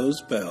jingle those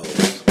bells.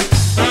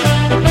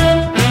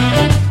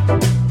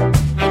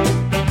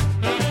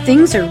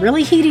 Things are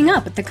really heating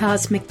up at the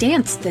Cosmic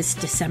Dance this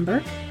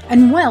December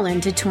and well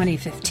into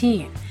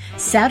 2015.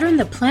 Saturn,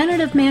 the planet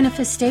of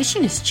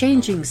manifestation, is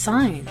changing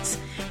signs.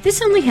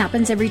 This only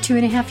happens every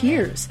 2.5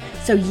 years.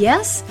 So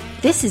yes,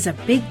 this is a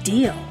big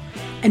deal.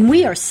 And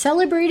we are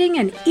celebrating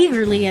and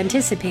eagerly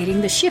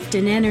anticipating the shift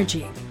in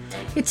energy.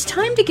 It's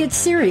time to get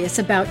serious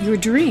about your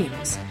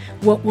dreams.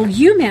 What will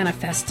you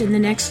manifest in the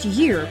next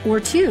year or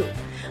two?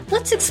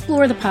 Let's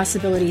explore the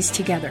possibilities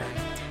together.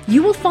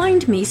 You will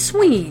find me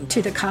swinging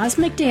to the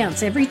cosmic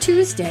dance every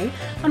Tuesday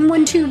on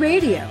 1-2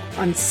 Radio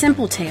on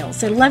Simple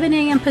Tales at 11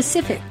 a.m.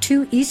 Pacific,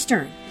 2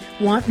 Eastern.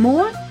 Want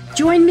more?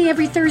 Join me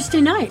every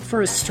Thursday night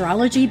for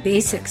Astrology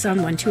Basics on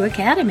 1-2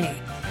 Academy.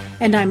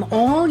 And I'm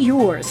all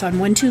yours on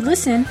 1-2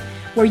 Listen,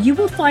 where you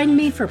will find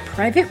me for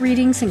private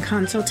readings and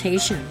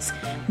consultations.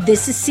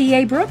 This is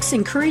C.A. Brooks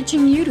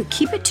encouraging you to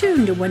keep it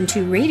tuned to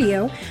 1-2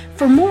 Radio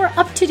for more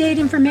up-to-date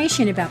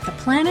information about the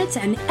planets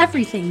and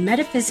everything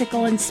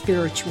metaphysical and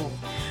spiritual.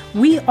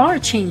 We are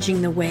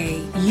changing the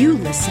way you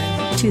listen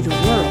to the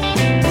world.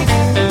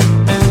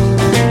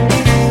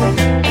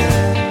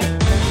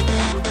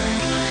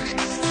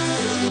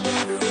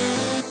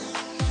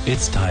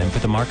 It's time for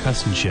the Mark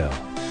Husson Show.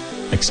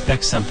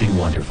 Expect something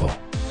wonderful.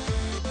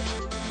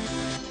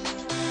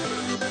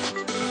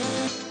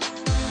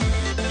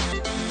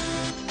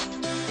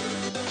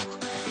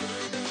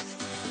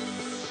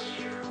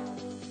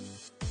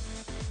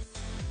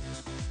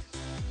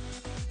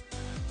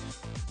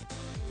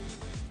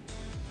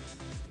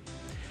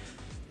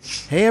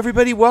 Hey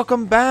everybody,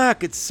 welcome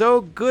back. It's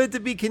so good to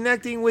be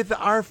connecting with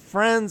our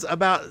friends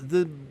about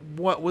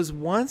what was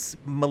once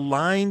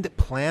maligned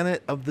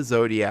planet of the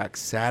zodiac,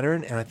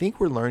 Saturn, and I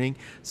think we're learning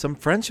some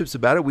friendships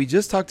about it. We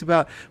just talked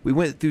about, we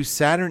went through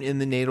Saturn in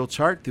the natal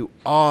chart, through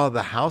all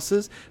the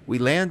houses. We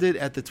landed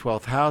at the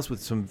 12th house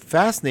with some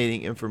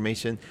fascinating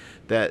information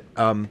that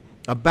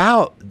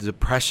about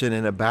depression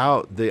and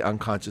about the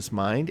unconscious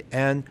mind,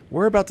 and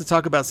we're about to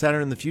talk about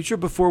Saturn in the future.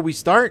 Before we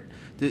start,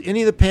 do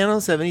any of the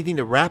panelists have anything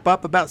to wrap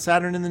up about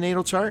Saturn in the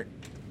natal chart?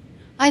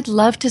 I'd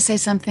love to say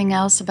something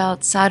else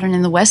about Saturn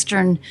in the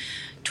Western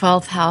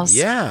 12th house.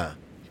 Yeah.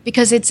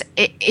 Because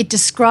it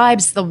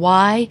describes the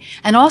why,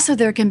 and also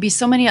there can be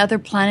so many other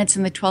planets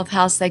in the 12th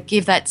house that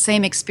give that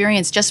same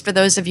experience. Just for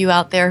those of you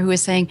out there who are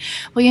saying,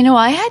 well, you know,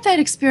 I had that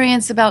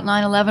experience about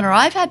 9/11, or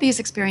I've had these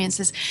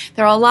experiences.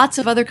 There are lots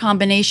of other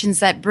combinations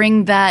that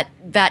bring that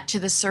to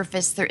the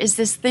surface. There is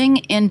this thing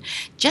in,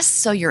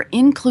 just so you're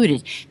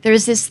included, there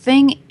is this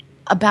thing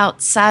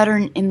about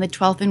Saturn in the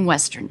 12th in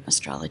Western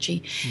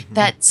astrology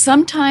that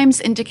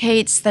sometimes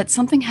indicates that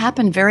something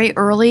happened very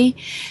early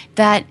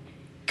that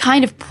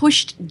kind of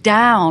pushed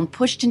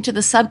into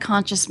the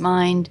subconscious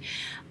mind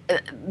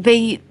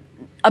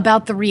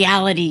about the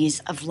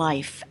realities of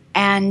life,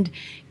 and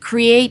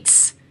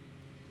creates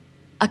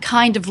a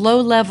kind of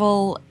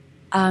low-level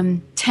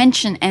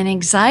tension and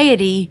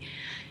anxiety,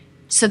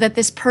 so that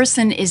this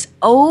person is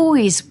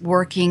always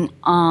working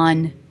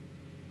on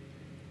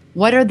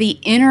what are the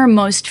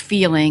innermost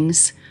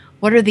feelings,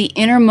 what are the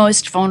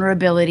innermost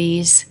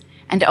vulnerabilities,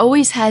 and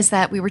always has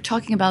that, we were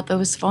talking about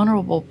those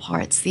vulnerable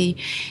parts,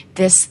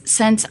 this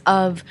sense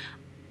of,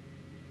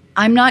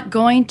 I'm not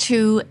going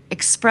to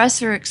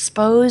express or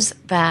expose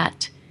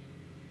that,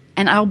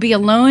 and I'll be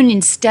alone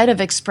instead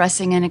of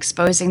expressing and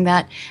exposing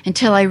that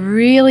until I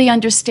really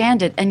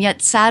understand it. And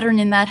yet Saturn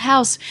in that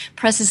house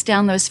presses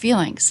down those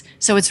feelings.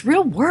 So it's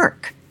real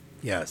work.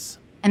 Yes.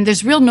 And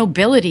there's real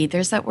nobility.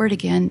 There's that word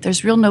again.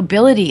 There's real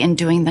nobility in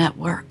doing that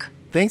work.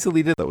 Thanks,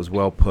 Aleta. That was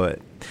well put.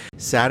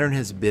 Saturn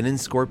has been in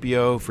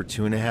Scorpio for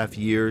 2.5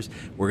 years.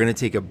 We're going to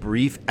take a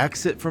brief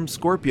exit from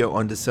Scorpio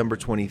on December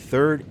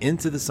 23rd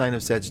into the sign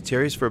of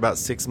Sagittarius for about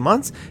 6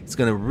 months. It's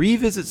going to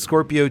revisit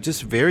Scorpio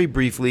just very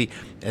briefly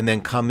and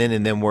then come in,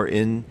 and then we're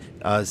in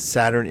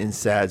Saturn in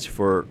Sag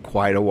for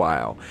quite a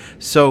while.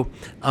 So,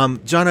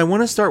 John, I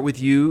want to start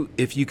with you.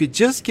 If you could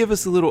just give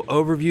us a little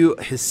overview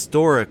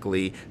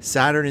historically,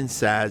 Saturn in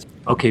Sag.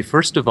 Okay,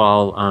 first of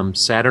all,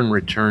 Saturn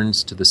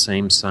returns to the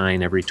same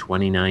sign every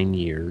 29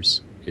 years.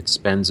 It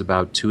spends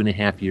about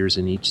 2.5 years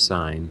in each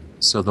sign.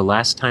 So the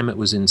last time it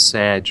was in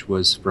Sag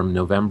was from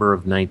November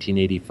of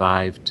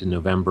 1985 to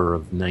November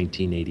of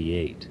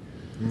 1988.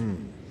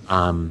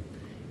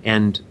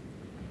 And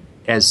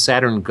as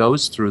Saturn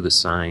goes through the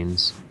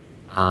signs,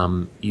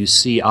 you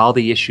see all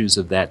the issues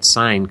of that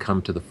sign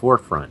come to the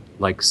forefront.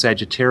 Like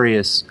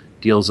Sagittarius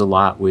deals a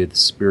lot with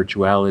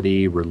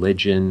spirituality,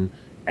 religion,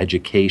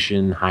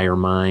 education, higher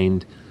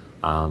mind.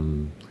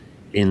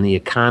 In the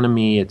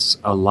economy, it's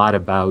a lot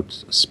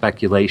about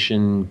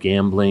speculation,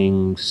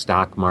 gambling,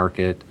 stock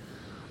market,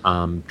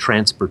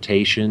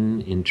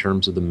 transportation in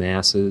terms of the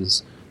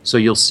masses. So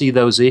you'll see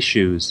those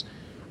issues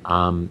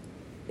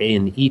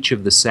in each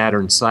of the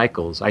Saturn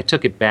cycles. I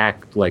took it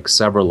back like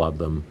several of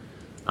them.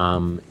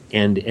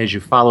 And as you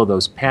follow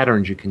those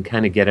patterns, you can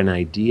kind of get an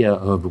idea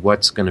of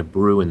what's going to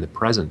brew in the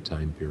present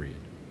time period.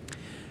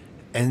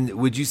 And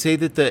would you say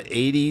that the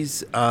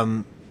 80s,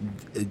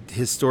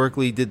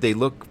 historically, did they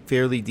look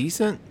fairly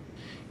decent?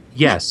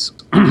 Yes.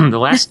 The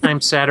last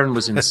time Saturn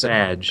was in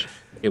Sag,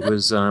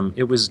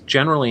 It was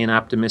generally an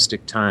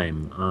optimistic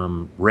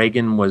time.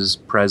 Reagan was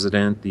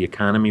president. The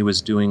economy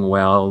was doing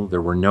well.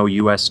 There were no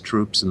U.S.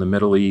 troops in the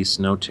Middle East,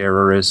 no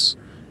terrorists,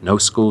 no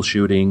school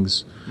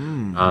shootings.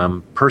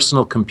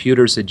 Personal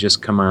computers had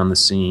just come on the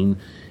scene,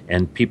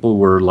 and people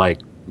were like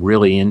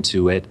really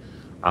into it.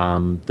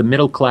 The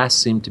middle class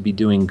seemed to be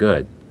doing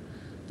good.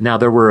 Now,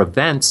 there were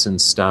events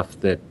and stuff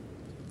that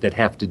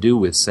have to do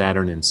with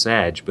Saturn and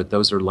Sag, but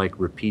those are like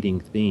repeating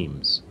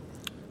themes.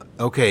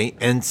 Okay,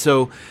 and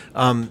so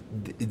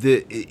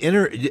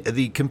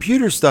the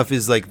computer stuff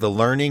is like the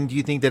learning. Do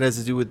you think that has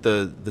to do with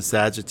the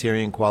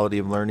Sagittarian quality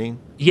of learning?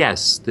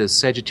 Yes, the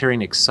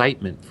Sagittarian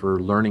excitement for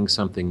learning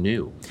something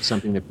new,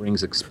 something that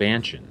brings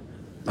expansion.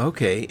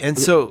 Okay, and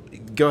so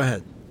go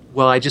ahead.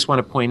 Well, I just want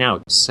to point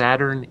out,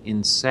 Saturn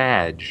in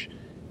Sag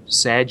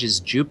is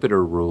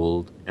Jupiter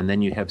ruled, and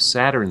then you have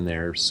Saturn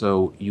there,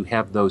 so you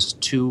have those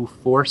two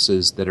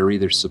forces that are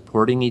either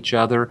supporting each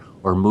other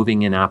or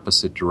moving in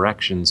opposite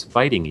directions,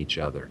 fighting each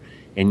other.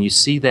 And you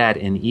see that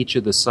in each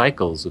of the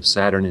cycles of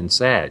Saturn and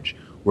Sag,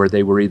 where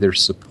they were either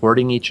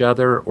supporting each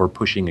other or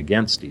pushing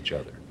against each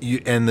other.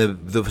 And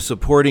the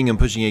supporting and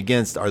pushing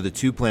against are the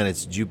two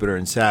planets, Jupiter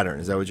and Saturn.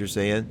 Is that what you're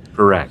saying?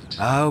 Correct.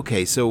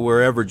 Okay, so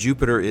wherever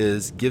Jupiter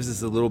is gives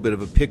us a little bit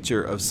of a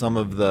picture of some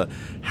of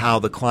how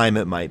the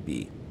climate might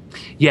be.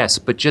 Yes,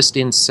 but just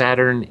in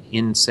Saturn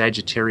in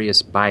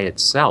Sagittarius by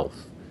itself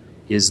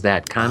is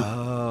that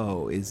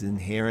is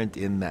inherent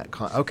in that.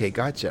 Okay,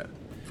 gotcha.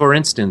 For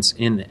instance,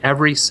 in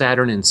every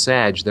Saturn in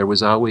Sag, there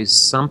was always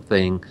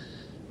something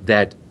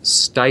that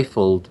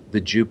stifled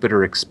the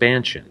Jupiter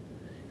expansion.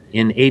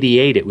 In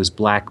 '88, it was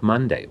Black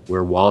Monday,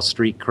 where Wall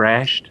Street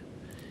crashed.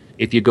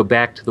 If you go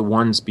back to the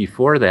ones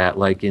before that,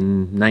 like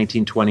in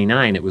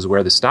 1929, it was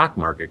where the stock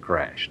market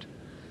crashed.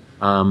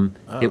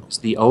 It was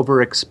the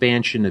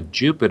overexpansion of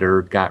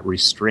Jupiter got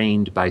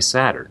restrained by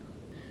Saturn.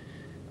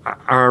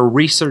 Our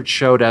research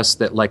showed us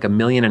that like 1.5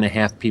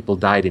 million people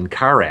died in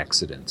car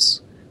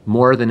accidents,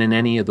 more than in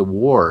any of the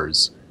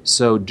wars.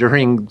 So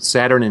during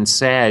Saturn and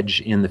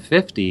Sag in the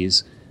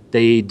 50s,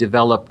 they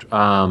developed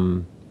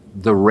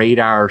the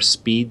radar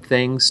speed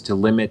things to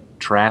limit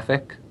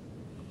traffic.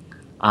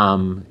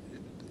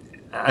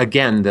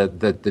 Again,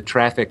 the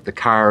traffic, the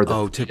car.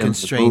 To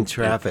constrain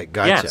traffic.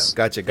 Gotcha. Yes.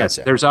 Gotcha. Yes.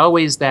 There's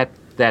always that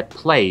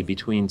play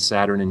between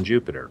Saturn and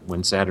Jupiter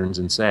when Saturn's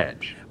in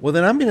Sag. Well,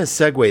 then I'm going to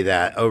segue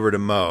that over to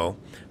Mo,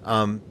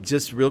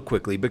 just real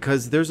quickly,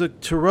 because there's a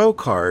tarot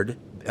card.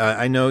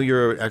 I know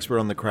you're an expert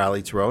on the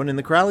Crowley Tarot, and in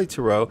the Crowley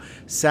Tarot,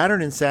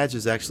 Saturn and Sag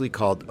is actually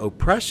called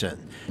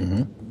oppression.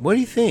 Mm-hmm. What do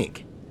you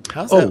think?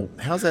 How's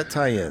that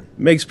tie in?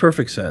 Makes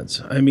perfect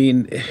sense. I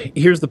mean,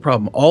 here's the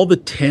problem. All the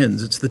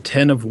tens, it's the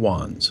 10 of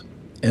wands.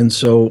 And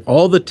so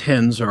all the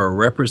tens are a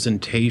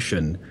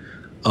representation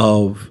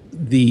of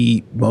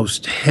the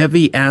most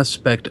heavy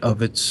aspect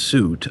of its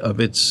suit, of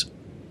its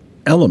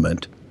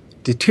element,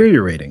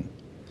 deteriorating.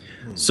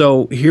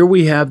 So here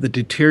we have the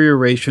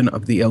deterioration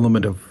of the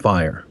element of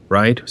fire,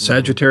 right?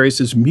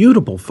 Sagittarius is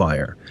mutable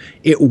fire.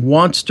 It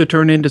wants to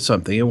turn into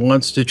something. It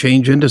wants to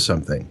change into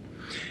something.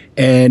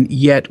 And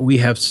yet we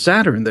have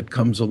Saturn that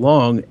comes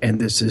along, and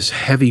this is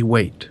heavy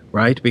weight,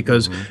 right?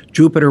 Because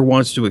Jupiter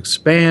wants to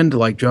expand,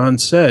 like John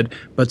said,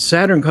 but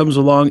Saturn comes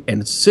along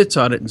and sits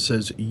on it and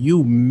says,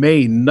 you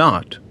may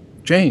not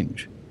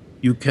change.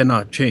 You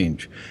cannot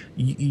change.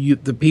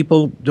 The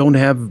people don't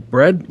have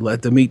bread,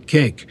 let them eat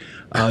cake.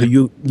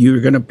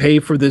 You're going to pay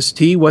for this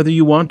tea whether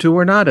you want to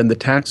or not, and the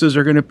taxes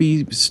are going to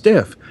be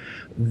stiff.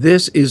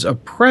 This is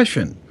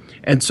oppression.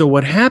 And so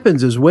what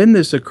happens is when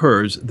this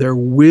occurs, there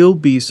will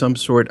be some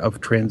sort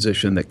of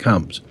transition that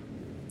comes.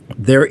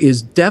 There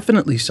is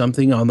definitely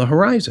something on the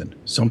horizon,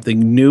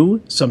 something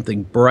new,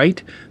 something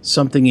bright,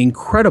 something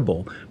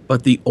incredible,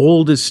 but the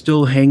old is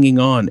still hanging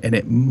on and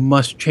it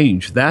must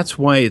change. That's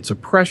why it's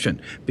oppression,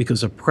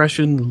 because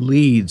oppression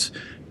leads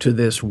to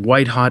this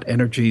white-hot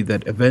energy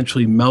that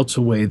eventually melts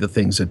away the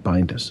things that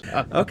bind us.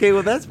 Okay,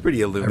 well, that's pretty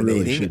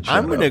illuminating. Really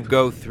I'm going to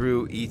go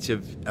through each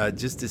of,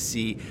 just to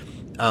see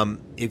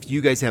if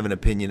you guys have an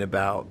opinion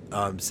about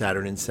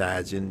Saturn and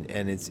Sag and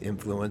its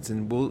influence,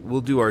 and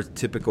we'll do our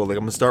typical. Like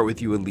I'm gonna start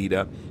with you,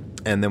 Aleta,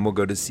 and then we'll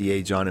go to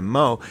CA, John, and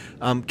Mo.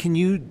 Can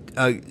you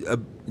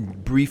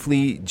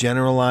briefly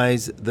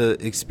generalize the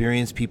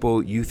experience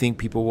you think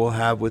people will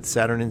have with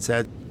Saturn and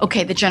Sag?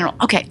 Okay,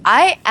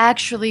 I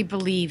actually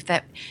believe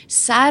that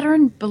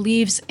Saturn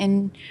believes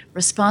in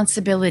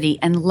responsibility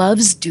and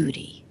loves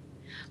duty,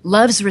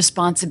 loves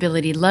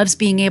responsibility, loves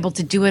being able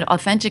to do it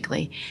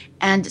authentically,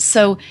 and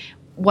so.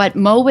 What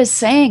Mo was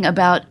saying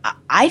about,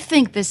 I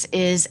think this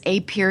is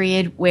a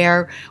period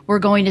where we're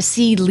going to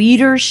see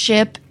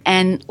leadership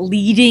and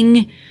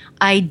leading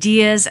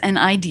ideas and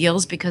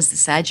ideals, because the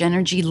Sag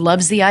energy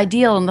loves the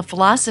ideal and the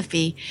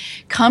philosophy,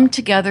 come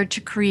together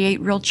to create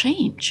real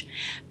change.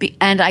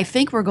 And I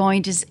think we're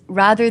going to,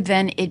 rather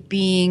than it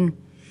being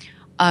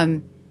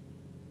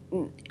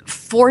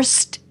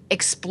forced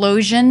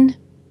explosion,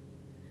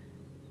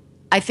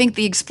 I think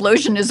the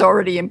explosion is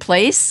already in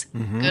place.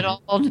 Mm-hmm. Good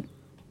old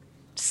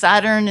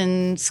Saturn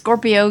and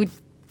Scorpio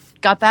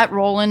got that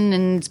rolling,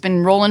 and it's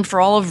been rolling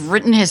for all of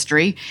written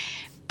history.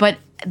 But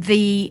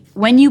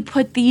when you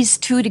put these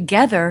two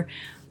together,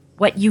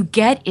 what you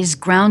get is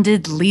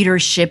grounded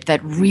leadership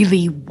that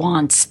really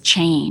wants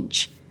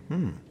change.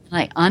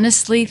 I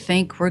honestly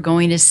think we're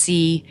going to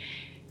see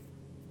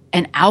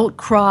an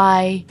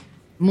outcry,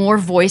 more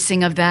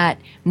voicing of that,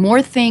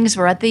 more things.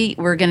 We're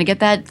going to get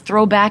that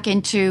throwback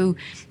into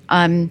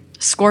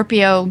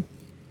Scorpio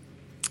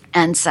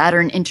and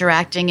Saturn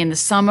interacting in the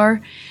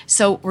summer.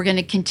 So we're going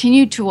to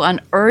continue to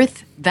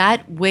unearth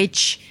that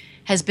which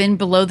has been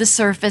below the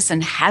surface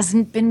and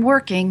hasn't been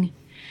working.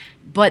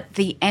 But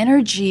the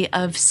energy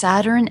of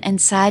Saturn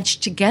and Sag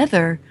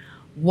together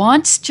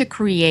wants to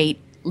create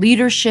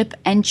leadership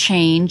and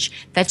change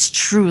that's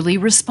truly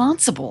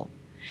responsible.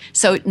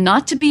 So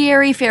not to be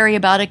airy-fairy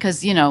about it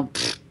because,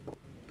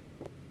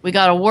 we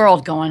got a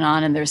world going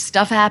on and there's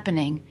stuff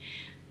happening.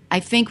 I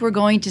think we're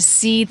going to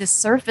see the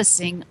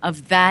surfacing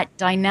of that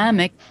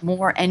dynamic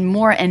more and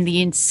more, and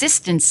the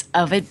insistence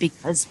of it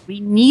because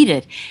we need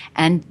it.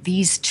 And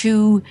these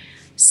two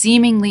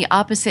seemingly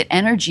opposite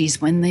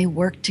energies, when they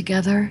work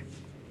together,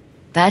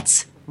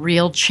 that's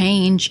real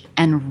change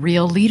and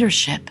real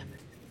leadership.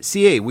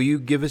 CA, will you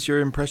give us your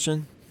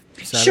impression?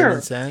 Saturn Sure.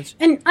 and Sag?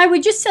 And I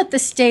would just set the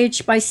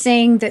stage by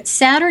saying that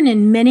Saturn,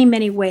 in many,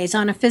 many ways,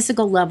 on a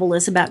physical level,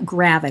 is about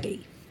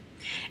gravity.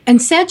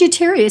 And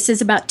Sagittarius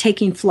is about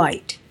taking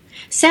flight.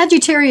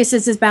 Sagittarius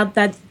is about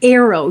that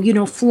arrow,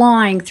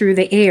 flying through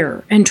the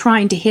air and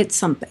trying to hit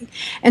something.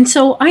 And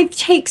so I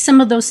take some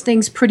of those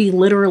things pretty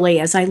literally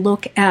as I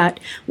look at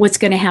what's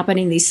going to happen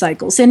in these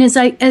cycles. And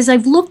as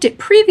I've looked at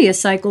previous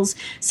cycles,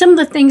 some of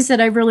the things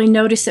that I really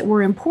noticed that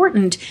were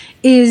important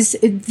is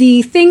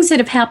the things that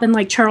have happened,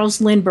 like Charles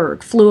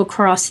Lindbergh flew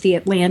across the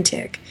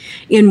Atlantic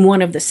in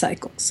one of the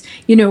cycles.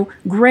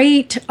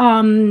 Great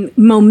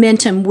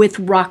momentum with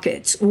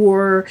rockets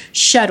or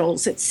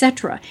shuttles,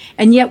 etc.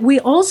 And yet we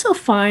also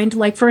find,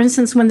 like, for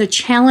instance, when the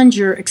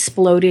Challenger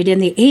exploded in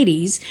the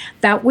 80s,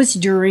 that was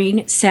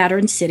during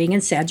Saturn sitting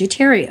in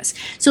Sagittarius.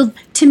 So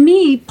to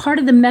me, part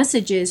of the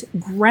message is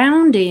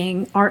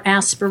grounding our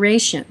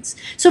aspirations.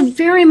 So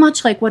very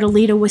much like what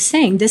Aleta was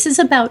saying, this is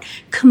about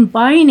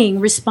combining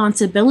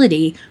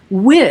responsibility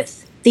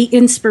with the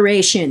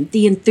inspiration,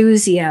 the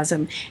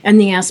enthusiasm, and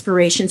the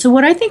aspiration. So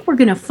what I think we're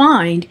going to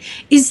find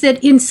is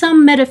that in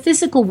some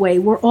metaphysical way,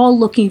 we're all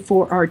looking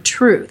for our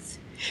truth.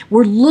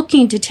 We're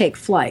looking to take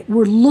flight.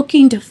 We're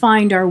looking to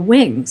find our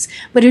wings.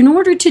 But in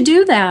order to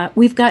do that,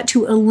 we've got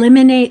to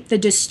eliminate the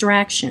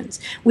distractions.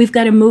 We've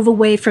got to move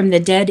away from the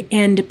dead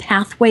end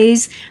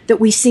pathways that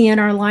we see in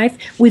our life.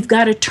 We've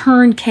got to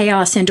turn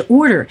chaos into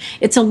order.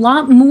 It's a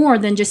lot more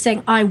than just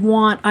saying, I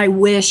want, I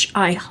wish,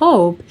 I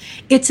hope.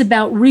 It's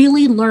about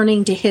really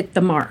learning to hit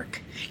the mark.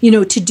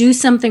 To do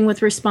something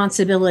with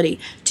responsibility,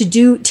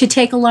 to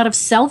take a lot of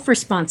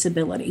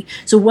self-responsibility.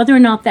 So whether or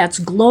not that's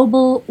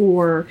global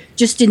or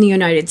just in the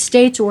United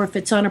States, or if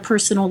it's on a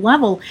personal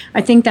level,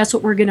 I think that's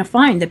what we're going to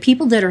find. The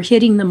people that are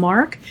hitting the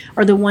mark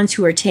are the ones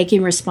who are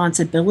taking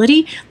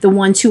responsibility, the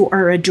ones who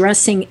are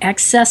addressing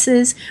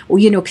excesses, or,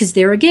 because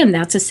there again,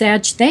 that's a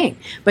Sag thing.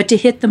 But to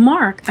hit the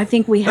mark, I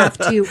think we have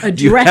to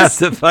address. You have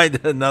to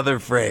find another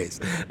phrase,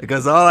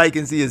 because all I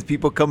can see is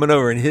people coming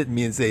over and hitting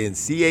me and saying,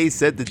 CA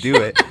said to do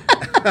it.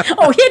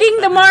 Oh,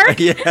 hitting the mark?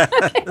 Yeah.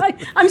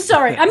 Okay. I'm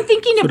sorry. I'm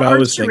thinking of That's what archery. I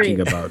was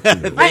thinking about, too.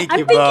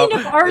 I'm thinking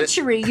of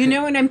archery,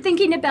 and I'm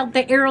thinking about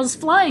the arrows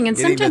flying. And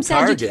Getting sometimes the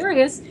target.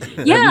 Sagittarius,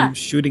 I'm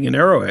shooting an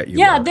arrow at you.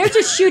 yeah, Mark. they're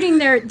just shooting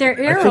their I think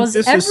arrows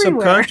this everywhere. is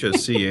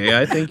subconscious,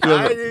 CA. I think you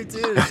I have do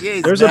too.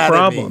 CA's there's a mad at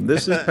problem. me.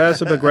 This is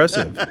passive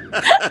aggressive.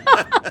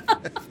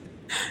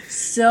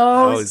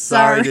 So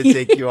sorry to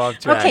take you off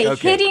track. Okay,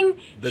 Okay. hitting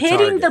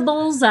target. the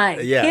bullseye,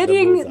 Yeah, the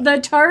hitting bullseye.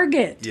 the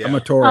target. Yeah. I'm a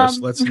Taurus.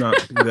 Let's not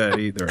do that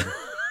either.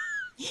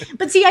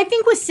 But see, I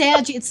think with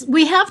Sag,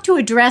 we have to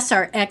address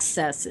our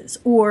excesses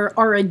or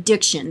our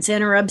addictions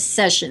and our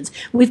obsessions.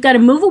 We've got to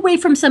move away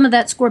from some of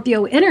that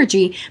Scorpio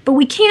energy, but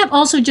we can't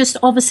also just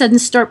all of a sudden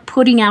start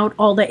putting out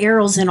all the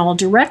arrows in all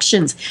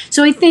directions.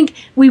 So I think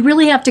we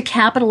really have to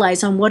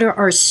capitalize on what are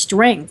our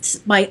strengths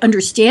by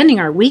understanding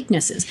our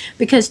weaknesses,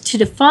 because to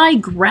defy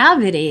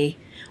gravity,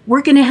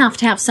 we're going to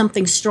have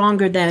something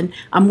stronger than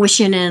I'm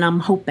wishing and I'm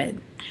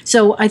hoping.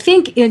 So I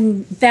think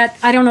in that,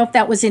 I don't know if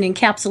that was an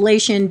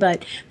encapsulation,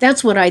 but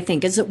that's what I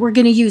think, is that we're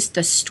going to use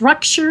the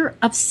structure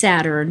of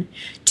Saturn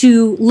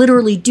to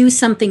literally do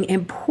something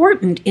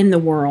important in the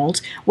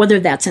world, whether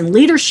that's in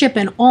leadership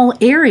in all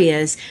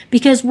areas,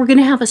 because we're going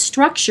to have a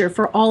structure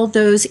for all of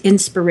those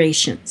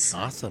inspirations.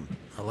 Awesome.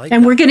 I like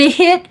And that. we're going to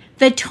hit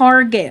the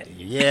target.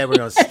 Yeah, we're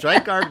going to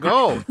strike our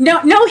goal.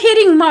 No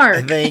hitting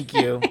mark. Thank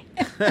you.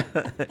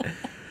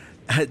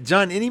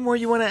 John, any more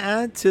you want to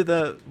add to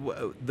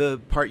the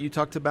part you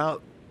talked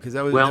about? Because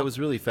that was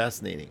really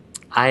fascinating.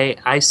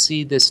 I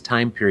see this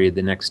time period,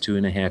 the next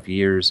 2.5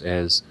 years,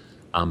 as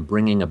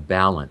bringing a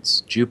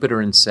balance.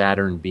 Jupiter and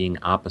Saturn being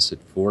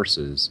opposite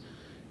forces.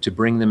 To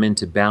bring them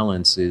into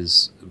balance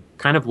is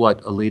kind of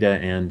what Aleta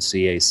and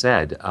CA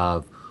said,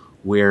 of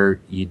where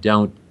you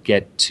don't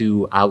get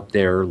too out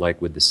there,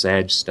 like with the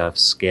Sag stuff,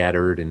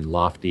 scattered and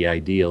lofty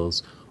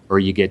ideals, or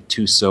you get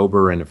too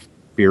sober and a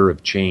fear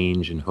of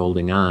change and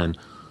holding on,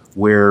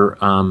 where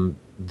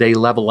they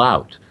level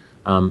out.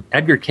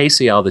 Edgar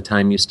Cayce all the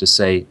time used to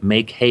say,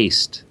 make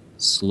haste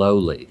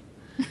slowly.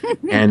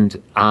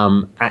 And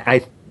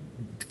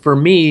for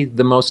me,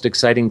 the most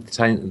exciting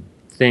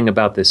thing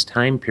about this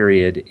time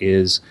period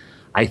is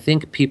I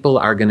think people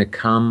are going to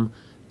come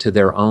to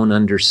their own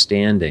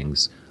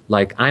understandings.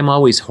 Like, I'm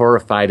always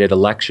horrified at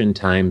election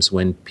times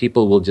when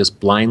people will just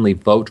blindly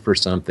vote for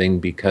something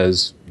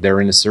because they're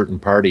in a certain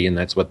party and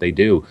that's what they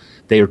do.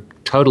 They're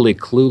totally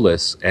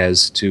clueless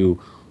as to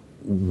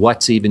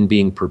what's even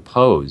being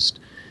proposed.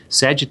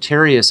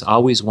 Sagittarius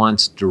always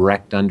wants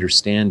direct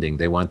understanding.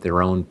 They want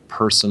their own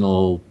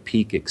personal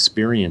peak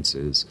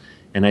experiences.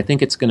 And I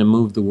think it's going to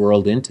move the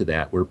world into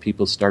that, where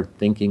people start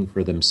thinking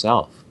for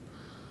themselves.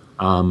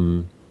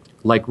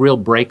 Like real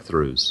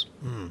breakthroughs.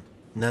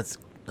 That's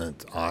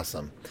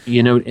awesome.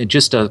 You know,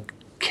 just a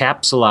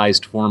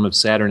capsulized form of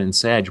Saturn and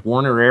Sag.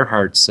 Werner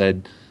Erhard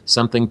said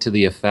something to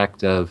the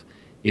effect of,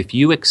 if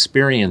you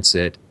experience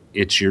it,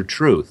 it's your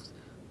truth.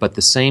 But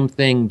the same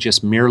thing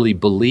just merely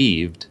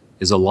believed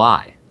is a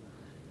lie.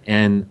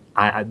 And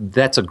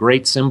that's a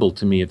great symbol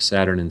to me of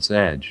Saturn and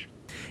Sag.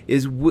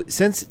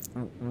 Since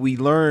we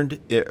learned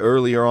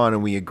earlier on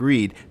and we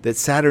agreed that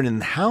Saturn in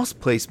the house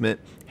placement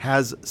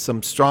has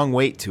some strong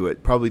weight to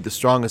it, probably the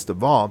strongest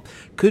of all,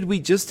 could we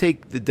just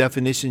take the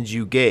definitions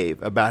you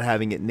gave about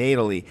having it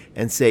natally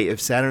and say if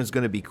Saturn's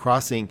going to be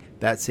crossing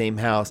that same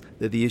house,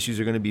 that the issues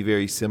are going to be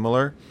very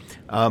similar?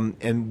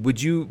 And would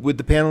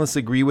the panelists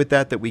agree with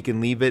that we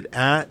can leave it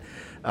at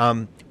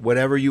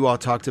whatever you all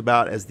talked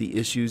about as the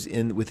issues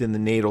within the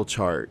natal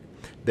chart?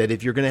 That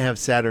if you're going to have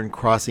Saturn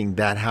crossing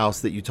that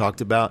house that you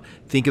talked about,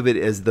 think of it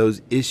as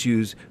those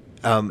issues,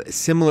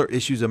 similar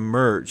issues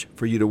emerge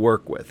for you to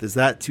work with. Is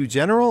that too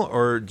general,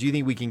 or do you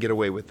think we can get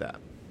away with that?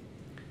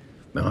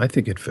 No, I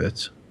think it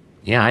fits.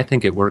 Yeah, I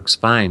think it works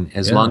fine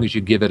as long as you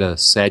give it a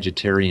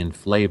Sagittarian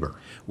flavor.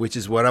 Which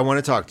is what I want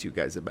to talk to you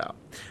guys about.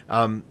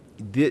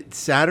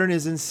 Saturn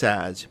is in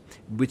Sag,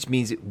 which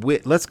means,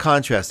 let's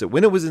contrast it.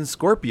 When it was in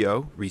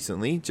Scorpio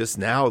recently, just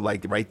now,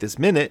 like right this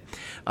minute,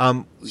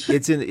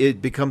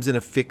 it becomes in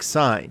a fixed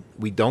sign.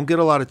 We don't get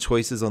a lot of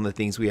choices on the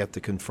things we have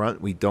to confront.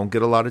 We don't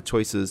get a lot of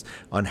choices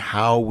on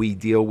how we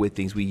deal with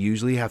things. We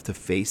usually have to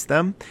face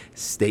them,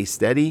 stay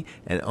steady,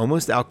 and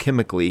almost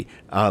alchemically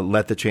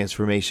let the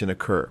transformation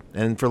occur.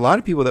 And for a lot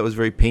of people, that was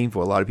very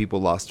painful. A lot of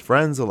people lost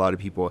friends. A lot of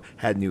people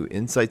had new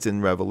insights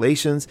and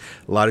revelations.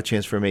 A lot of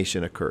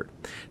transformation occurred.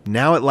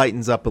 Now it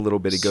lightens up a little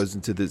bit. It goes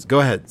into this.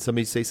 Go ahead.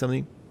 Somebody say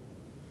something?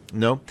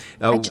 No?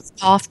 I just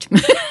coughed.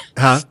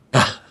 Huh?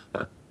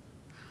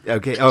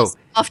 Okay. Oh.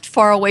 Coughed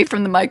far away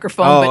from the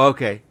microphone. Oh,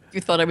 okay.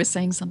 You thought I was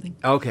saying something.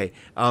 Okay.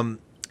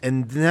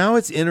 And now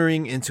it's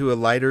entering into a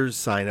lighter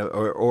sign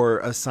or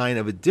a sign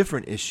of a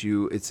different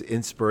issue. It's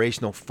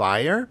inspirational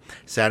fire.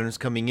 Saturn's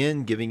coming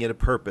in, giving it a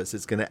purpose.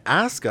 It's going to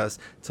ask us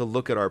to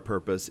look at our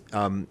purpose,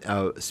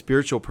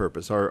 spiritual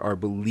purpose, our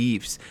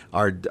beliefs,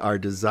 our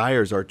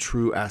desires, our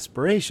true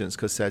aspirations,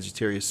 because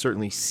Sagittarius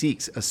certainly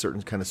seeks a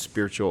certain kind of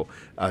spiritual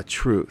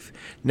truth.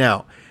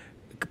 Now,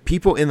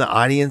 people in the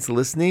audience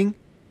listening,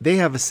 they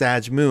have a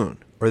Sag moon,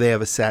 or they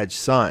have a Sag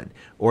sun,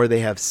 or they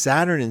have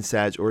Saturn in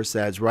Sag or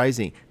Sag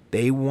rising.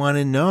 They want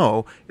to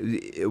know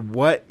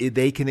what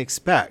they can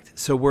expect.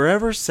 So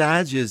wherever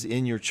Sag is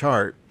in your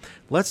chart,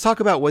 let's talk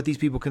about what these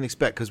people can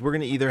expect, because we're going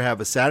to either have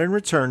a Saturn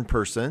return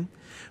person,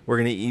 we're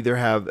going to either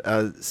have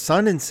a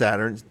Sun in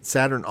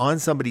Saturn on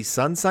somebody's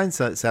sun sign,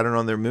 Saturn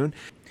on their moon.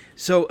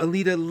 So,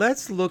 Aleta,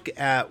 let's look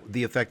at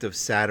the effect of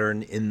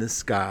Saturn in the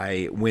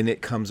sky when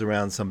it comes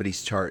around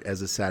somebody's chart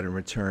as a Saturn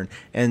return.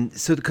 And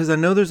so, because I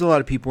know there's a lot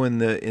of people in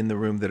the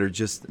room that are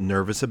just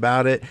nervous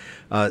about it.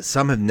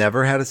 Some have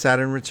never had a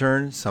Saturn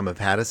return. Some have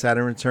had a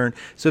Saturn return.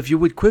 So if you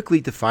would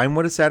quickly define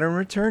what a Saturn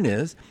return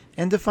is,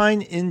 and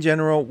define in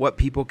general what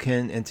people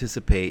can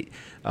anticipate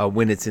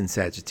when it's in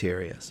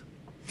Sagittarius.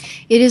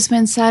 It is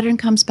when Saturn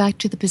comes back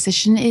to the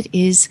position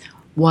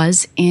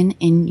was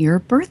in your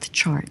birth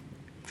chart.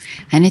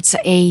 And it's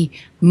a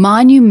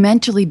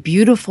monumentally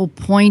beautiful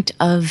point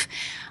of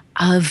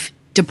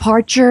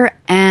departure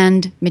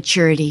and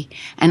maturity.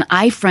 And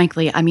I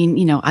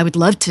would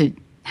love to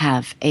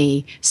have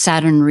a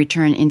Saturn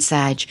return in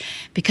Sag,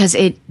 because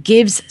it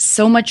gives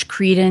so much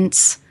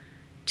credence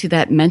to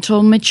that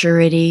mental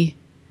maturity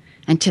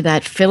and to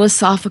that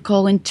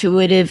philosophical,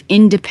 intuitive,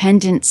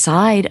 independent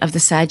side of the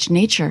Sag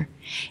nature.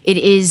 It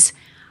is,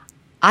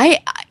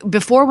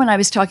 before when I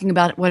was talking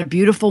about what a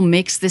beautiful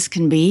mix this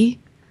can be,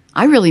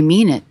 I really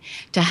mean it.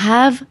 To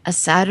have a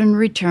Saturn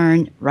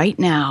return right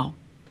now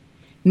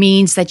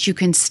means that you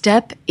can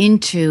step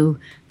into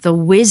the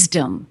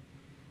wisdom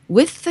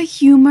with the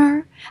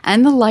humor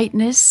and the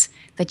lightness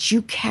that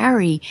you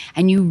carry,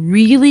 and you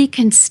really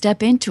can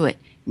step into it.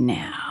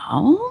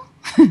 Now,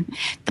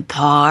 the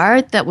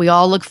part that we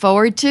all look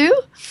forward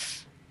to,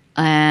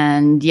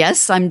 and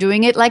yes, I'm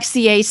doing it like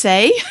CA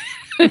say,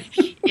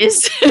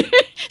 is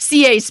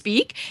CA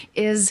speak,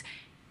 is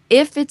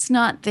if it's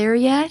not there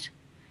yet,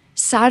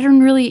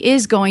 Saturn really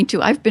is going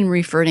to, I've been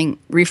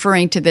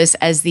referring to this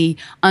as the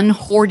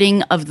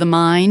unhoarding of the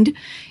mind.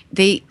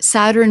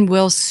 Saturn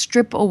will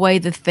strip away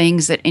the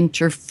things that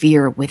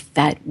interfere with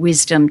that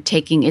wisdom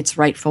taking its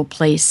rightful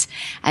place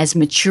as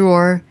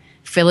mature,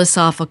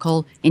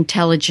 philosophical,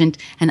 intelligent,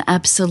 and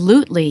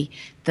absolutely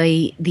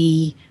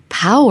the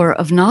power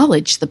of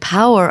knowledge, the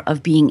power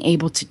of being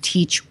able to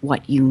teach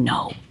what you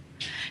know.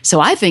 So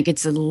I think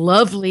it's a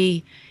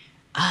lovely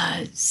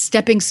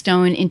stepping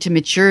stone into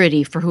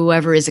maturity for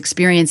whoever is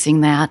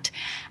experiencing that.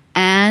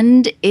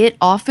 And it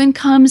often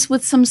comes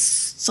with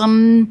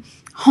some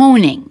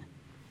honing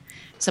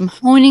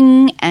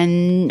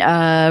and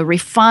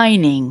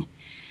refining.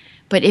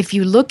 But if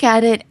you look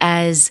at it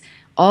as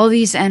all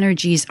these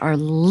energies are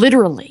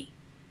literally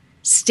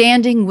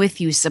standing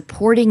with you,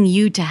 supporting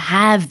you to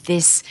have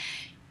this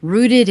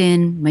rooted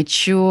in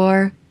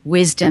mature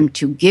wisdom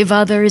to give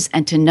others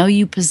and to know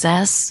you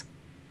possess,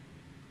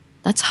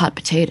 that's hot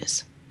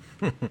potatoes.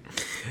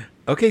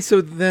 Okay,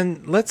 so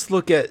then let's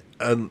look at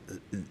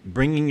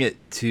bringing it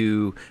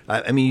to,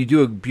 I mean, you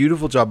do a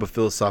beautiful job of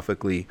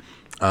philosophically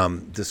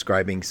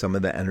describing some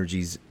of the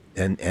energies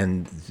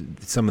and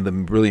some of the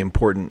really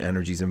important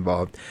energies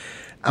involved.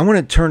 I want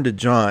to turn to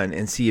John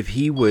and see if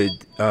he would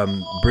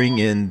bring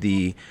in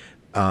the,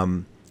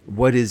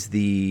 what is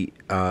the,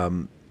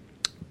 on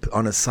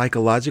a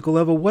psychological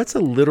level, what's a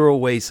literal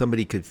way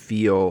somebody could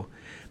feel?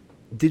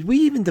 Did we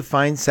even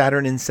define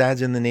Saturn in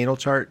Sag in the natal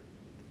chart?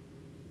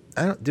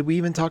 Did we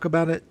even talk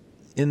about it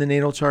in the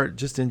natal chart,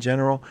 just in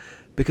general?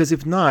 Because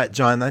if not,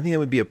 John, I think that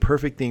would be a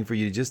perfect thing for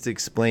you to just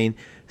explain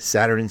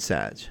Saturn in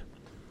Sag.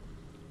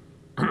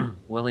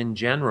 Well, in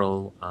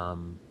general,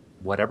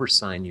 whatever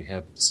sign you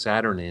have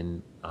Saturn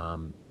in,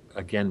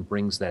 again,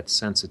 brings that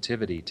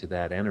sensitivity to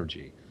that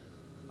energy.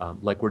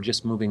 Like we're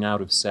just moving out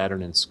of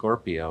Saturn in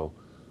Scorpio.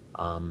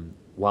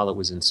 While it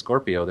was in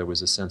Scorpio, there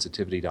was a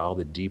sensitivity to all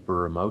the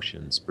deeper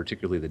emotions,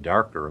 particularly the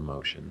darker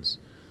emotions.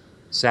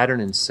 Saturn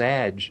in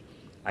Sag,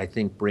 I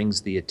think,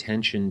 brings the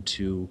attention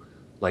to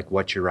like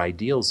what your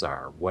ideals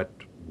are, what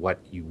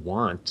you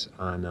want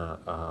on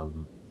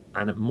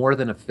a more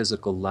than a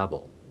physical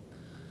level,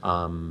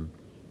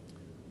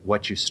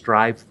 what you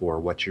strive for,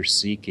 what you're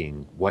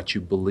seeking, what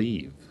you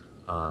believe,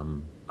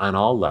 on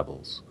all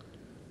levels.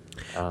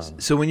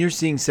 So when you're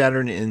seeing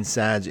Saturn in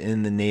Sag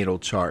in the natal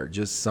chart,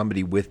 just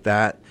somebody with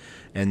that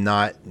and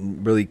not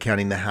really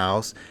counting the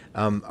house,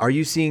 are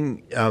you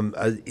seeing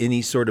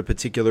any sort of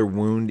particular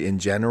wound in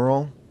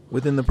general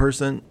within the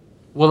person?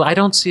 Well, I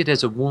don't see it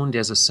as a wound,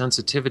 as a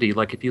sensitivity.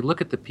 Like if you look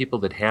at the people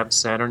that have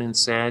Saturn in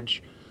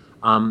Sag,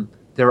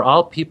 they're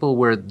all people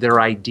where their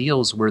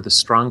ideals were the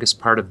strongest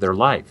part of their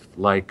life.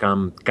 Like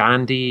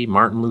Gandhi,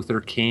 Martin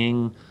Luther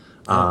King,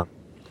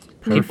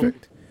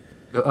 Perfect.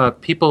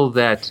 people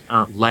that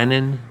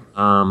Lenin.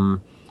 I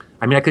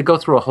mean, I could go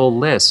through a whole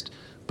list,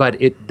 but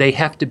they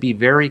have to be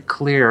very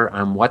clear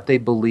on what they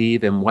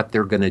believe and what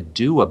they're going to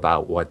do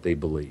about what they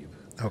believe.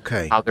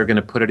 Okay. How they're going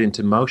to put it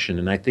into motion.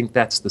 And I think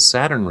that's the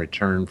Saturn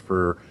return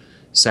for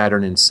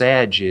Saturn in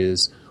Sag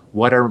is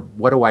what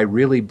do I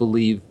really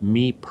believe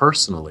me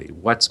personally?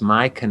 What's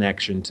my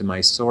connection to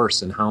my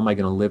source and how am I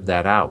going to live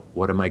that out?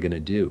 What am I going to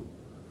do?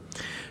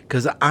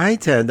 Because I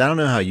don't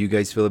know how you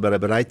guys feel about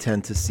it, but I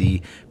tend to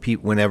see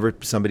whenever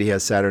somebody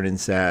has Saturn in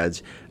Sag,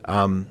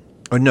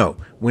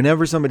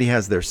 whenever somebody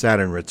has their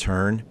Saturn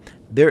return,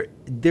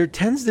 there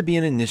tends to be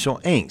an initial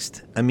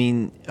angst. I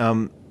mean,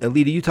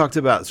 Aleta, you talked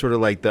about sort of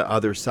like the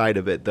other side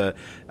of it, that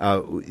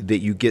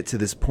you get to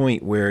this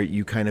point where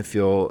you kind of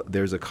feel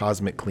there's a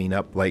cosmic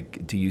cleanup,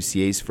 like to use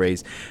CA's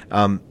phrase.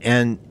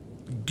 And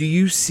do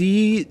you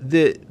see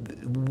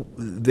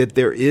that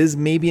there is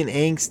maybe an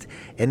angst?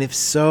 And if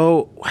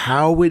so,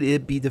 how would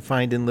it be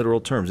defined in literal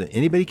terms? And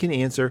anybody can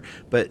answer,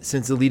 but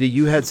since Aleta,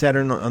 you had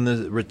Saturn on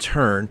the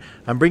return,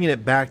 I'm bringing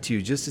it back to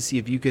you just to see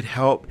if you could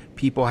help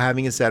people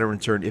having a Saturn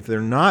return. If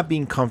they're not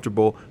being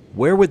comfortable,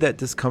 where would that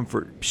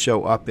discomfort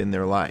show up in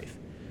their life?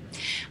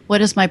 What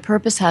is my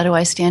purpose? How do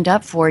I stand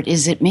up for it?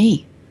 Is it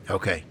me?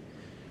 Okay.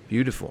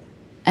 Beautiful.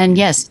 And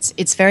yes,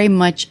 it's very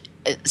much,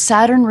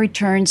 Saturn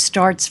return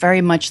starts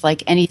very much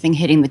like anything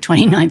hitting the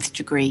 29th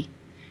degree.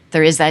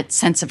 There is that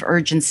sense of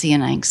urgency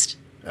and angst.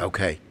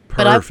 Okay.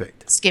 Perfect.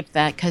 But I skip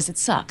that because it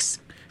sucks.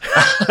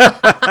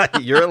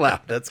 You're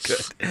allowed. That's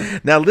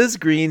good. Now, Liz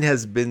Green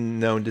has been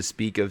known to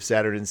speak of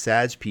Saturn and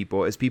Sag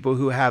people as people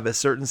who have a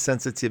certain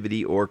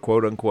sensitivity or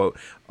quote unquote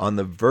on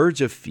the verge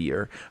of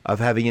fear of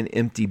having an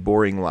empty,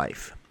 boring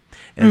life.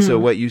 And so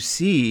what you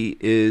see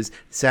is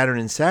Saturn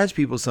and Sag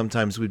people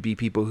sometimes would be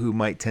people who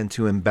might tend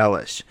to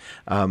embellish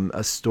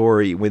a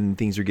story when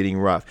things are getting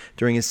rough.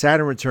 During a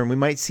Saturn return, we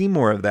might see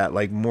more of that,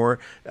 like more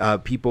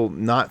people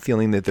not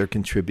feeling that they're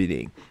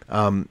contributing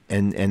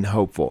and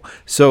hopeful.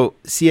 So,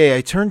 CA,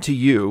 I turn to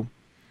you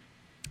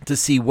to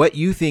see what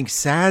you think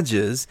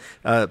Sages,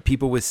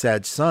 people with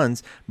Sag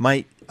suns,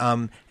 might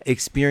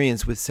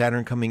experience with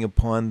Saturn coming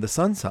upon the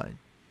sun sign.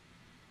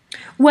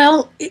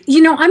 Well,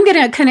 I'm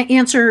going to kind of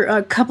answer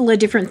a couple of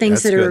different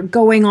things That's that are good.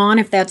 going on,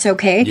 if that's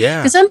okay.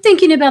 Yeah. Because I'm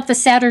thinking about the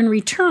Saturn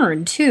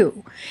return,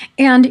 too.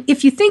 And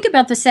if you think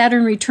about the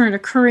Saturn return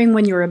occurring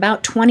when you're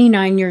about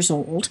 29 years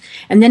old,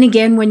 and then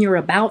again when you're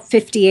about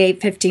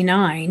 58,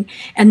 59,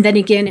 and then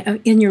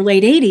again in your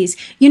late 80s,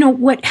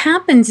 what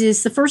happens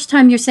is the first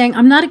time you're saying,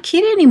 I'm not a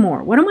kid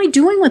anymore. What am I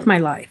doing with my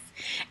life?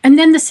 And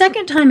then the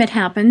second time it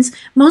happens,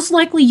 most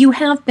likely you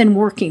have been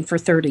working for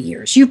 30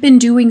 years. You've been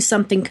doing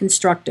something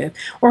constructive,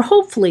 or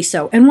hopefully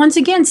so. And once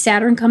again,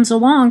 Saturn comes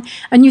along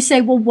and you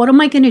say, well, what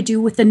am I going to do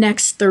with the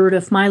next third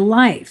of my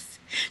life?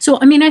 So,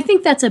 I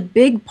think that's a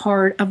big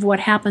part of what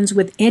happens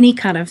with any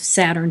kind of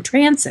Saturn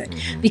transit,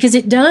 because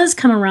it does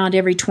come around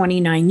every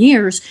 29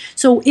 years.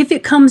 So if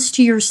it comes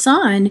to your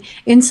sun,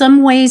 in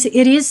some ways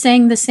it is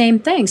saying the same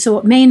thing. So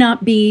it may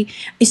not be,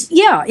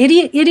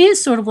 it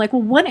is sort of like,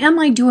 well, what am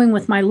I doing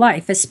with my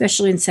life,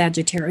 especially in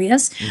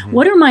Sagittarius?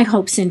 What are my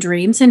hopes and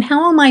dreams, and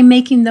how am I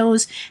making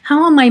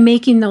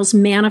those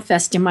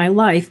manifest in my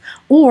life?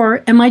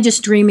 Or am I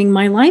just dreaming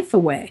my life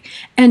away?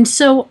 And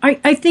so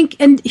I think,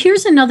 and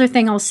here's another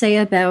thing I'll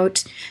say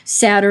about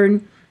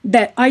Saturn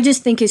that I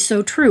just think is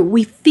so true.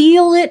 We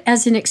feel it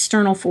as an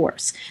external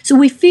force. So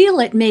we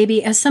feel it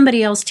maybe as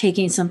somebody else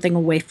taking something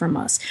away from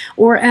us,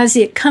 or as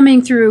it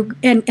coming through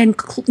and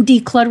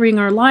decluttering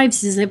our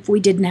lives as if we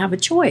didn't have a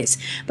choice.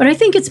 But I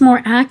think it's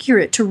more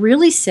accurate to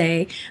really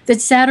say that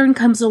Saturn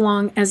comes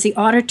along as the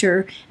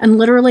auditor and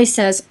literally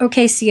says,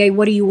 okay, CA,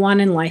 what do you want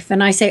in life?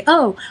 And I say,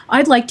 oh,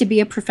 I'd like to be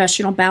a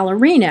professional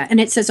ballerina. And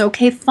it says,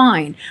 okay,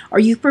 fine. Are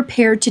you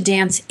prepared to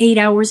dance 8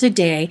 hours a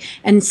day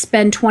and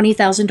spend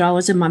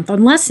 $20,000 a month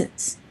on lessons?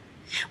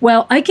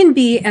 Well, I can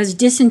be as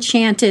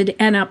disenchanted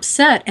and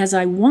upset as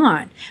I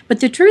want, but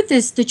the truth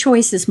is the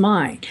choice is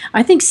mine.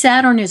 I think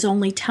Saturn is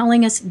only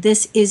telling us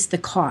this is the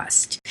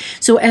cost.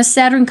 So as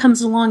Saturn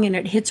comes along and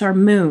it hits our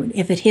moon,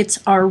 if it hits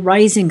our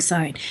rising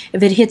sign,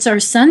 if it hits our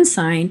sun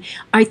sign,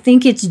 I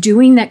think it's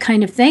doing that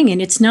kind of thing.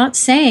 And it's not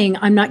saying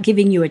I'm not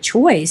giving you a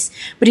choice,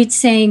 but it's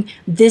saying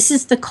this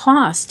is the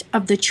cost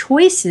of the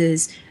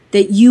choices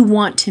that you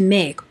want to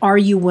make. Are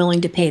you willing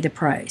to pay the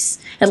price?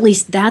 At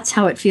least that's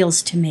how it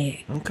feels to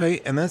me.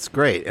 Okay, and that's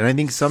great. And I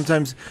think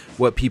sometimes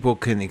what people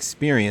can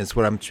experience,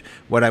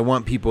 what I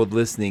want people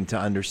listening to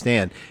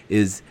understand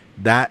is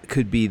that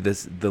could be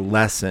the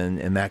lesson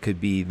and that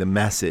could be the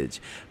message,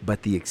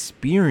 but the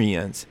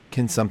experience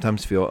can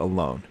sometimes feel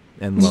alone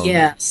and lonely.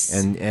 Yes.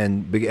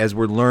 And as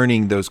we're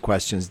learning those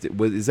questions,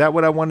 is that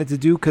what I wanted to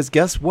do? Because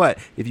guess what?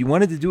 If you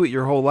wanted to do it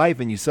your whole life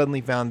and you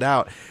suddenly found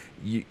out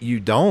you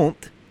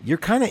don't, you're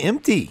kind of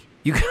empty.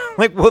 You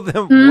like, well,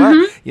 then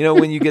what?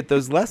 When you get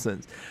those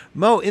lessons.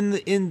 Mo,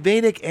 in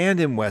Vedic and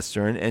in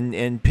Western,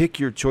 and pick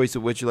your choice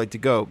of which you like to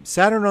go.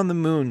 Saturn on the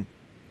moon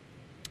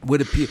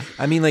would appear.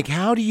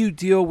 How do you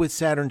deal with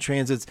Saturn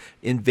transits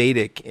in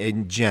Vedic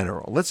in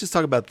general? Let's just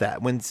talk about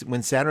that. When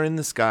Saturn in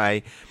the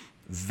sky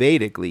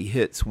Vedically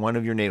hits one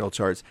of your natal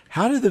charts,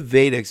 how do the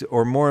Vedics,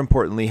 or more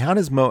importantly, how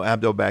does Mo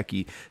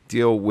Abdelbaki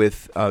deal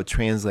with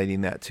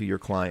translating that to your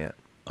client?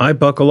 I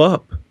buckle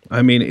up.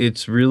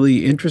 It's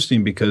really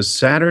interesting because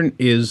Saturn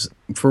is,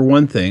 for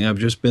one thing, I've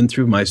just been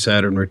through my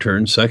Saturn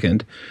return,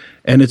 second,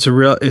 and it's a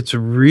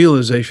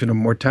realization of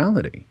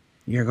mortality.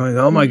 You're going,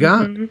 oh my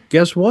God,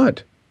 guess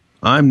what?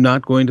 I'm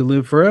not going to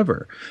live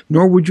forever,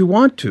 nor would you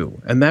want to.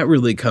 And that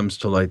really comes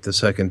to light the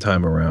second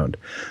time around.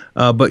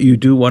 But you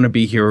do want to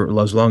be here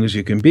as long as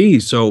you can be.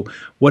 So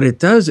what it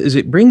does is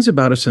it brings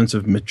about a sense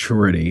of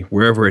maturity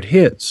wherever it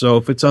hits. So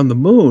if it's on the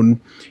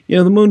moon,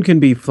 the moon can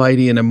be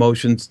flighty in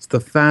emotions. It's the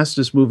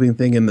fastest moving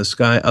thing in the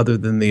sky other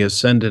than the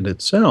ascendant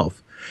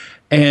itself.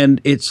 And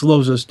it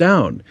slows us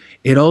down.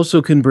 It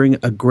also can bring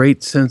a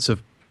great sense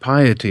of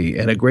piety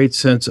and a great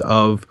sense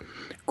of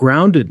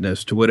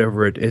groundedness to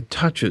whatever it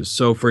touches.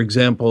 So, for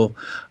example,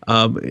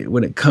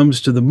 when it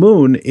comes to the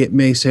moon, it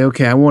may say,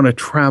 okay, I want to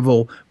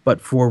travel, but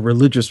for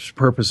religious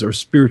purpose or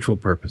spiritual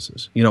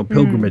purposes,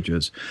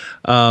 pilgrimages.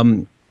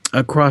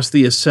 Across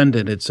the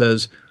ascendant, it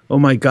says, oh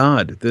my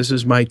God, this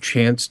is my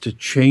chance to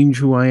change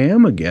who I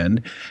am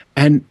again.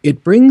 And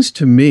it brings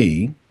to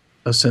me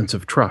a sense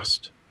of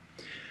trust.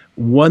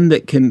 One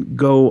that can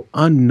go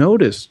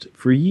unnoticed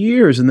for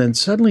years, and then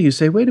suddenly you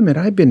say, wait a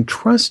minute, I've been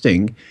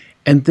trusting,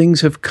 and things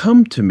have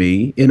come to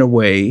me in a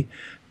way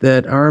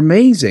that are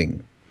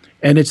amazing.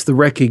 And it's the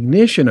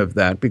recognition of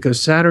that,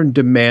 because Saturn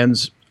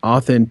demands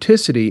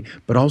authenticity,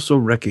 but also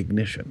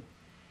recognition.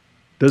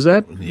 Does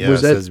that?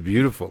 Yes, that's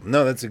beautiful.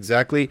 No,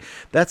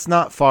 that's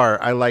not far.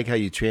 I like how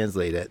you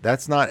translate it.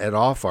 That's not at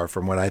all far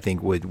from what I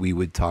think we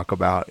would talk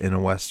about in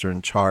a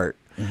Western chart.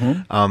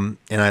 And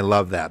I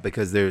love that,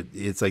 because there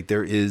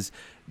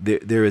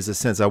is a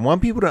sense. I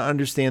want people to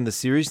understand the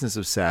seriousness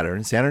of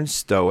Saturn. Saturn's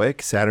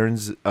stoic.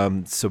 Saturn's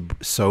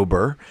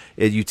sober.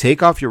 You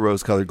take off your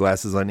rose-colored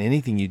glasses on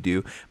anything you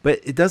do, but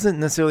it doesn't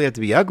necessarily have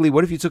to be ugly.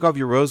 What if you took off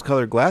your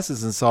rose-colored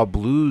glasses and saw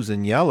blues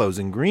and yellows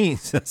and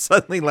greens?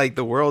 Suddenly, like,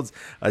 the world's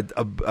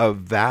a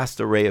vast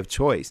array of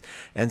choice.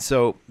 And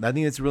so I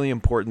think it's really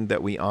important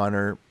that we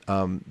honor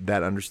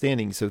that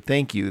understanding. So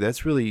thank you.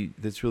 That's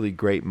really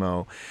great,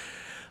 Mo.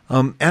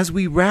 As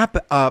we wrap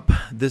up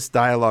this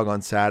dialogue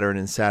on Saturn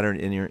and Saturn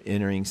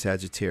entering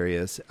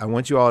Sagittarius, I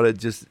want you all to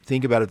just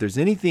think about if there's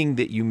anything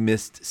that you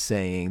missed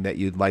saying that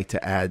you'd like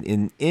to add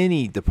in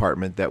any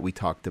department that we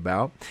talked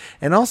about.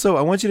 And also,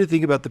 I want you to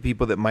think about the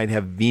people that might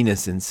have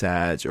Venus in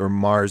Sag or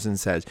Mars in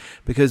Sag,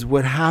 because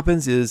what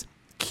happens is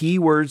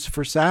keywords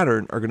for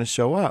Saturn are going to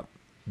show up.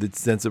 The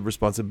sense of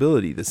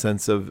responsibility, the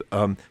sense of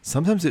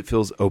sometimes it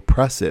feels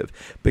oppressive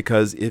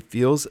because it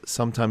feels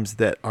sometimes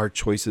that our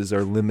choices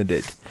are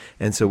limited.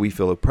 And so we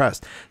feel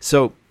oppressed.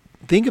 So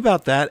think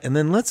about that. And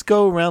then let's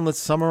go around. Let's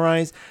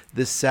summarize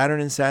this Saturn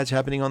and Sag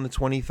happening on the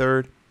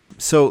 23rd.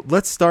 So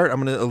let's start.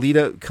 I'm going to,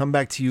 Aleta, come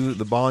back to you,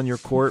 the ball in your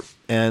court.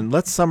 And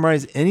let's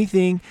summarize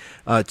anything,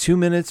 2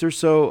 minutes or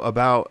so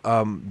about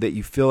that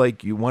you feel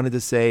like you wanted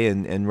to say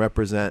and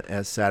represent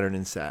as Saturn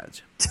and Sag.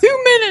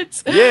 2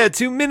 minutes. Yeah,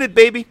 2 minute,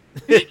 baby.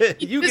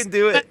 You can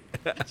do it.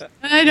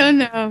 I don't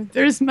know.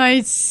 There's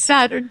my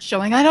Saturn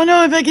showing. I don't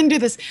know if I can do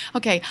this.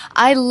 Okay,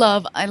 I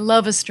love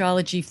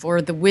astrology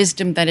for the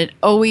wisdom that it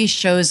always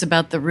shows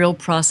about the real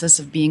process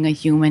of being a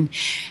human.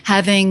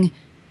 Having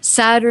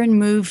Saturn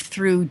move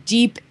through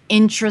deep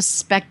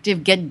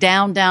introspective, get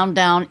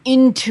down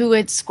into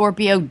it,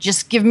 Scorpio,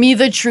 just give me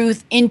the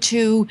truth,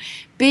 into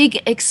big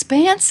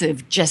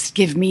expansive, just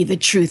give me the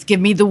truth,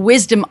 give me the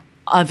wisdom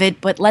of it,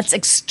 but let's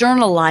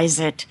externalize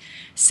it.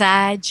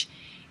 Sag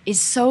is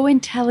so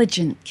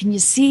intelligent. Can you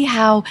see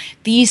how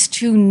these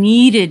two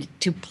needed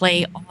to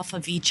play off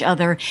of each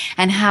other,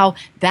 and how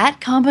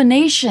that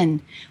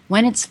combination,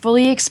 when it's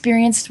fully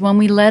experienced, when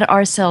we let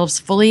ourselves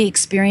fully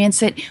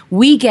experience it,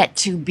 we get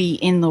to be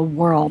in the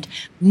world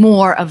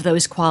more of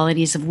those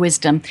qualities of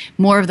wisdom,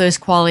 more of those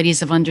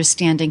qualities of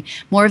understanding,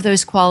 more of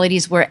those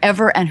qualities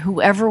wherever and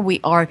whoever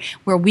we are,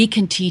 where we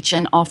can teach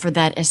and offer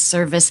that as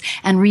service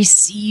and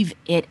receive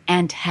it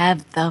and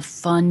have the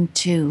fun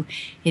too.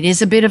 It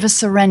is a bit of a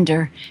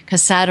surrender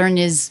because Saturn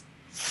is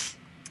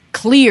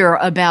clear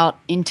about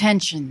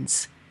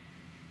intentions.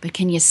 But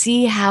can you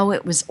see how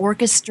it was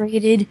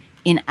orchestrated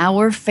in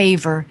our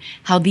favor,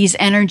 how these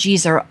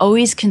energies are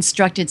always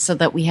constructed so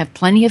that we have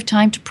plenty of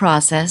time to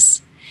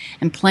process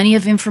and plenty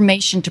of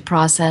information to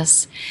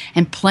process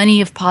and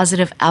plenty of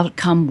positive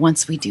outcome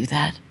once we do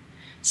that.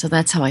 So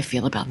that's how I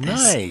feel about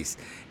this. Nice.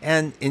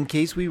 And in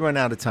case we run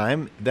out of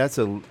time, that's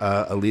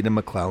Aleta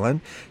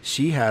McClelland.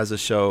 She has a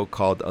show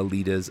called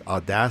Aleta's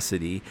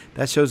Audacity.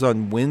 That show's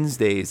on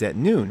Wednesdays at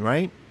noon,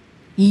 right?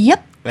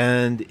 Yep.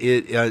 And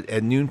it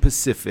at noon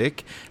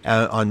Pacific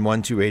on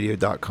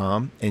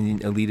 12radio.com.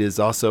 And Aleta is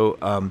also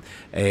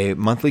a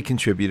monthly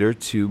contributor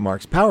to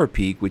Mark's Power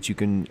Peak, which you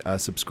can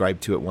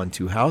subscribe to at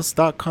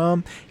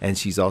 12house.com. And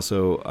she's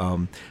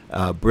also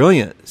a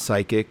brilliant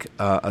psychic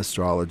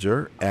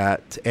astrologer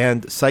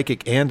and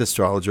psychic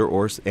astrologer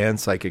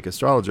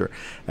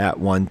at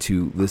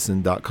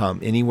 12listen.com.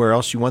 Anywhere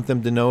else you want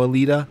them to know,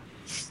 Aleta?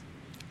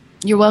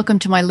 You're welcome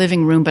to my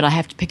living room, but I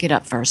have to pick it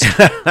up first.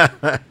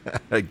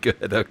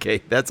 Good.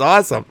 Okay. That's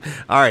awesome.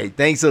 All right.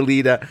 Thanks,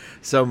 Aleta,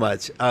 so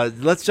much.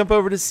 Let's jump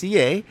over to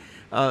CA.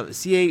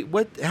 CA,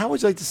 how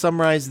would you like to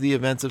summarize the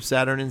events of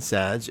Saturn and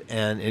Sag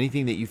and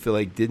anything that you feel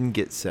like didn't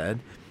get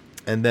said?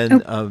 And then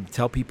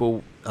tell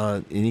people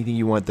anything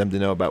you want them to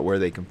know about where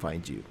they can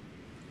find you.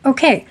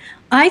 Okay,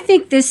 I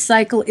think this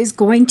cycle is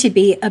going to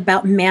be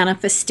about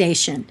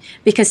manifestation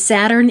because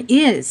Saturn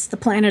is the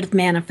planet of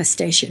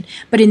manifestation.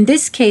 But in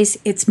this case,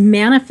 it's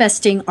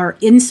manifesting our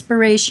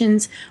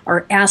inspirations,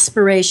 our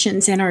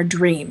aspirations, and our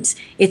dreams.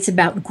 It's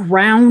about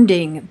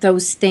grounding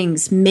those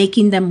things,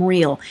 making them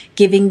real,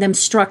 giving them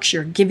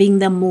structure, giving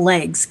them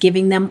legs,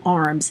 giving them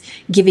arms,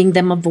 giving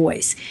them a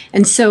voice.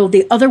 And so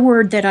the other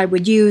word that I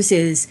would use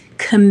is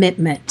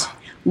commitment.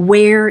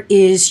 Where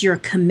is your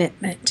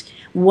commitment?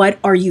 What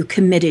are you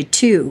committed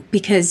to?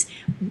 Because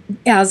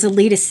as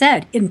Aleta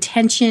said,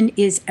 intention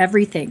is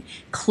everything.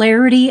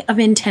 Clarity of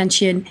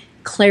intention,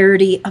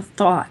 clarity of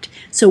thought.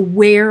 So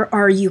where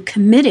are you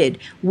committed?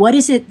 What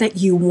is it that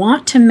you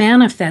want to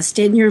manifest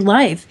in your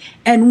life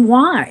and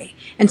why?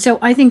 And so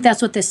I think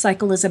that's what this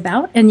cycle is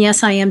about. And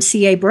yes, I am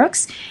C.A.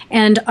 Brooks,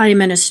 and I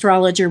am an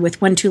astrologer with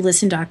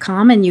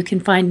 12listen.com, and you can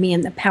find me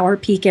in the Power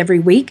Peak every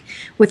week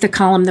with the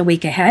column The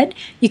Week Ahead.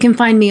 You can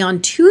find me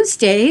on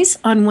Tuesdays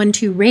on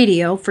 12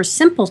 Radio for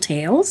Simple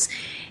Tales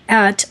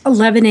at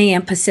 11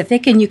 a.m.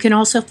 Pacific, and you can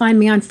also find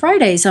me on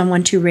Fridays on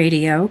 12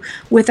 Radio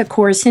with A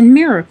Course in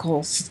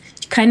Miracles,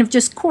 kind of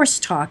just course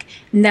talk,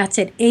 and that's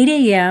at 8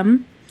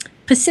 a.m.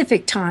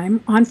 Pacific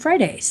time on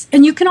Fridays.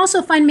 And you can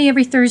also find me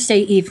every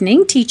Thursday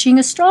evening teaching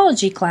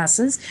astrology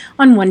classes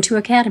on 12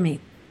 Academy.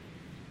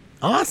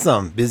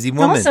 Awesome. Busy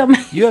woman. Awesome.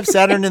 You have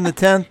Saturn in the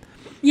 10th?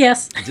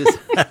 Yes.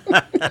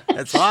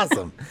 That's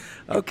awesome.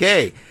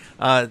 Okay.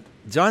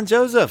 John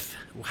Joseph,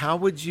 how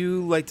would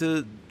you like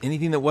to,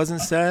 anything that wasn't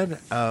said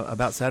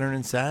about Saturn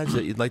and Sag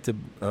that you'd like to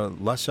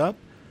lush up?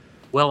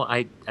 Well,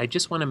 I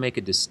just want to make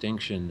a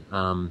distinction.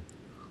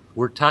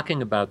 We're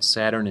talking about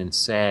Saturn and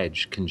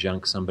Sag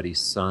conjunct somebody's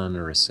sun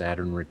or a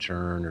Saturn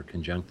return or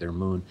conjunct their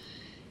moon.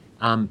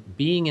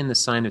 Being in the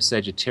sign of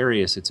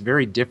Sagittarius, it's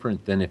very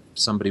different than if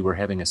somebody were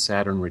having a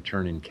Saturn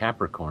return in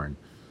Capricorn.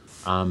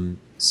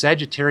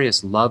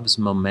 Sagittarius loves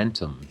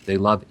momentum. They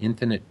love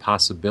infinite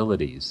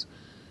possibilities.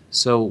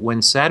 So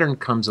when Saturn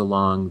comes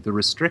along, the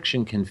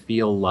restriction can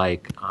feel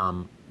like,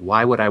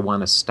 why would I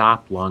want to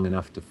stop long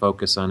enough to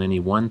focus on any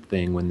one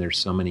thing when there's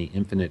so many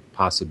infinite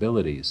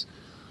possibilities?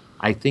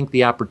 I think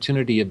the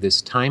opportunity of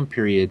this time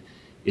period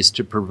is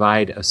to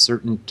provide a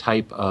certain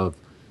type of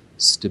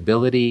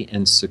stability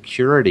and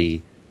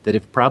security that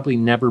have probably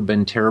never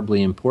been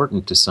terribly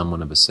important to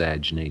someone of a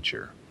Sag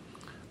nature.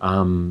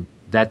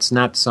 That's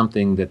not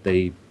something that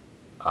they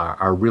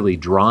are really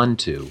drawn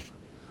to.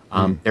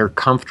 They're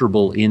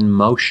comfortable in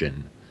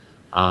motion.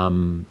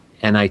 And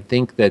I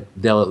think that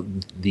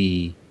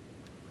the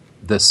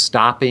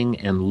stopping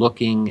and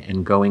looking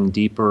and going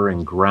deeper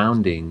and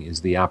grounding is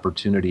the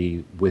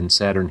opportunity when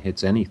Saturn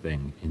hits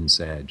anything in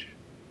Sag.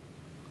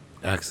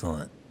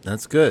 Excellent.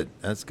 That's good.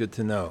 That's good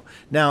to know.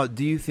 Now,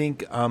 do you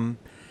think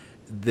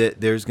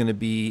that there's going to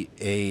be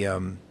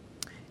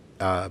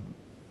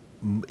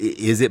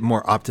is it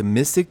more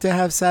optimistic to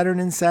have Saturn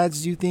in Sag,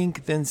 do you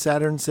think, than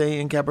Saturn, say,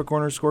 in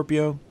Capricorn or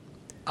Scorpio?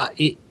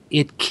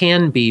 It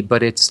can be,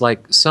 but it's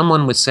like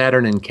someone with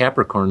Saturn in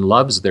Capricorn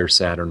loves their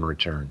Saturn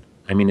return.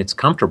 I mean, it's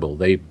comfortable.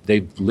 They've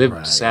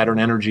lived Saturn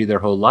energy their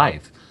whole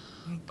life.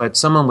 But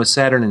someone with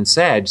Saturn in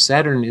Sag,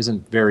 Saturn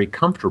isn't very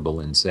comfortable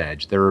in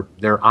Sag.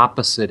 They're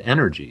opposite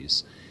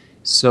energies.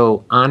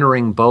 So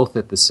honoring both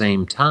at the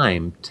same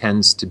time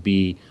tends to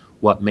be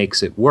what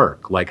makes it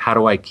work. Like, how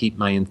do I keep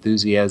my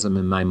enthusiasm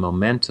and my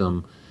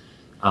momentum?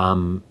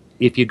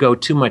 If you go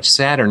too much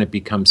Saturn, it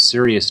becomes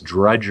serious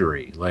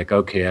drudgery. Like,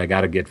 okay, I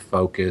got to get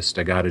focused.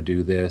 I got to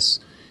do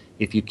this.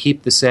 If you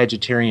keep the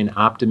Sagittarian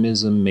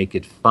optimism, make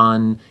it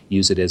fun,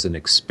 use it as an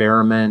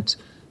experiment,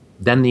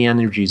 then the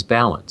energies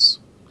balance.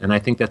 And I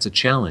think that's a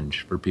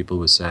challenge for people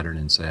with Saturn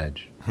and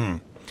Sag.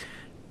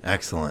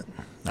 Excellent.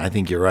 I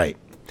think you're right.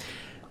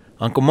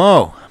 Uncle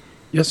Mo.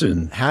 Yes,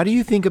 sir. How do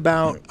you think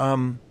about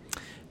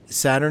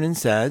Saturn and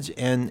Sag?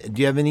 And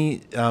do you have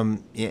any,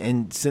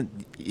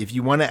 if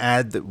you want to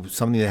add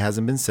something that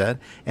hasn't been said,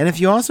 and if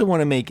you also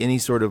want to make any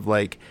sort of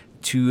like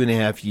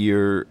 2.5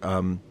 year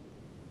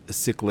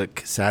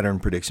cyclic Saturn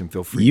prediction,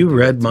 feel free. You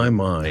read my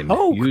mind.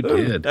 Oh, you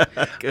good. did.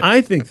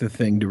 I think the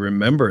thing to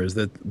remember is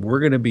that we're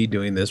going to be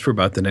doing this for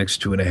about the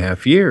next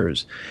 2.5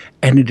 years.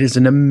 And it is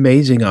an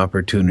amazing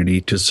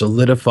opportunity to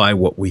solidify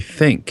what we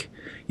think.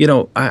 You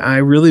know, I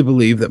really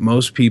believe that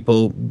most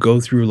people go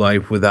through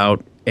life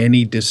without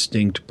any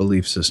distinct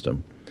belief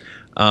system.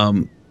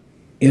 You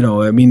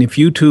know, I mean, if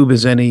YouTube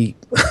is any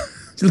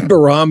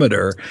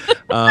barometer,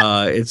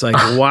 it's like,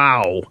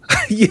 wow,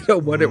 you know,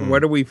 what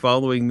are we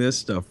following this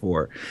stuff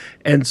for?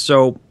 And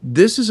so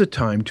this is a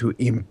time to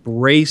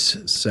embrace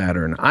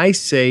Saturn. I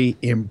say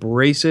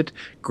embrace it,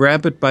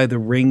 grab it by the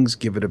rings,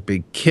 give it a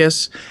big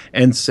kiss,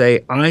 and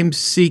say, I'm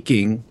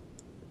seeking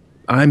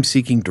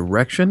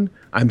direction.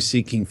 I'm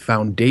seeking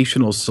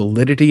foundational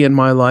solidity in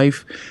my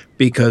life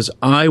because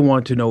I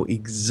want to know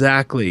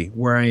exactly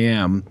where I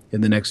am in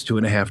the next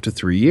 2.5 to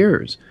 3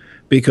 years.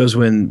 Because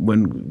when,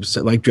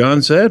 like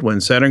John said, when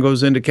Saturn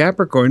goes into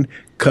Capricorn,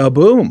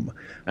 kaboom.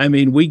 I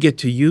mean, we get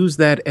to use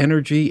that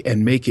energy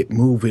and make it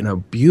move in a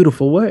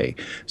beautiful way.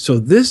 So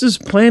this is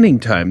planning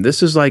time.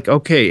 This is like,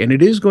 okay, and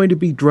it is going to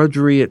be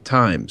drudgery at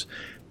times.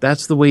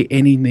 That's the way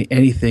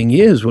anything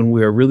is when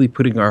we are really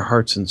putting our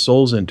hearts and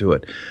souls into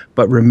it.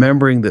 But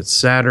remembering that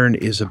Saturn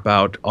is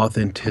about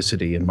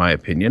authenticity, in my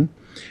opinion,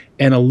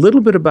 and a little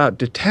bit about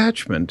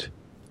detachment,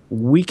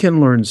 we can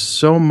learn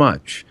so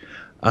much.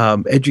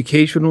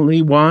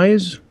 Educationally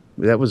wise,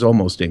 that was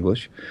almost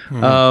English,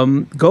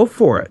 go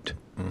for it.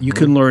 You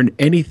can learn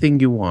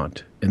anything you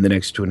want in the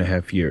next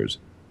 2.5 years.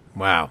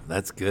 Wow,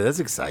 that's good. That's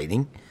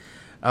exciting.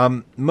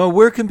 Mo,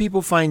 where can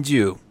people find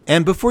you?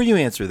 And before you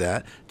answer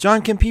that,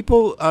 John, can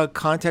people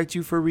contact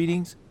you for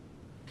readings?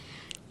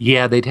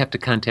 Yeah, they'd have to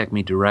contact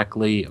me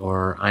directly,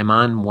 or I'm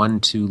on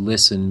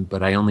 1-2-Listen,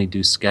 but I only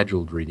do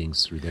scheduled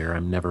readings through there.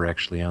 I'm never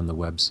actually on the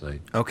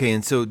website. Okay,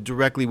 and so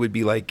directly would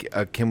be like,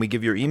 can we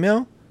give your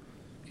email?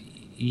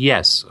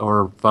 Yes,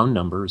 or phone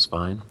number is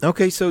fine.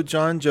 Okay, so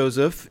John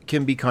Joseph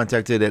can be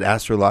contacted at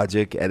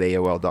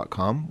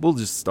astrologic@aol.com. We'll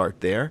just start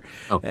there.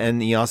 Okay.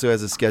 And he also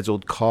has a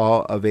scheduled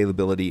call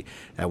availability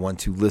at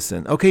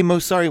 1-2-Listen. Okay, Mo,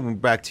 sorry,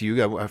 back to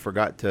you. I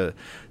forgot to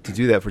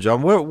do that for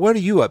John. What are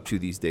you up to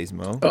these days,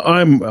 Mo?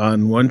 I'm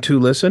on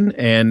 1-2-Listen,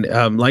 and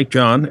like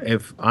John,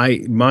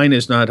 mine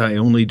is not I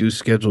only do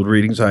scheduled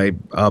readings,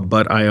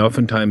 but I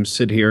oftentimes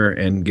sit here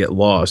and get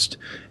lost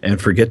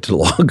and forget to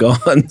log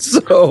on.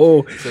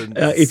 So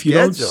if you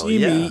don't see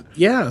me,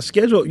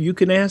 schedule. You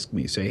can ask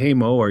me. Say, hey,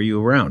 Mo, are you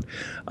around?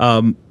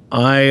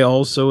 I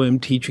also am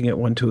teaching at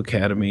 1-2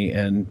 Academy,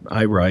 and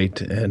I write,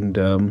 and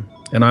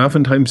I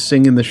oftentimes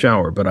sing in the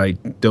shower, but I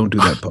don't do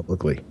that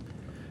publicly.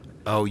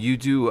 Oh, you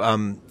do,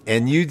 and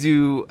you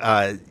do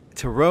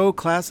tarot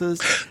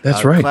classes.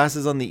 That's right.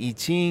 Classes on the I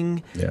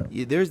Ching. Yeah.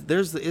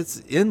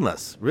 It's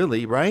endless,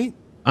 really, right?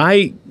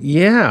 I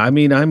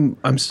mean,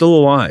 I'm still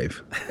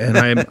alive, and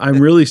I'm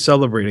really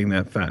celebrating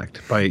that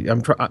fact.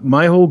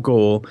 My whole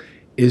goal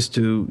is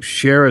to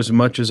share as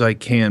much as I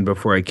can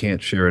before I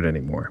can't share it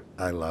anymore.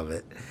 I love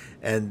it.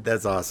 And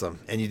that's awesome.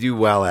 And you do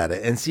well at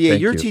it. And CA,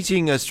 you're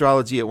teaching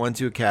astrology at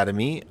 1-2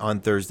 Academy on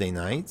Thursday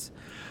nights.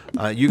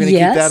 You going to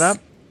keep that up?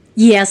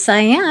 Yes, I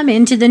am.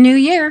 Into the new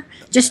year.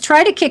 Just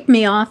try to kick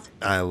me off.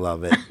 I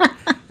love it.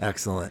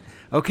 Excellent.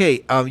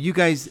 Okay, you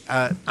guys,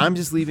 I'm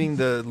just leaving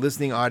the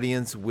listening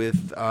audience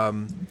with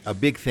a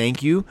big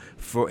thank you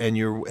for and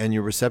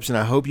your reception.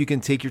 I hope you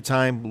can take your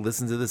time,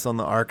 listen to this on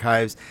the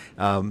archives,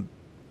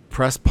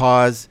 press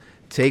pause,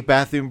 take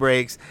bathroom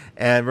breaks,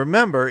 and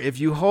remember, if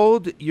you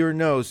hold your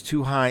nose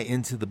too high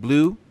into the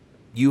blue,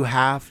 you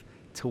have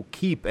to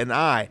keep an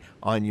eye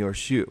on your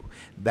shoe.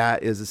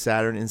 That is a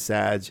Saturn in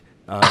Sag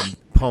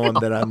poem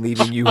that I'm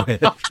leaving you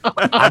with.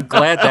 I'm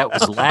glad that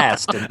was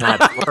last and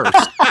not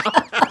first.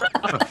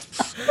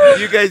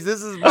 You guys,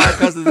 this is Mark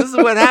Husson. This is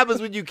what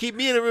happens when you keep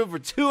me in a room for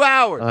 2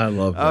 hours. I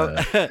love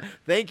that.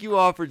 Thank you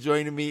all for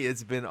joining me.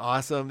 It's been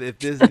awesome. If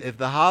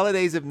the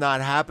holidays have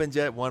not happened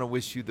yet, want to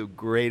wish you the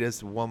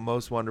greatest,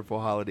 most wonderful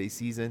holiday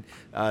season.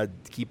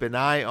 Keep an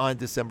eye on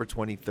December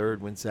 23rd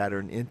when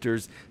Saturn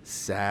enters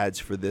Sag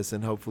for this,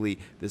 and hopefully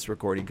this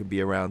recording can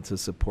be around to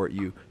support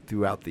you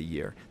throughout the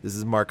year. This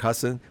is Mark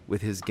Husson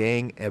with his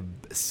gang of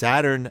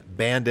Saturn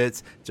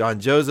bandits, John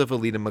Joseph,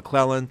 Aleta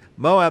McClelland,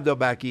 Mo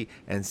Abdelbaki,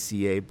 and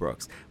C.A.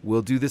 Brooks.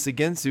 We'll do this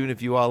again soon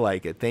if you all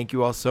like it. Thank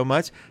you all so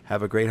much.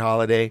 Have a great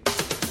holiday.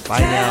 Bye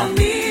now. Tell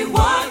me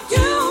what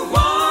you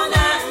want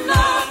and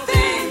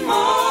nothing more.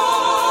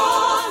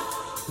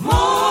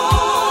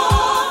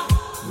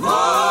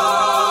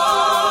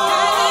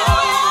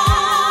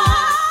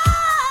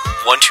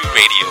 One True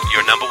Radio,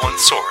 your #1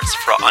 source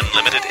for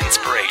unlimited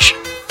inspiration.